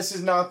 Okay, this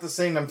is not the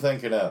scene I'm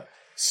thinking of.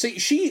 See,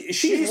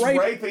 she's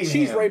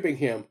raping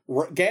him.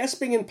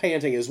 Gasping and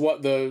panting is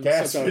what the...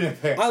 Gasping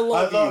and panting. I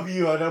love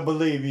you. I don't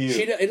believe you.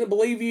 She doesn't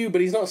believe you,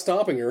 but he's not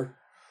stopping her.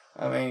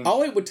 I mean...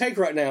 All it would take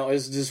right now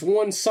is just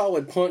one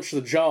solid punch to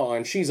the jaw,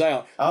 and she's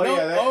out.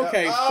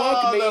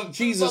 Fuck me,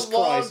 Jesus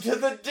Christ. To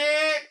the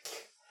dick!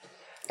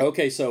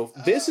 Okay, so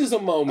this is a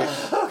moment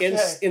in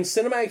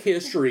cinematic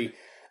history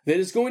that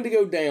is going to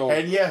go down...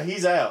 And yeah,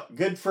 he's out.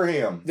 Good for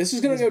him. This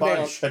is going to go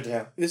down... Shut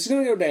down. This is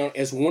going to go down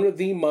as one of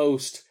the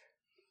most...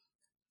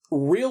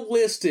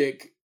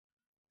 realistic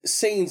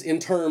scenes in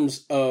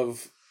terms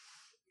of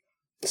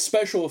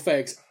special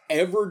effects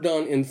ever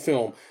done in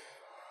film.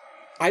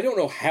 I don't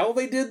know how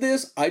they did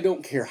this. I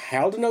don't care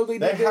how to know they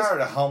did this. They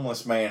hired a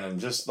homeless man and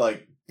just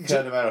like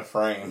cut him out of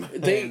frame.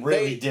 They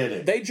really did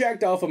it. They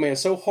jacked off a man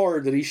so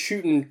hard that he's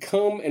shooting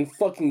cum and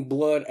fucking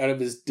blood out of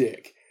his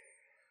dick.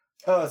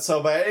 Oh, it's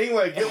so bad.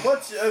 Anyway,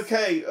 what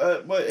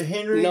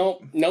Henry?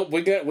 No,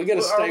 we got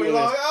to stay with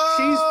this.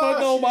 She's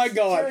fucking. Oh my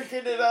God!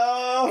 Jerking it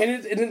off.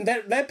 And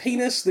that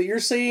penis that you're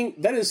seeing,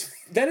 that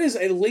is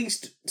at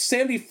least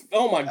 70.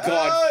 Oh my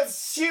God! Oh,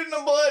 it's shooting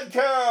the blood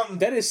cum.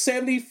 That is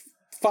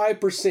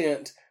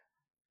 75%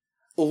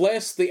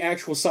 less the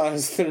actual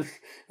size than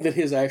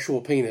his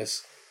actual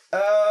penis.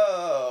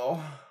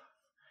 Oh,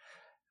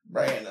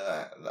 Brandon,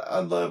 I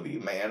love you,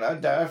 man. I'd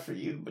die for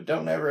you, but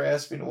don't ever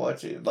ask me to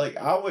watch it. Like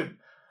I would.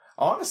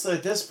 Honestly,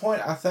 at this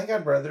point, I think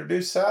I'd rather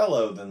do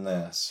Sallow than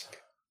this.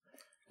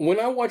 When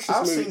I watched this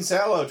movie... I've seen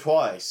Sallow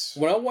twice.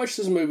 When I watched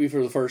this movie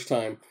for the first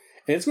time,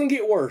 and it's going to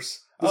get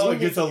worse. It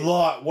gets a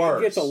lot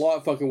worse. It gets a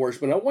lot fucking worse.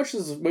 But when I watched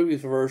this movie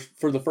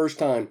for the first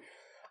time,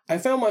 I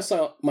found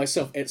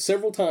myself at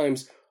several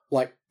times,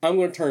 like, I'm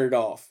going to turn it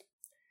off.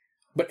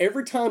 But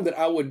every time that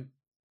I would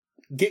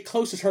get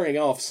close to turning it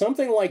off,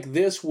 something like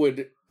this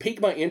would pique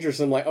my interest.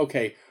 I'm like,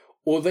 okay,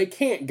 well, they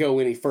can't go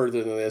any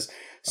further than this.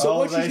 So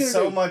what they she's so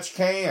going to do, much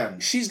can.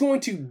 she's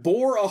going to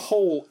bore a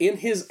hole in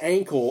his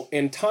ankle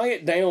and tie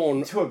it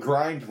down To a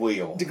grind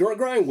wheel. to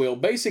grind wheel,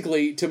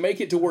 basically to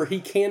make it to where he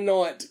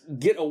cannot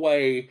get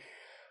away.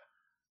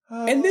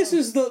 And this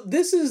is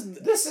This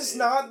is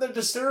not the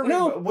disturbing.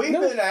 No, We've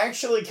been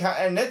actually,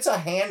 and it's a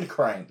hand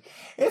crank.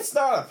 It's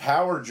not a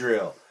power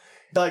drill.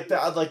 Like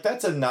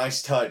that's a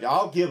nice touch.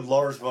 I'll give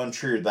Lars Von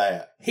Trier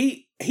that.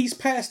 He's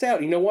passed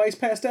out. You know why he's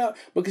passed out?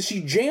 Because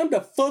she jammed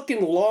a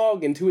fucking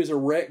log into his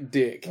erect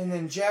dick. And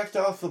then jacked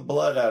off the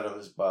blood out of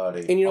his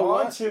body. And you know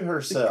what? Onto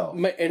herself.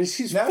 And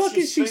she's Now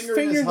fucking, she's she's fingering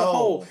fingered his the hole.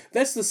 hole.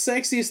 That's the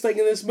sexiest thing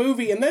in this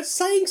movie, and that's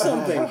saying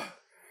something.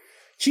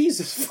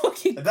 Jesus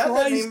fucking That doesn't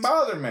Christ. even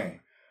bother me.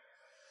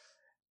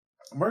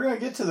 We're going to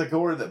get to the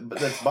gore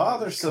that's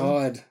bothersome.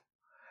 God.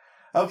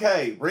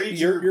 Okay, read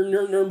Your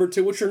number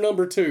two. What's your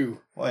number two?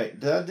 Wait,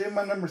 did I do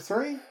my number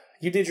 3?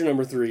 You did your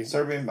number 3.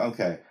 Serbian.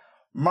 Okay.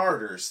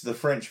 Martyrs, the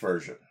French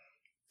version.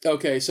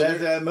 Okay, so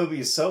That movie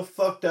is so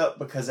fucked up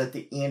because at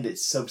the end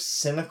it's so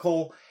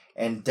cynical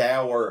and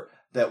dour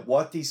that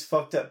what these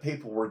fucked up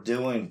people were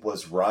doing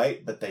was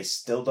right, but they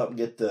still don't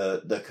get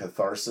the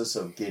catharsis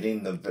of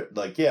getting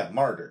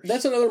martyrs.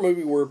 that's another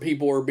movie where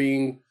people are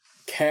being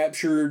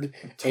captured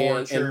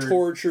and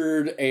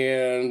tortured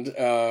and He's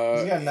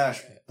got a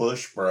nice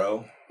bush,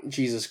 bro.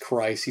 Jesus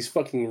Christ, he's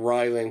fucking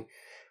writhing.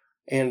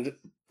 And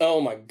oh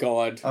my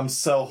God. I'm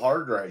so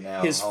hard right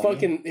now. His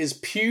homie. his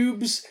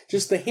pubes,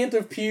 just the hint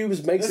of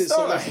pubes makes It's it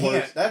so not a much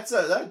worse.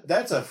 hint.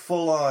 That's a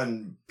full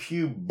on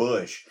pube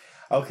bush.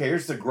 Okay,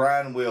 here's the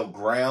grind wheel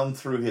ground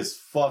through his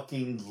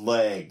fucking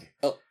leg.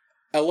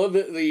 I love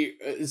that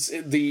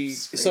the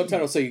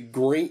subtitles say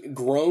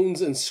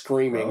groans and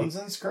screaming. Groans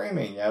and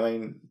screaming. I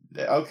mean,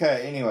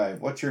 okay. Anyway,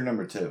 what's your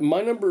number 2?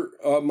 My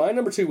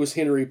number 2 was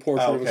Henry,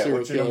 Portrait of a Serial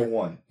what's your Killer. number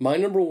 1? My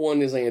number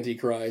 1 is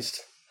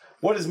Antichrist.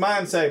 What does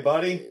mine say,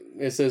 buddy?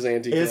 It says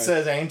Antichrist. It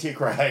says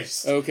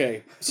Antichrist.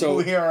 Okay, so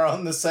we are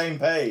on the same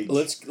page.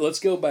 let's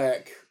go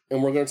back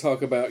and we're going to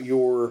talk about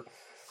your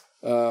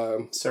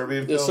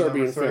Serbian the film.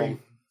 Serbian number 3. film.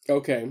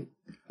 Okay,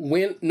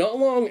 when not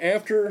long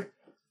after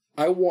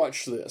I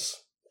watched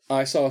this,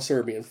 I saw a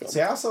Serbian film.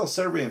 See, I saw a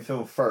Serbian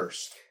film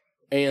first.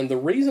 And the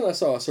reason I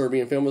saw a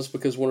Serbian film is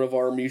because one of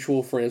our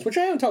mutual friends, which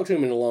I haven't talked to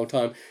him in a long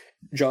time,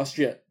 Josh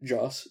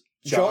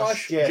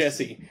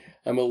Jesse.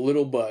 I'm a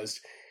little buzzed.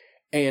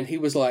 And he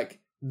was like,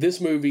 this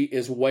movie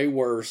is way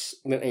worse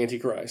than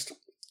Antichrist.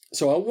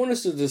 So I want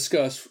us to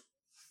discuss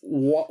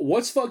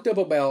what's fucked up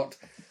about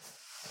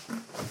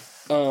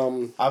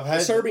a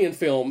Serbian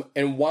film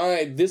and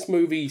why this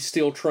movie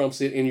still trumps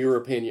it in your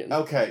opinion.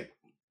 Okay.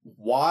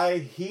 Why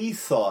he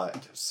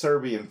thought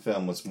Serbian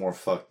film was more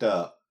fucked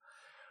up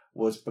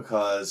was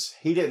because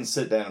he didn't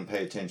sit down and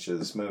pay attention to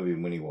this movie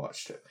when he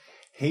watched it.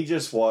 He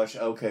just watched,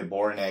 okay,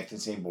 boring acting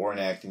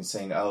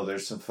scene. Oh,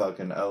 there's some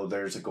fucking,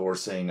 there's a gore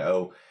scene.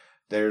 Oh,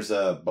 there's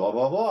a blah,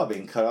 blah, blah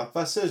being cut off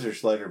by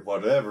scissors later,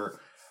 whatever.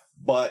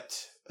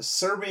 But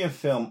Serbian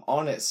film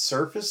on its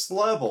surface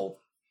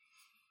level,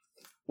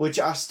 which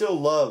I still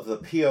love the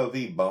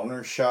POV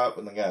boner shot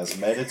when the guy's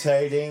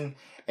meditating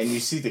and you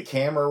see the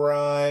camera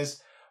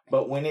rise.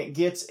 But when it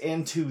gets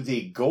into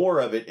the gore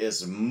of it,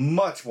 is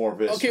much more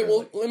visceral. Okay,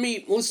 well,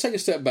 let's take a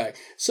step back.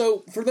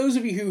 So, for those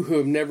of you who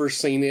have never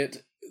seen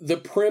it, the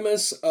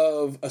premise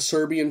of a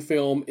Serbian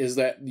film is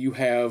that you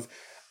have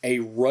a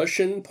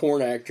Russian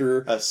porn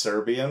actor, A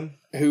Serbian?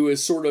 who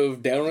is sort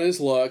of down on his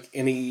luck,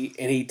 and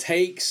he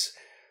takes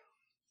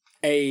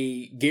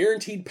a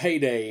guaranteed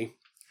payday,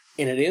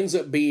 and it ends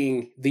up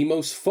being the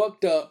most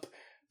fucked up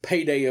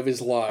payday of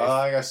his life.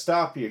 I gotta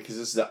stop you, because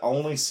it's the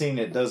only scene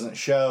that doesn't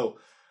show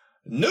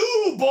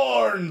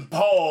newborn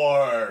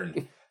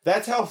porn.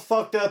 That's how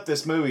fucked up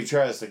this movie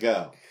tries to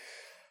go.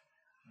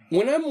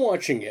 When I'm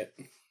watching it,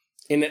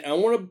 and I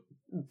want to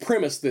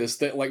premise this,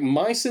 that like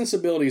my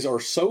sensibilities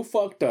are so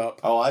fucked up.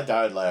 Oh, I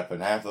died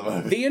laughing half the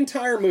movie. The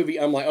entire movie,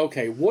 I'm like,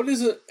 okay, what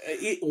is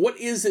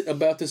it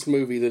about this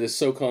movie that is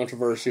so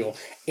controversial?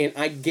 And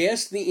I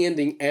guessed the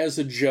ending as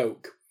a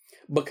joke,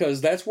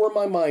 because that's where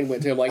my mind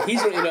went to. I'm like,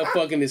 he's going to end up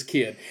fucking this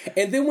kid.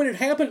 And then when it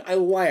happened, I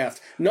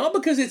laughed. Not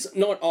because it's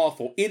not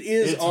awful.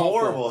 It's awful.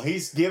 Horrible.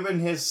 He's giving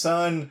his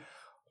son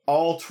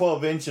all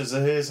 12 inches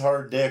of his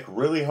hard dick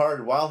really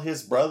hard while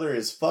his brother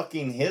is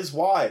fucking his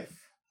wife.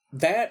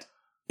 That,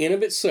 in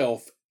of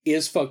itself,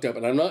 is fucked up.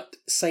 And I'm not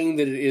saying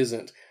that it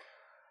isn't.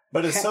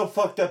 But it's so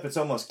fucked up, it's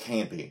almost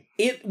campy.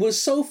 It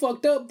was so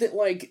fucked up that,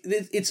 like,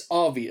 it's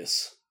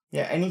obvious.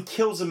 Yeah, and he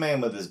kills a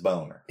man with his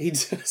boner. He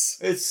does.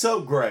 It's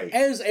so great.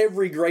 As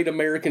every great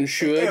American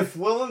should. If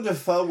Willem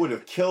Dafoe would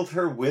have killed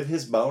her with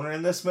his boner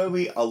in this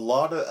movie, a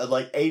lot of,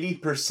 like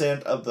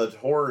 80% of the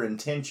horror and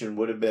tension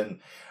would have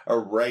been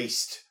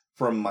erased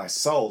from my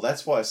soul.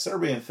 That's why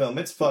Serbian film,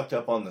 it's fucked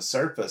up on the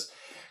surface.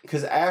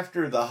 Because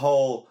after the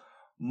whole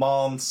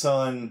mom,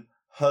 son,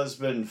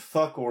 husband,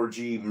 fuck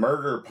orgy,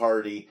 murder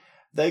party,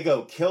 they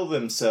go kill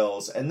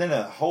themselves, and then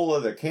a whole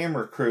other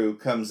camera crew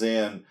comes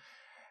in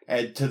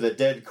and to the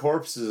dead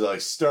corpses, I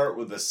start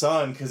with the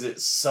son because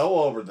it's so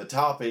over the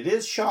top. It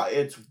is shot.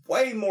 It's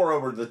way more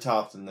over the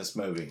top than this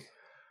movie.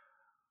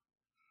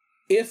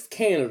 if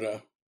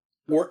Canada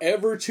were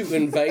ever to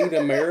invade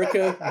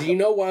America, do you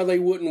know why they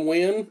wouldn't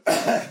win?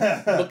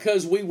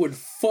 Because we would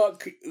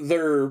fuck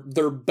their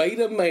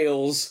beta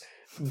males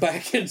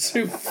back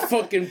into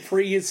fucking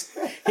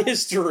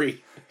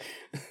prehistory.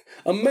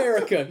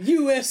 America,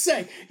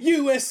 USA,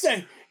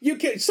 USA. You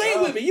can say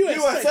it with me,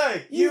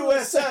 USA,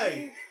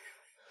 USA.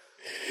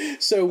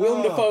 So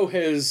Willem Dafoe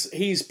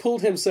he's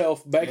pulled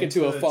himself back into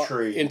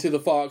the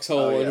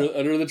foxhole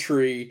under the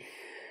tree.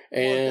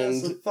 And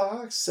what does the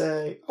fox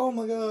say? Oh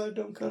my God,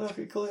 don't cut off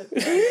your clip.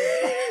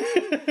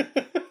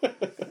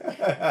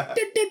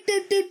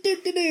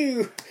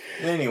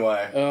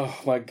 Anyway. Oh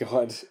my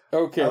God.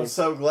 Okay. I'm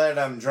so glad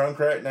I'm drunk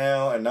right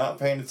now and not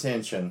paying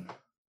attention.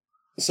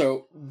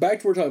 So, back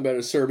to what we're talking about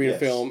a Serbian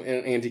film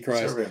and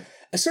Antichrist.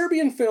 A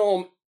Serbian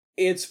film,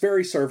 it's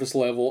very surface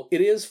level.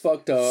 It is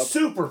fucked up.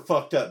 Super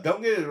fucked up.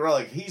 Don't get it wrong.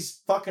 Like,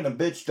 he's fucking a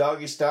bitch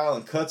doggy style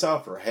and cuts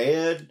off her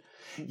head.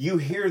 You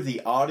hear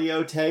the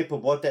audio tape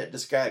of what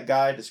that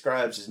guy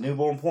describes as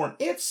newborn porn.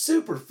 It's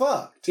super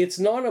fucked. It's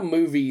not a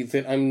movie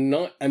that I'm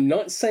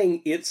not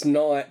saying it's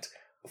not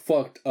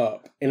fucked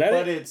up.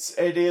 But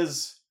it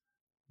is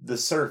the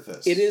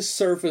surface. It is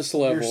surface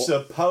level. You're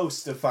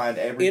supposed to find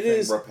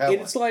everything repellent.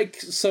 It's like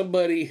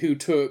somebody who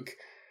took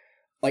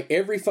like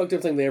every fucked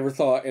up thing they ever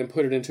thought and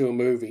put it into a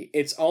movie.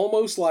 It's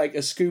almost like a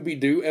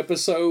Scooby-Doo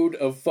episode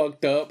of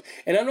fucked up.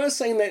 And I'm not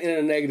saying that in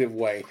a negative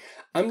way.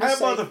 I'm just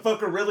saying,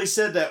 motherfucker really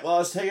said that while I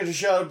was taking a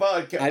shot of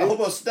vodka. I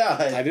almost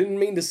died. I didn't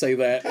mean to say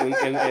that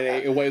in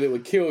a way that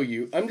would kill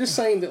you. I'm just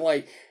saying that,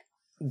 like,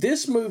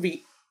 this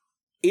movie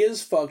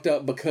is fucked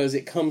up because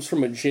it comes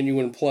from a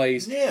genuine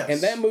place. Yes.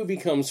 And that movie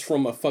comes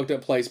from a fucked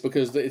up place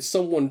because it's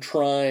someone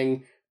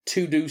trying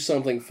to do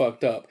something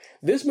fucked up.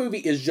 This movie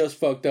is just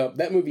fucked up.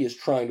 That movie is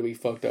trying to be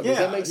fucked up. Does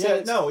that make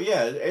sense?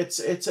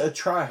 It's a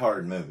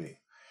try-hard movie.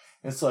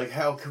 It's like,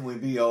 how can we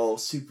be all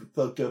super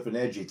fucked up and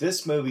edgy?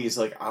 This movie is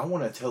like, I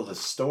want to tell the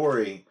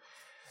story,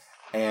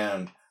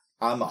 and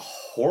I'm a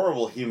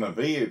horrible human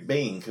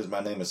being because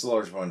my name is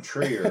Lars Von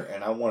Trier,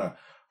 and I want to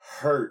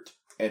hurt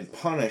and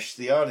punish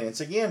the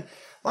audience. Again,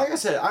 like I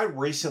said, I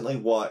recently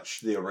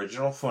watched the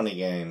original Funny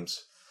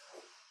Games,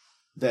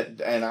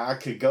 and I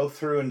could go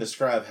through and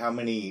describe how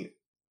many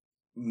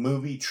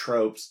movie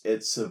tropes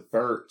it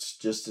subverts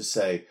just to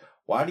say,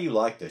 why do you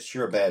like this?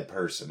 You're a bad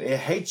person. It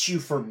hates you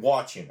for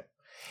watching it.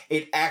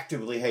 It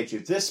actively hates you.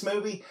 This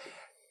movie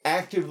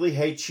actively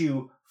hates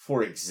you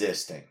for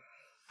existing.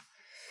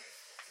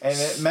 And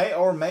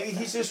maybe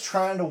he's just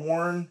trying to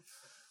warn,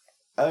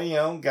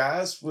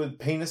 guys with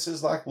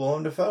penises like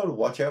Willem Dafoe to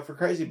watch out for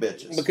crazy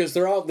bitches. Because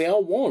they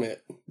all want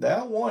it. They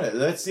all want it.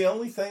 That's the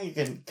only thing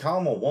that can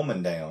calm a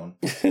woman down.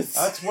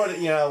 That's what,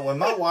 when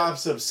my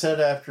wife's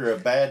upset after a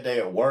bad day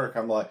at work,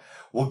 I'm like,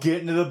 well,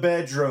 get into the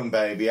bedroom,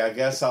 baby. I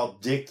guess I'll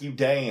dick you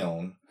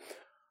down.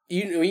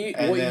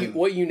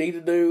 What you need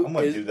to do I'm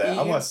going to do that.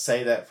 I'm going to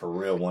say that for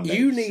real one day.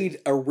 You need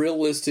a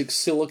realistic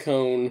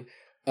silicone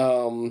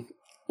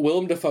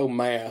Willem Dafoe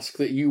mask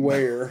that you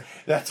wear.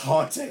 That's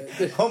haunting.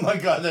 Oh my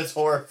God, that's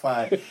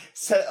horrifying.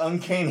 It's that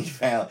uncanny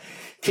valley.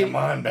 Come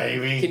on,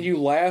 baby. Can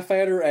you laugh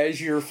at her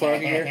as you're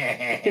fucking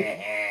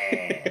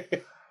her?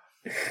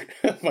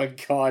 Oh my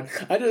God.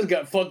 I just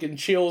got fucking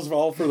chills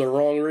all for the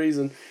wrong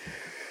reason.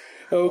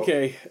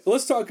 Okay,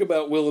 let's talk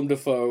about Willem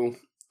Dafoe.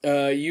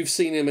 You've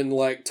seen him in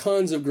like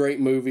tons of great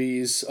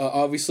movies.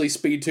 Obviously,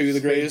 Speed 2, the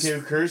greatest. Speed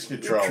 2, Cruise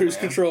Control. Cruise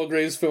Control,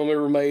 greatest film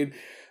ever made.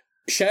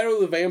 Shadow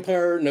of the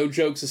Vampire, no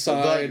jokes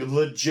aside. Like,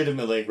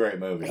 legitimately a great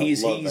movie.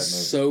 He's that movie.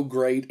 So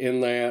great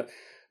in that.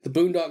 The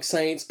Boondock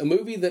Saints, a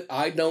movie that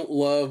I don't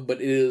love, but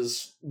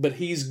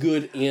he's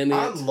good in it.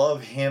 I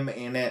love him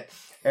in it.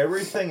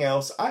 Everything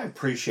else, I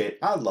appreciate.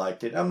 I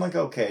liked it. I'm like,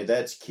 okay,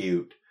 that's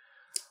cute.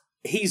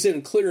 He's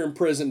in Clear and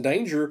Present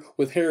Danger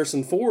with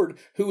Harrison Ford,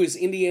 who is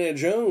Indiana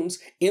Jones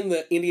in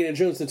the Indiana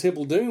Jones and the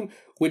Temple of Doom,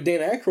 with Dan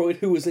Aykroyd,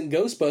 who was in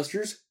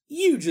Ghostbusters.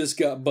 You just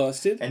got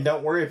busted. And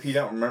don't worry if you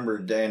don't remember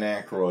Dan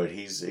Aykroyd.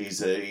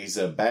 He's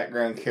a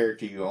background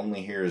character. You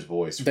only hear his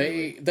voice.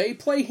 Really. They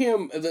play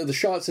him the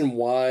shots in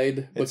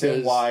wide. It's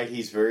in wide.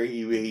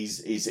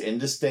 He's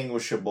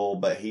indistinguishable,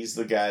 but he's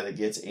the guy that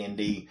gets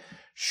Indy,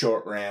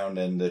 Short Round,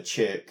 and the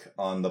chick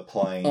on the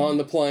plane. On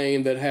the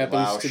plane that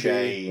happens to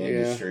be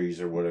Industries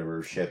or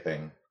whatever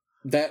shipping.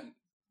 That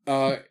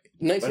but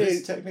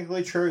it's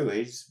technically true.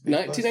 He's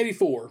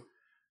 1984.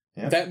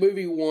 Yeah. That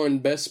movie won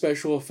Best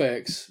Special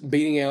Effects,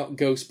 beating out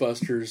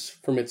Ghostbusters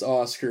from its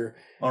Oscar.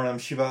 Onam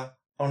Shiba.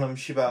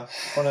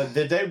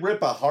 Did they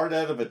rip a heart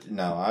out of it?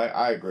 No,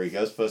 I agree.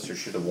 Ghostbusters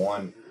should have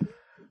won.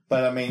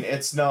 But, I mean,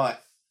 it's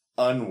not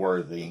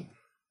unworthy.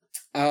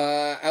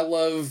 I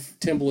love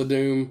Temple of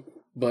Doom,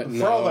 but no.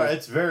 For all that,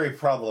 it's very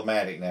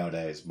problematic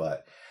nowadays,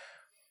 but...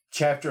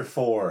 Chapter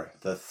 4,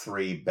 The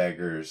Three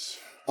Beggars.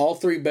 All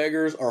three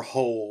beggars are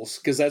holes,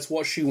 because that's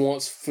what she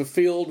wants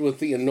fulfilled with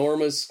the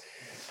enormous...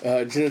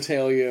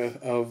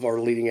 genitalia of our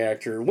leading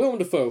actor, Willem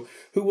Dafoe,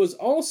 who was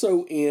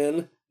also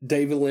in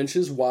David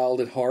Lynch's Wild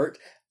at Heart.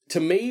 To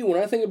me,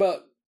 when I think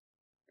about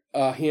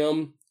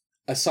him,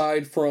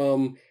 aside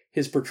from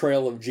his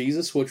portrayal of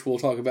Jesus, which we'll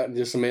talk about in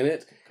just a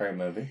minute. Great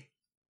movie.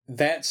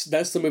 that's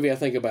the movie I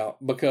think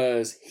about,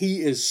 because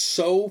he is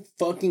so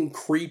fucking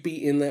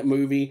creepy in that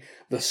movie.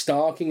 The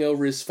stalking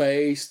over his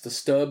face, the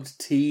stubbed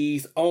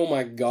teeth. Oh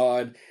my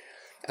God.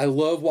 I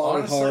love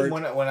Wild Heart.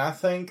 Honestly,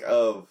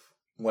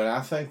 when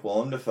I think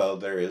Willem Dafoe,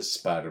 there is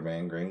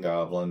Spider-Man, Green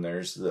Goblin.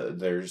 There's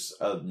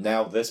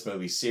now this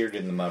movie seared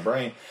into my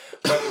brain.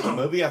 But the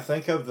movie I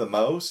think of the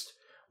most,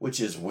 which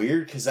is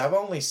weird because I've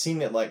only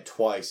seen it like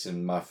twice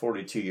in my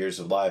 42 years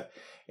of life,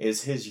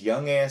 is his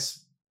young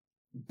ass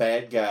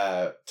bad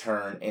guy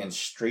turn in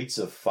Streets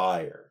of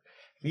Fire.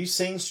 Have you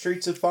seen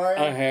Streets of Fire?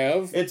 I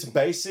have. It's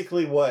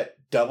basically what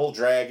Double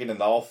Dragon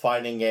and all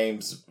fighting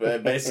games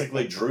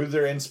basically drew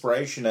their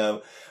inspiration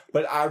of.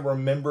 But I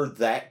remember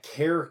that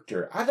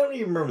character. I don't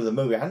even remember the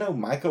movie. I know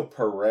Michael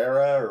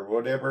Pereira or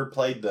whatever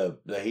played the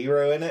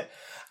hero in it.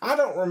 I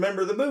don't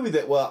remember the movie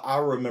that well. I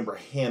remember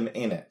him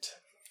in it.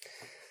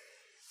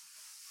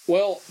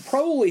 Well,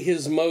 probably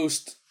his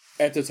most,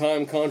 at the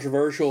time,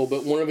 controversial,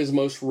 but one of his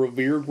most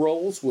revered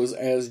roles was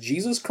as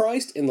Jesus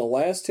Christ in The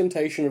Last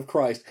Temptation of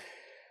Christ.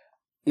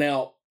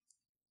 Now,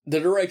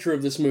 the director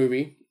of this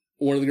movie,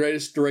 one of the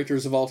greatest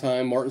directors of all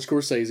time, Martin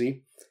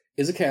Scorsese,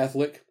 is a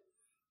Catholic,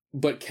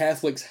 but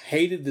Catholics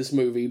hated this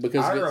movie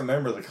because I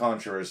remember the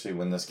controversy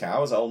when I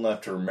was old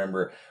enough to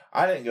remember.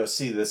 I didn't go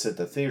see this at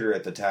the theater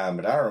at the time,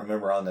 but I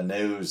remember on the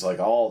news, like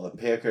all the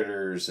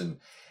picketers and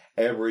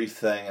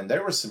everything. And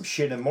there was some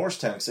shit in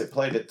Morristown because it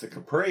played at the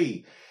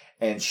Capri,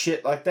 and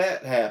shit like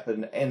that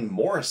happened in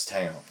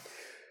Morristown.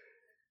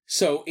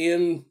 So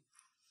in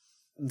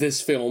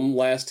this film,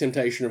 Last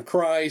Temptation of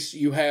Christ,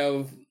 you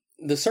have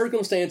the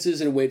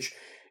circumstances in which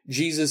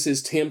Jesus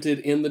is tempted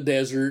in the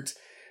desert,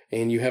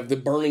 and you have the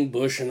burning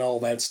bush and all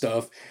that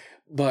stuff.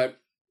 But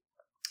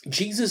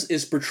Jesus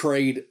is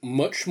portrayed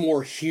much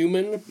more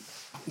human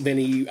than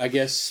he, I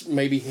guess,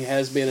 maybe he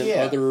has been in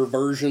other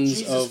versions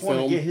Jesus of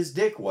film. Jesus to get his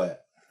dick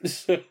wet.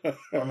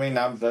 I mean,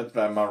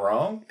 am I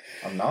wrong?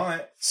 I'm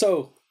not.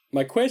 So,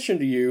 my question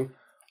to you,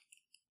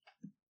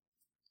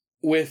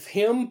 with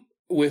him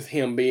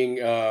being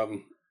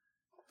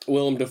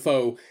Willem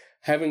Dafoe,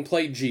 having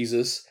played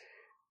Jesus,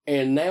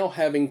 and now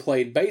having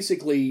played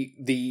basically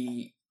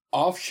the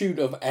offshoot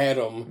of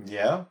Adam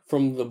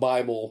from the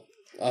Bible.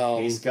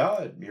 He's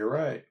God. You're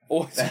right.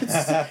 Well,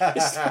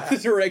 it's not the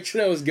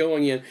direction I was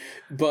going in,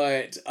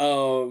 but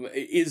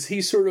is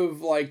he sort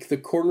of like the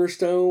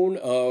cornerstone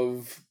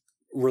of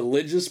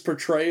religious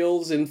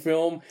portrayals in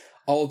film,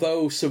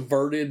 although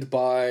subverted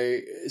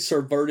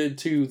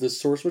to the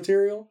source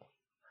material?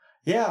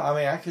 Yeah, I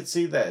mean, I could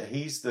see that.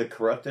 He's the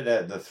corrupted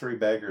the three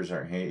beggars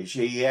aren't here.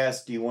 She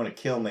asked, "Do you want to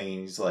kill me?"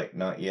 And he's like,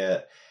 "Not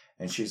yet."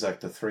 And she's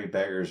like, "The three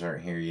beggars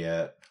aren't here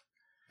yet."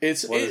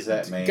 What does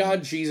that mean?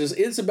 God, Jesus,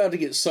 it's about to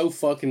get so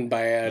fucking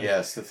bad.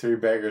 Yes, the three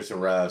beggars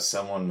arrive.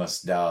 Someone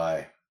must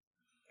die.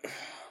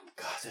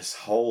 God, this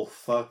whole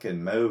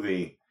fucking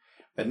movie.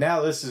 But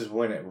now this is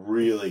when it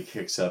really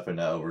kicks up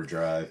into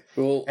overdrive.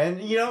 Well,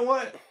 and you know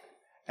what?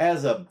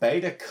 As a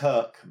beta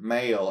cuck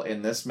male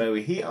in this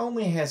movie, he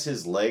only has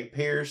his leg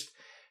pierced.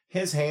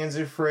 His hands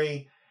are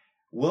free.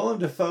 Willem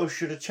Dafoe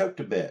should have choked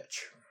a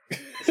bitch.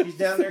 She's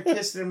down there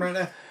kissing him right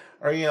now.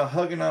 Or,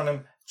 hugging on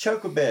him.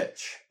 Choke a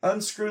bitch.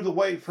 Unscrew the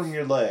weight from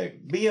your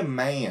leg. Be a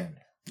man.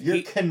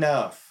 You're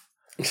Knuff.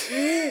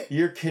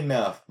 You're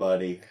Knuff,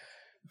 buddy.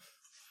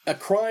 A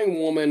crying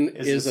woman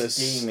is a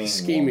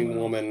scheming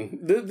woman.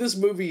 This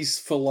movie's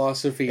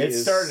philosophy is...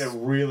 It's starting to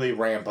really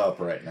ramp up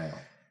right now.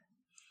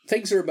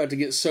 Things are about to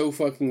get so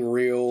fucking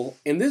real.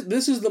 And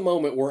this is the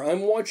moment where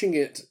I'm watching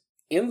it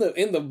in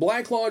the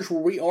Black Lodge where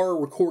we are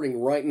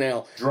recording right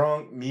now.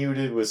 Drunk,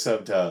 muted with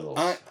subtitles.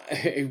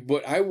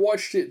 But I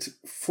watched it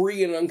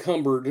free and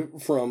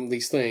unencumbered from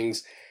these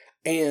things.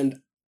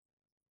 And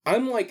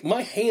I'm like,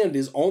 my hand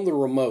is on the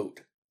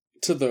remote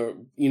to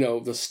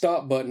the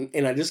stop button,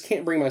 and I just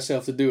can't bring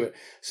myself to do it.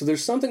 So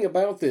there's something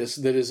about this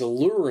that is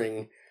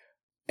alluring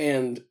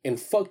and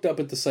fucked up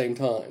at the same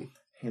time.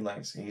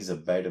 He's a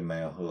beta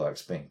male who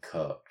likes being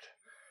cucked.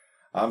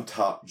 I'm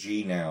top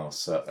G now,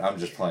 so I'm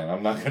just playing.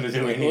 I'm not going to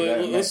do any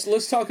of that.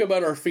 Let's talk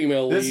about our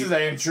female lead. This is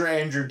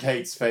Andrew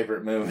Tate's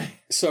favorite movie.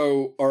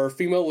 So our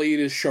female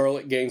lead is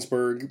Charlotte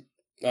Gainsbourg.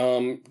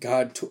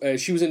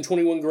 She was in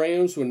 21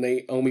 Grams with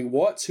Naomi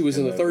Watts, who was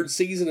in the third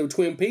season of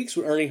Twin Peaks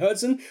with Ernie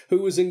Hudson, who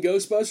was in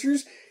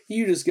Ghostbusters.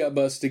 You just got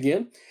busted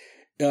again.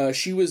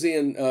 She was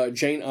in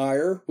Jane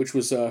Eyre, which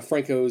was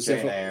Franco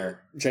Jane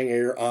Eyre,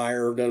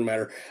 doesn't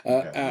matter.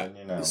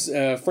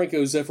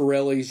 Franco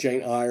Zeffirelli's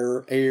Jane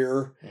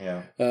Eyre.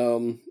 Yeah.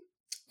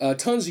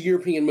 Tons of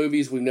European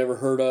movies we've never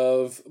heard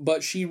of,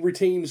 but she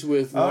reteams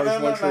with Lars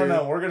Von Trier.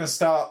 No. We're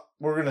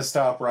gonna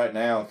stop right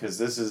now because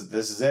this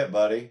is it,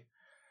 buddy.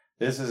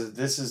 This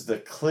is the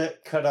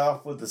clip cut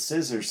off with the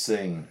scissors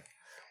scene.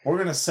 We're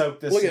gonna soak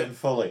this in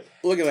fully.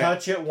 Look at that.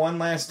 Touch it one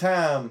last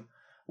time.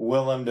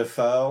 Willem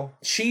Dafoe.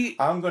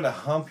 I'm going to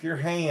hump your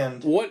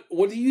hand. What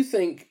do you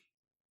think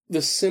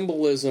the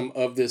symbolism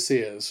of this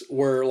is?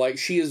 Where, like,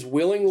 she is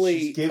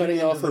willingly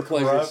cutting off her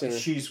pleasure center.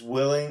 She's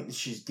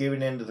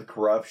giving into the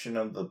corruption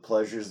of the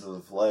pleasures of the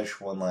flesh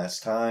one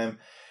last time.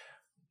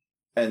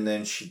 And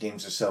then she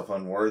deems herself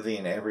unworthy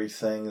in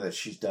everything that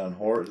she's done.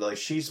 Like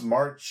she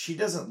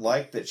doesn't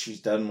like that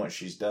she's done what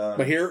she's done.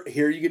 But here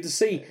you get to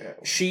see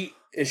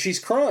she's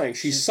crying,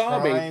 she's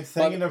sobbing, crying,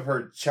 thinking of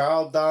her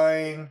child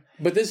dying.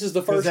 But this is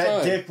the first time.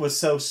 That dick was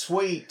so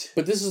sweet.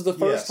 But this is the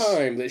first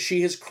time that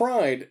she has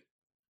cried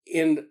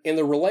in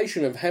the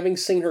relation of having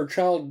seen her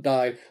child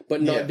die,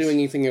 but not doing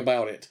anything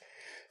about it.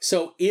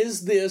 So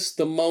is this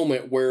the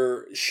moment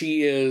where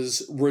she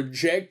is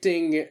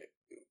rejecting?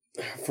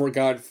 For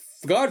God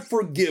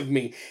forgive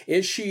me.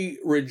 Is she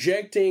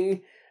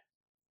rejecting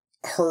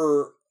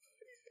her?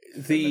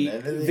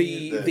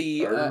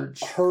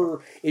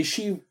 Is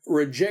she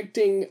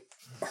rejecting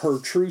her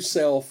true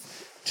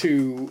self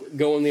to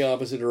go in the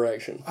opposite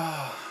direction?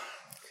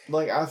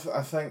 Like I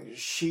think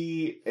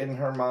she, in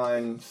her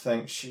mind,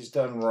 thinks she's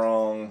done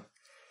wrong,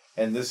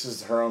 and this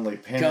is her only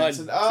penance.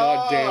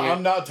 God damn it!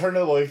 I'm not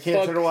turning away. You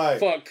can't turn away.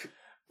 Fuck!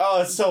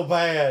 Oh, it's so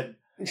bad.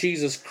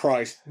 Jesus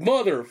Christ,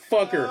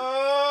 motherfucker!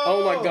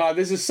 Oh my God,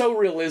 this is so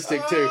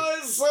realistic too.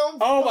 It's so.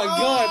 Oh my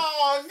God!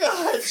 Oh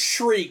God!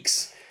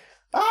 Shrieks.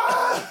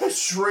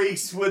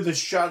 Shrieks with the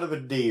shot of a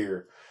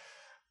deer.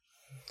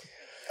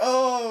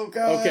 Oh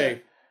God.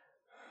 Okay.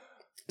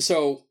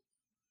 So,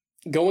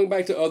 going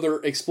back to other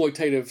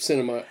exploitative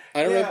cinema,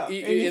 I don't know.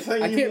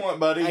 Anything you want,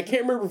 buddy. I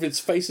can't remember if it's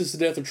Faces to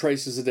Death or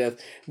Traces to Death,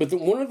 but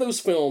one of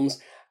those films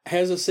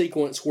has a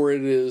sequence where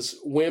it is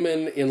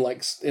women in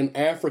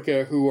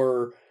Africa who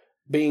are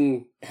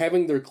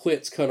having their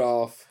clits cut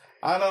off.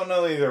 I don't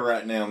know either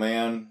right now,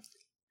 man.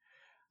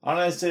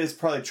 Honestly, it's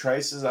probably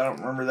Traces. I don't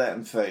remember that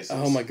in Faces.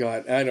 Oh my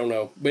God, I don't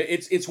know, but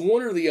it's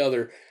one or the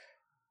other.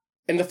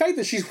 And the fact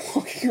that she's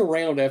walking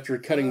around after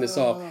cutting this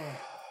off,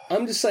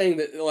 I'm just saying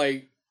that,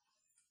 like,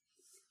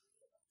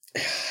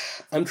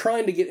 I'm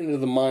trying to get into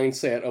the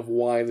mindset of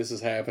why this is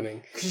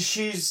happening.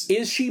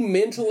 Is she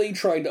mentally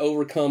trying to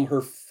overcome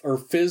her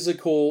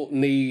physical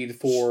need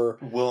for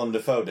Willem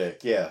Dafoe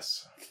dick?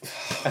 Yes.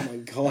 Oh my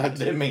God! I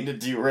didn't mean to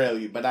derail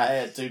you, but I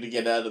had to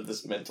get out of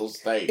this mental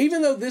state.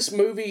 Even though this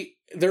movie,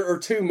 there are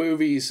a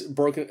movie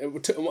broken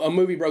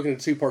into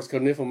two parts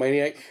called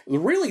Nymphomaniac.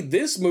 Really,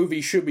 this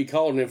movie should be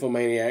called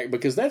Nymphomaniac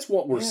because that's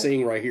what we're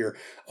seeing right here: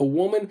 a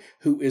woman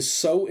who is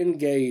so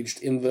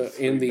engaged in the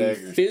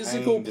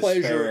physical pain,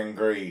 pleasure, despair, and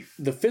grief,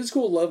 the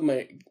physical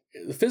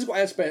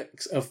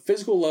aspects of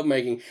physical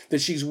lovemaking that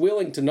she's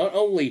willing to not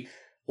only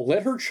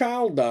let her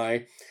child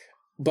die,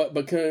 but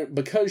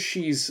because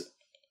she's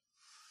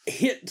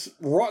hit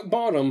rock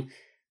bottom,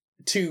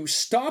 to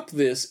stop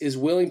this is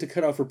willing to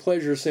cut off her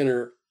pleasure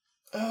center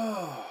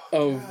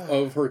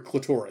of her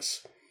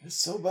clitoris. It's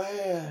so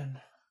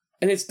bad.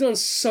 And it's done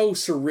so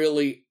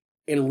surreally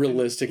and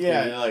realistically.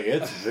 Yeah, like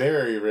it's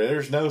very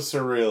there's no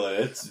surreal.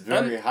 It's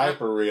very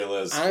hyper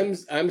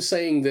realistic. I'm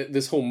saying that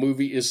this whole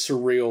movie is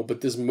surreal,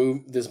 but this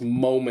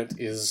moment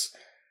is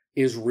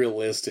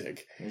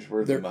realistic. It's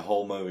worth the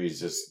whole movie is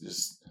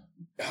just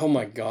oh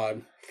my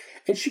God.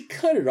 And she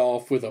cut it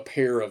off with a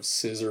pair of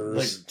scissors.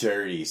 Like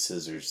dirty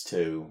scissors,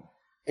 too.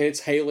 And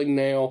it's hailing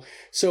now.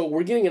 So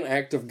we're getting an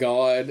act of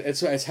God.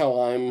 That's how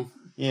I'm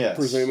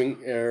presuming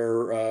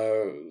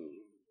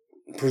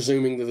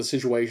that the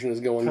situation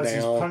is going down. Because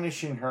he's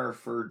punishing her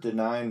for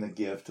denying the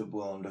gift of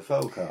Willem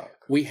Dafoe cock.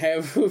 We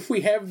have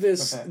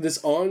this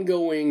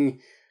ongoing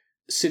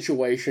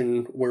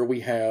situation where we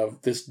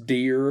have this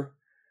deer.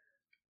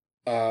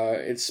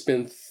 It's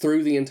been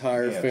through the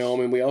entire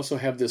film, and we also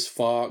have this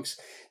fox.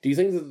 Do you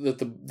think that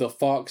the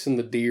fox and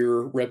the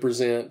deer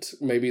represent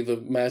maybe the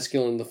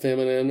masculine and the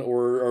feminine,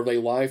 or are they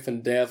life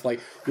and death?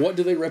 Like, what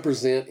do they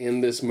represent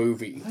in this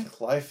movie? I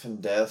think life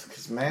and death,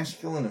 because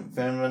masculine and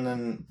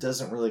feminine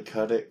doesn't really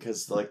cut it,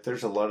 because like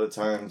there's a lot of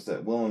times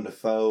that Willem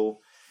Dafoe,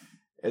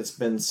 it's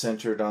been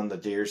centered on the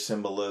deer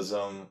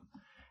symbolism,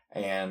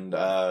 and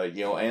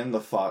and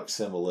the fox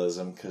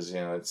symbolism, because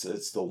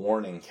it's the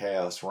warning,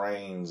 chaos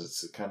reigns.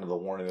 It's kind of the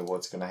warning of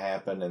what's going to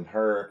happen, and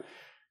her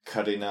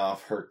cutting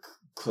off her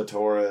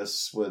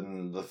clitoris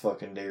when the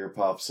fucking deer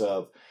pops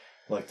up,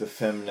 like the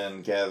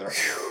feminine gathering.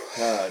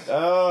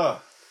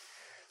 God,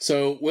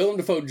 So Willem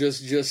Dafoe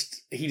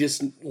just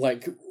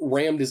like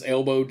rammed his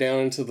elbow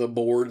down into the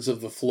boards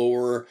of the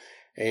floor,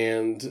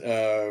 and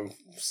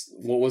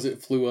what was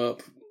it? Flew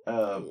up.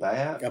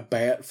 A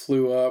bat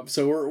flew up.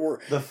 So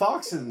we're the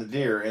fox and the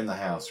deer are in the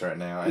house right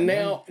now. And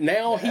now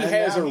he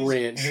has a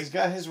wrench. He's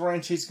got his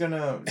wrench. He's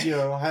gonna,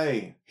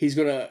 hey. He's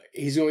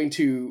going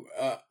to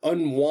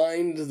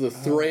unwind the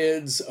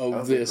threads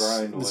of this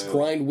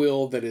grind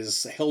wheel that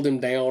has held him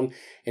down,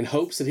 in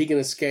hopes that he can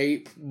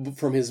escape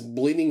from his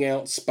bleeding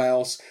out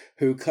spouse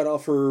who cut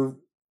off her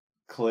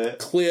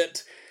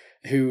clit,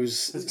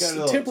 who's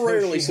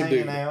temporarily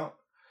subdued. Out.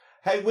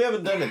 Hey, we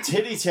haven't done a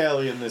titty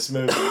tally in this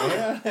movie,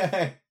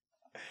 man.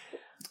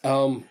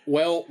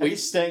 We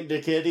stank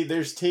dick Eddie.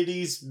 There's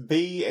titties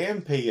B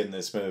and P in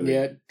this movie.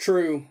 Yeah,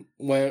 true.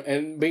 Well,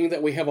 and being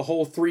that we have a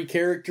whole 3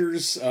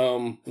 characters,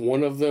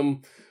 one of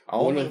them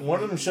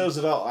shows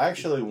it all.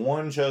 Actually,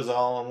 one shows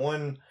all, and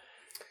one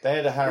they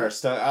had to hire a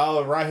stunt.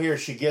 Oh, right here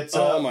she gets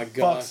up. Oh my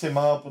God! Fucks him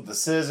up with the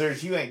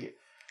scissors. You ain't.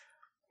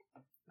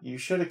 You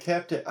should have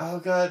kept it. Oh,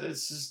 God,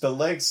 it's just the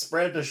legs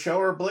spread to show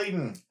her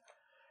bleeding.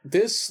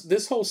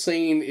 This whole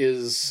scene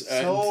is...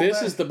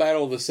 is the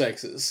battle of the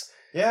sexes.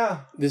 Yeah.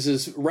 This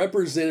is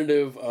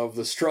representative of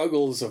the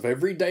struggles of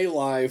everyday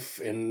life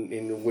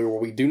and where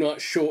we do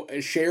not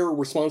share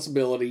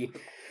responsibility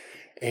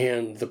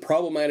and the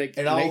problematic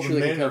and all nature the that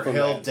can men come are from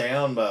held that.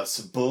 down by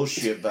some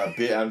bullshit.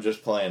 I'm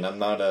just playing. I'm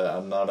not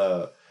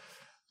a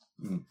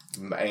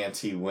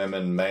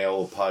anti-women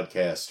male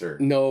podcaster.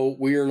 No,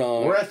 we're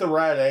not. We're at the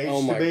right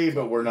age to be, God.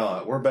 but we're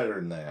not. We're better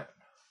than that.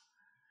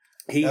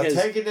 He now has,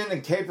 take it in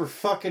and cape her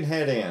fucking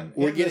head in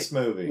this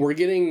movie. We're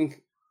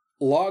getting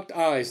locked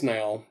eyes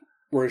now,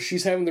 where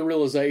she's having the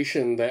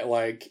realization that,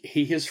 like,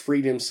 he has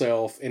freed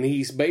himself, and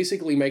he's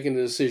basically making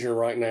a decision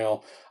right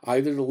now,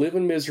 either to live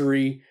in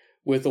misery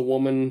with a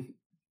woman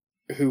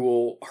who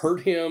will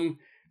hurt him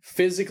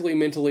physically,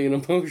 mentally,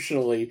 and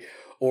emotionally,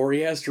 or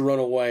he has to run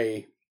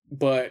away.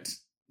 But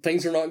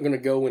things are not going to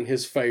go in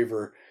his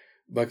favor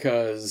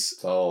because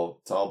it's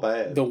all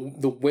bad. The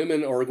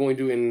women are going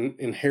to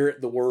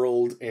inherit the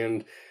world,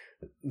 and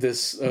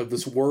this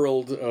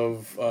world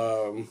of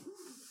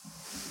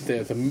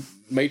the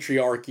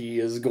matriarchy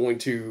is going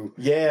to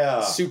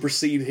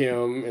supersede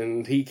him,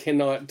 and he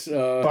cannot.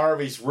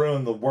 Barbie's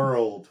ruined the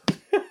world.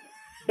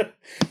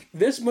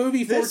 This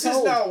movie foretold. This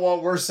is not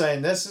what we're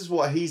saying. This is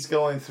what he's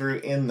going through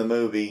in the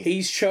movie.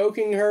 He's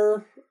choking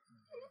her,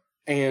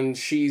 and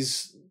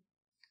she's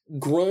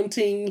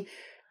grunting.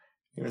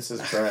 Even says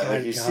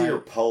like you see her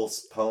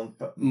pulse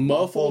pump,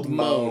 muffled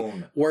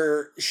moan,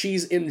 where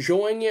she's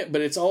enjoying it,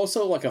 but it's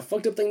also like a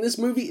fucked up thing. This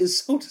movie is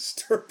so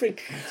disturbing.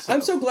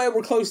 I'm so glad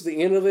we're close to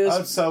the end of this.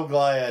 I'm so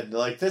glad.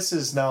 Like, this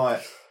is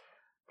not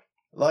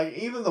like,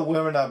 even the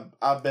women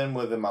I've been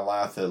with in my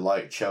life that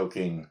like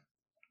choking.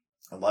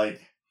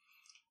 Like,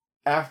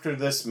 after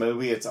this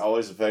movie, it's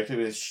always effective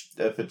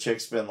if a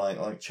chick's been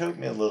like choke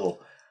me a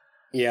little.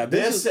 Yeah,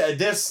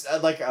 this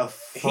like a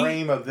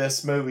frame of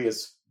this movie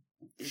is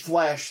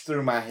flashed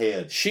through my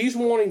head. She's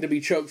wanting to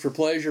be choked for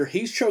pleasure.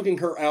 He's choking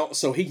her out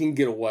so he can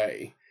get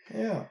away.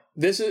 Yeah.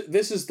 This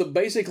is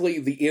basically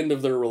the end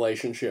of their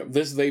relationship.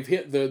 They've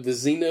hit the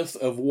zenith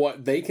of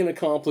what they can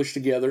accomplish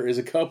together as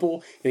a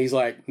couple, and he's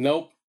like,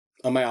 "Nope,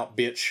 I'm out,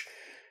 bitch."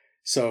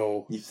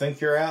 So you think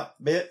you're out,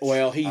 bitch?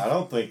 Well, I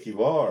don't think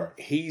you are.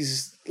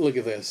 He's look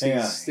at this.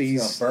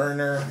 He's gonna burn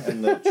her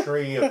in the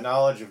tree of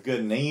knowledge of good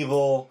and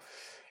evil.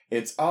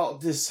 It's all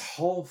this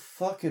whole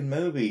fucking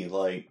movie,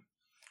 like.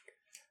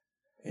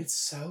 It's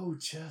so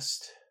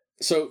just...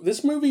 So,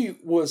 this movie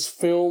was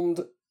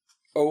filmed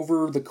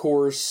over the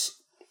course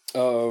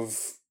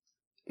of...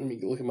 Let me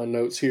look at my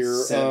notes here.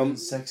 7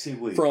 sexy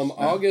weeks. From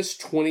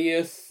August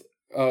 20th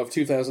of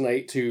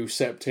 2008 to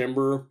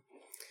September.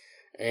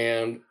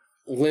 And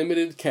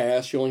limited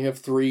cast. You only have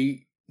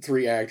three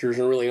actors,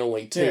 and really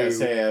only 2. Yeah, I was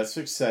going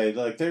to say,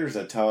 like, there's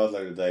a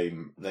toddler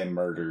they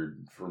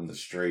murdered from the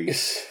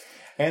street.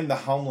 And the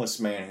homeless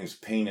man whose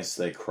penis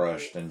they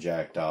crushed and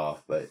jacked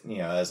off, but, you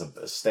know, as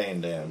a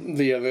stand-in.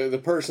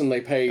 The person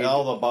they paid. And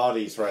all the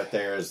bodies right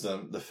there is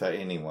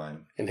anyway.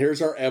 And here's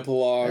our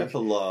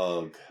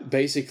epilogue.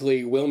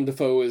 Basically, Willem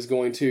Dafoe is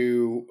going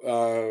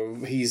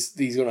to, he's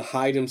going to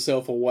hide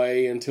himself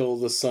away until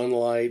the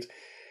sunlight,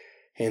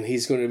 and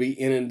he's going to be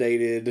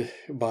inundated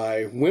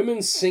by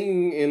women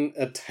singing in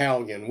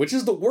Italian, which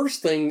is the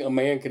worst thing a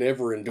man could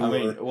ever endure. I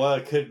mean, well,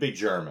 it could be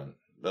German.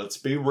 Let's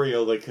be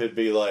real. They could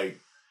be like,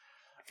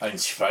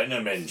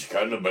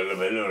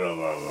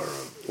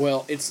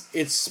 well,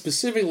 it's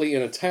specifically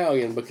in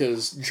Italian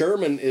because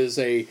German is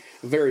a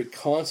very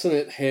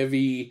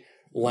consonant-heavy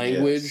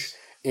language, yes.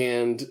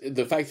 And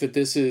the fact that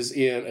this is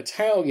in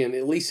Italian,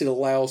 at least it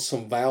allows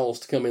some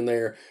vowels to come in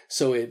there,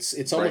 so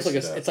it's almost like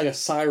it's like a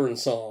siren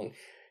song.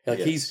 Like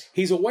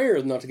he's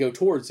aware not to go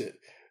towards it,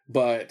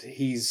 but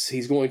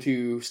he's going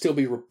to still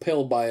be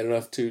repelled by it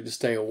enough to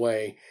stay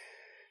away.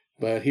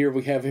 But here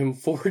we have him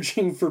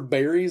foraging for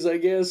berries, I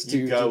guess.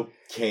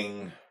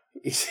 King.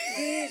 He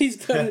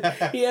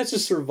has to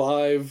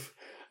survive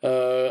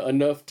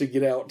enough to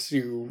get out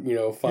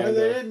to, find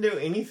they didn't do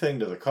anything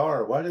to the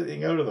car. Why did he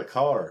go to the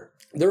car?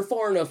 They're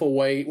far enough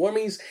away. Well, I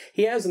mean,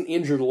 he has an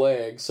injured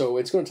leg, so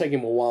it's going to take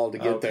him a while to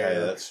get there. Okay,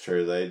 that's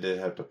true. They did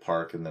have to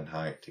park and then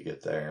hike to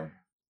get there.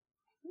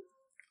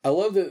 I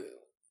love that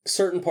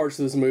certain parts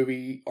of this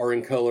movie are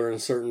in color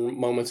and certain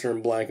moments are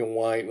in black and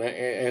white.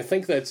 And I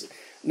think that's...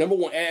 Number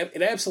one,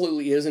 it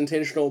absolutely is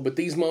intentional, but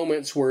these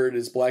moments where it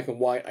is black and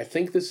white, I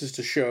think this is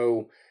to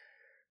show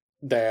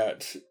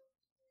that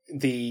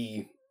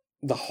the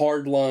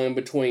hard line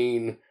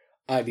between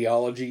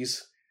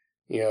ideologies,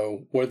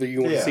 whether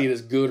you want to see it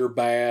as good or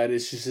bad,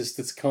 it's just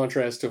this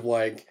contrast of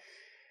like,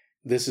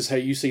 this is how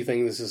you see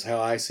things, this is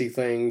how I see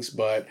things,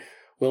 but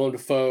Willem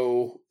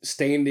Dafoe,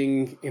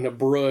 standing in a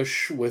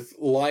brush with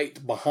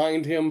light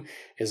behind him,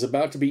 is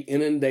about to be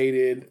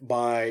inundated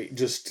by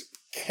just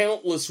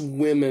countless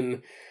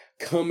women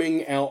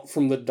coming out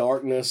from the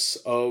darkness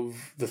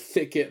of the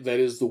thicket that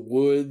is the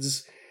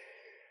woods.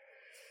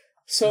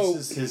 So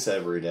this is his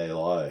everyday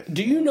life.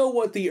 Do you know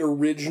what the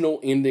original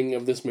ending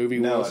of this movie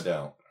was? No, I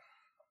don't.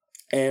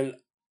 And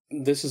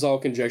this is all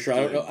conjecture.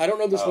 I don't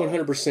know this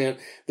 100%.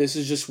 This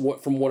is just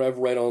from what I've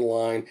read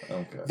online.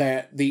 Okay.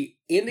 That the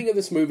ending of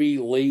this movie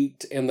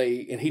leaked, and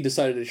he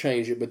decided to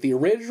change it. But the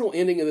original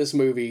ending of this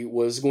movie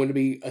was going to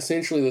be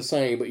essentially the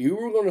same. But you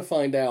were going to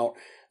find out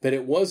that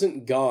it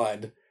wasn't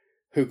God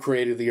who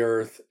created the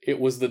earth; it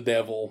was the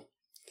devil,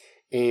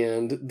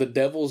 and the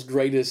devil's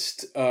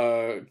greatest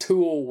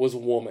tool was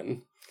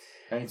woman.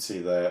 I can see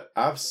that.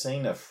 I've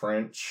seen a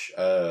French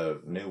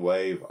new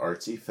wave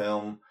artsy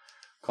film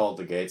called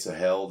The Gates of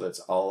Hell that's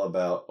all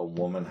about a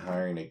woman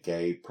hiring a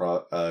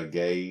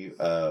gay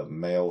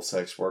male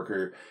sex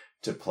worker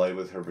to play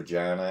with her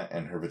vagina,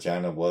 and her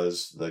vagina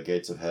was the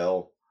gates of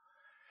hell.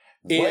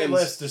 Way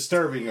less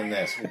disturbing than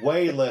this.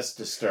 Way less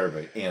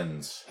disturbing.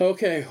 Ends.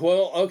 Okay,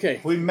 well, okay.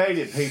 We made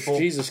it, people.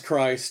 Jesus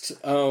Christ.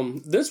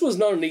 This was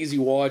not an easy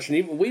watch, and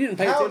even we didn't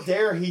pay How attention.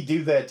 dare he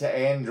do that to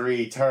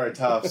Andrei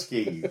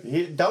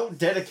Tartakovsky? Don't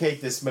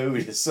dedicate this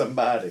movie to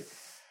somebody.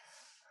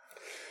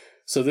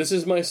 So this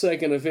is my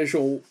second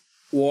official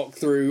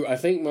walkthrough. I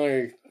think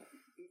my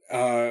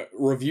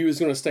review is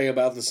going to stay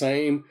about the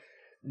same.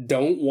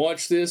 Don't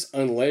watch this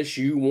unless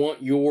you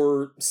want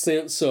your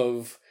sense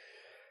of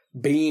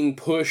being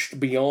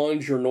pushed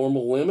beyond your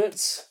normal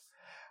limits.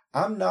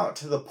 I'm not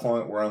to the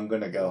point where I'm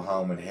going to go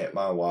home and hit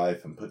my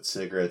wife and put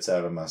cigarettes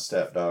out of my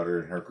stepdaughter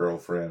and her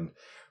girlfriend,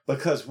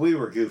 because we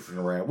were goofing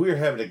around. We were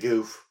having a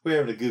goof. We were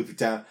having a goofy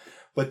time.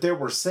 But there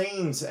were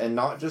scenes, and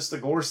not just the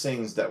gore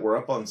scenes, that were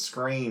up on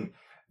screen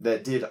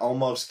that did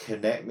almost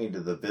connect me to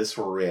the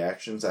visceral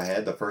reactions I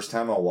had the first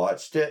time I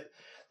watched it.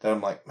 That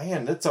I'm like,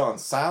 man, that's on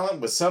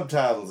silent with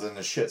subtitles and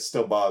the shit's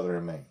still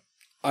bothering me.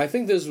 I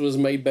think this was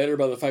made better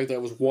by the fact that I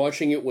was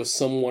watching it with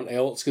someone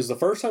else, because the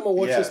first time I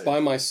watched this by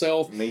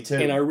myself, me too,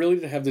 and I really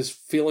did have this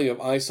feeling of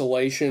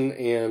isolation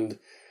and,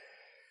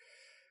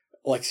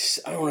 like,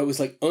 I don't know, it was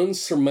like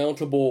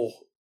unsurmountable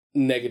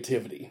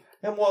negativity.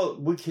 And well,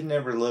 we can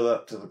never live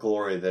up to the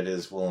glory that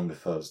is Willem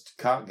Dafoe's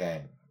cock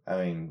game.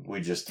 I mean, we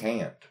just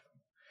can't.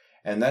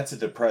 And that's a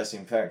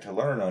depressing fact to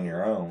learn on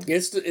your own.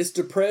 It's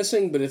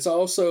depressing, but it's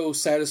also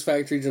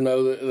satisfactory to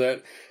know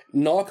that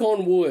knock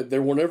on wood,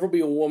 there will never be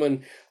a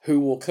woman who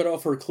will cut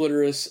off her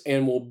clitoris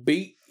and will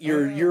beat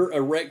your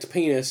erect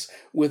penis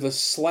with a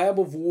slab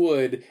of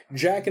wood,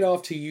 jack it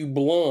off to you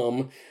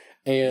blum,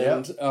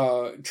 and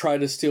try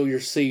to steal your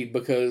seed,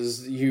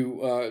 because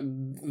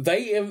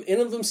they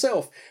in of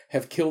themselves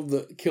have killed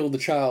the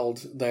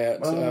child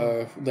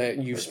that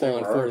you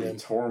spawned for them.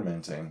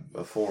 Tormenting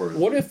before.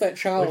 What if that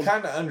child? We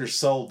kind of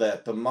undersold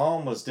that. The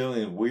mom was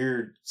doing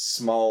weird,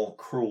 small,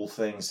 cruel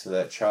things to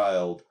that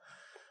child.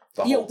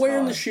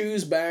 Wearing the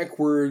shoes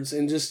backwards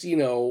and just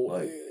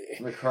the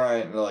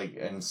crying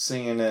and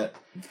seeing it.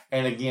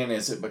 And again,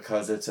 is it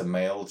because it's a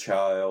male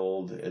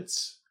child?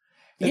 It's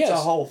a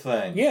whole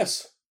thing.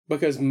 Yes.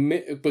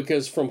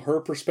 Because from her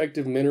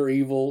perspective, men are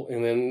evil,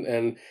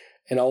 and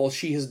all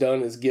she has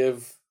done is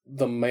give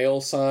the male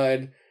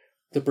side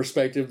the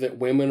perspective that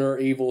women are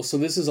evil. So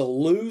this is a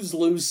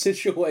lose-lose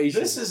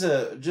situation. This is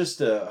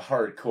just a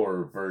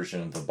hardcore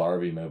version of the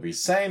Barbie movie.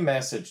 Same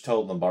message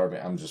told in the Barbie.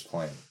 I'm just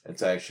playing.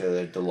 It's actually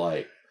a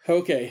delight.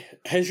 Okay,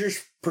 has your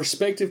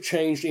perspective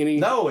changed any?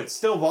 No, it's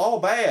still all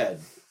bad.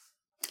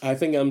 I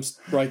think I'm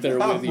right there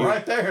with you.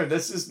 Right there.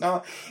 This is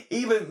not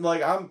even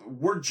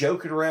we're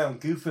joking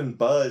around, goofing,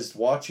 buzzed,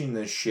 watching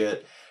this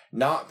shit,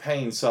 not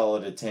paying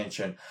solid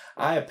attention.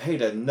 I have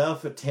paid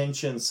enough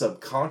attention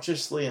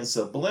subconsciously and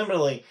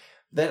subliminally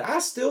that I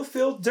still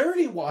feel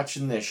dirty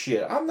watching this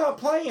shit. I'm not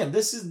playing.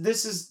 This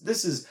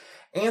is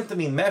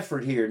Anthony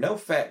Mefford here. No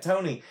Fat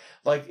Tony.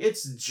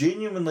 It's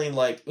genuinely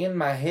in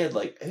my head,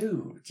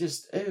 ooh,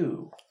 just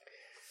ooh.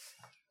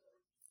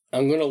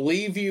 I'm going to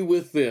leave you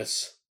with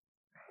this.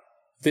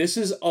 This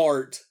is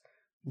art,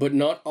 but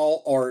not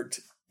all art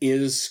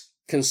is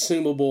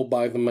consumable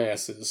by the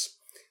masses.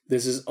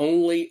 This is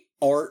only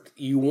art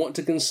you want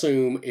to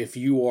consume if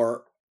you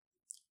are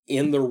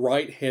in the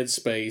right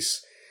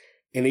headspace.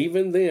 And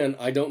even then,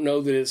 I don't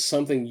know that it's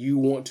something you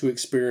want to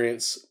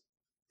experience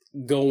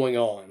going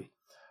on.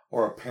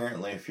 Or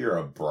apparently, if you're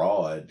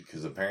abroad,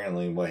 because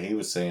apparently what he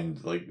was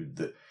saying,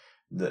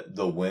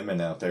 the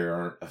women out there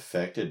aren't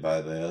affected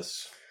by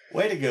this.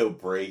 Way to go,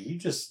 Brie! You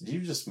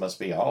just must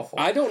be awful.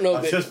 I don't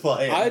know. Just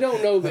playing. I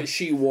don't know that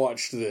she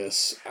watched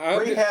this.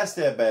 Brie has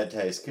to have bad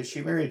taste because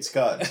she married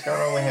Scott. And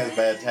Scott only has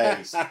bad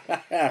taste,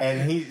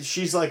 and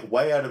she's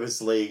way out of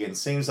his league and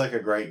seems like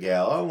a great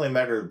gal. I only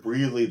met her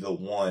really the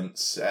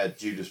once at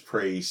Judas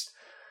Priest,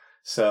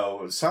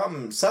 so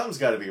something's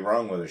got to be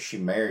wrong with her. She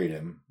married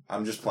him.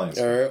 I'm just playing.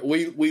 All right,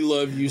 we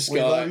love you, Scott.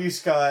 We love you,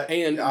 Scott.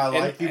 And I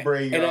like you,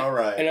 Brie. You're all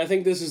right. And I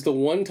think this is the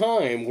one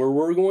time where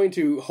we're going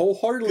to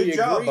wholeheartedly agree. Good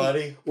job,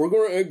 buddy. We're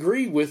going to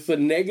agree with the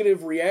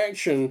negative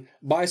reaction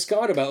by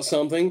Scott about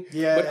something,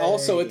 but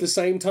also at the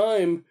same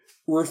time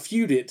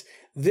refute it.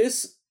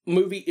 This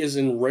movie is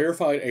in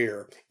rarefied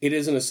air. It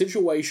is in a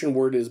situation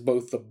where it is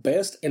both the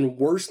best and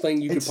worst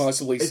thing you could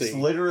possibly see. It's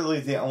literally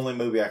the only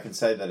movie I can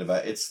say that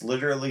about. It's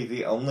literally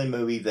the only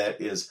movie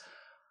that is...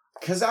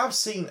 Because I've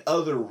seen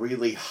other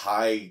really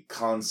high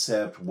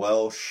concept,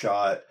 well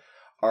shot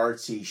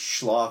artsy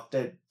schlock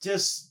that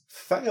just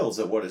fails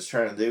at what it's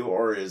trying to do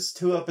or is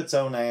too up its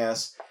own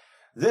ass.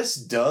 This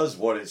does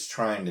what it's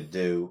trying to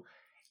do.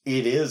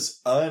 It is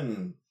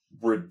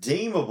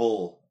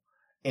unredeemable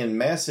in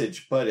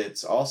message, but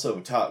it's also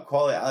top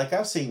quality. Like,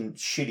 I've seen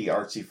shitty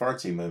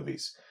artsy-fartsy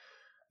movies,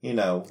 you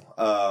know,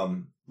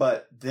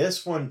 but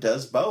this one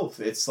does both.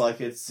 It's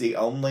like it's the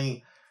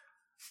only...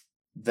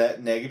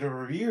 That negative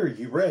review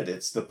you read,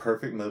 it's the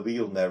perfect movie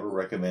you'll never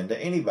recommend to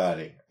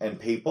anybody. And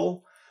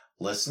people,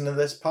 listen to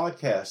this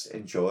podcast.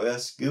 Enjoy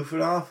us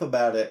goofing off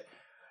about it.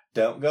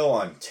 Don't go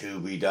on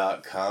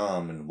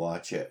Tubi.com and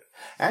watch it.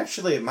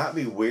 Actually, it might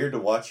be weird to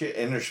watch it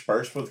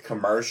interspersed with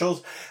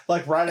commercials.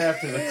 Like right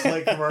after the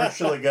click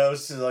commercial, it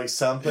goes to like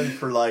something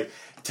for like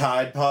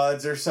Tide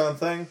Pods or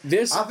something.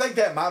 I think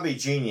that might be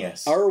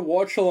genius. Our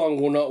watch along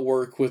will not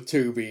work with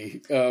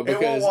Tubi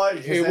because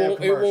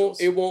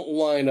it won't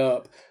line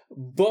up.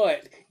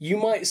 But you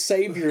might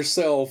save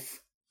yourself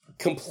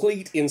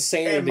complete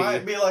insanity. It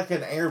might be like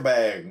an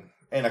airbag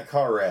in a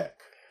car wreck.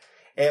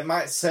 It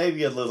might save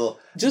you a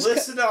little. Just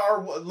listen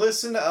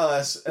to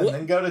us, and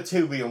then go to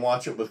Tubi and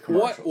watch it with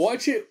commercials.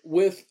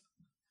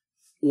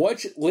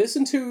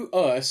 Listen to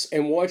us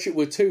and watch it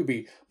with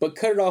Tubi, but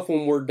cut it off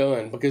when we're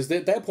done, because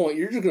at that point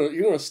you're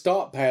gonna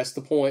stop past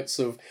the points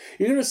of,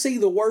 you're gonna see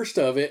the worst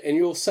of it, and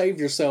you'll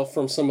save yourself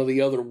from some of the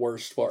other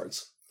worst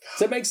parts.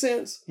 Does that make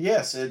sense?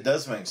 Yes, it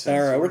does make sense.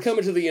 All right, we're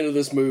coming to the end of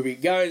this movie,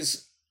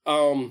 guys.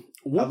 Love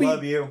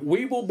you.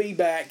 We will be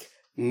back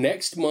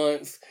next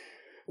month.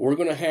 We're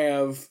going to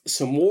have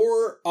some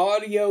more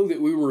audio that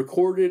we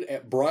recorded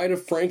at Bride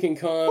of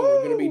FrankenCon. Woo!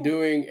 We're going to be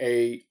doing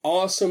a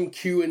awesome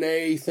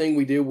Q&A thing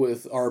we did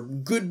with our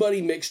good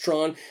buddy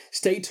Mixtron.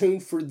 Stay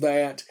tuned for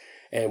that.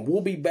 And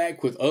we'll be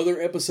back with other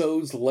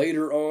episodes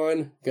later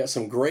on. Got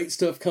some great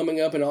stuff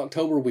coming up in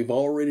October. We've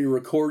already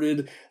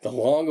recorded the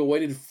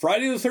long-awaited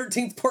Friday the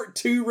 13th Part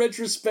 2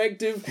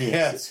 retrospective.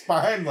 Yes,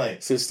 finally.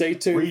 So stay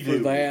tuned for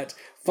that.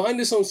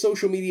 Find us on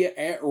social media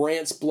at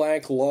Rants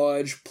Black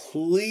Lodge.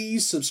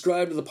 Please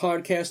subscribe to the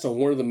podcast on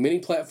one of the many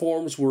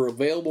platforms we're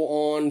available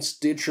on.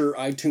 Stitcher,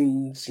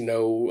 iTunes,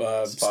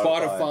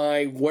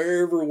 Spotify,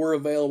 wherever we're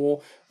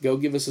available. Go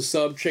give us a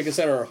sub. Check us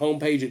out on our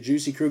homepage at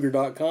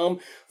juicykruger.com.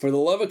 For the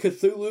love of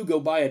Cthulhu, go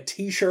buy a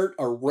t-shirt,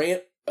 a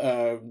Rant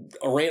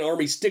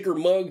Army sticker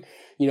mug,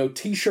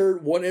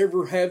 t-shirt,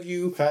 whatever have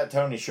you. Fat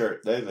Tony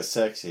shirt. They're the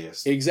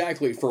sexiest.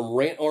 Exactly. From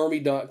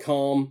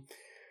rantarmy.com.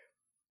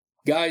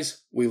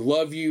 Guys, we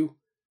love you.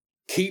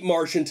 Keep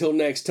marching till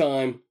next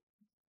time.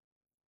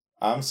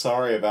 I'm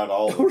sorry about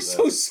all of this. We're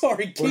so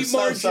sorry. Keep marching.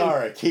 So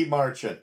sorry. Keep marching.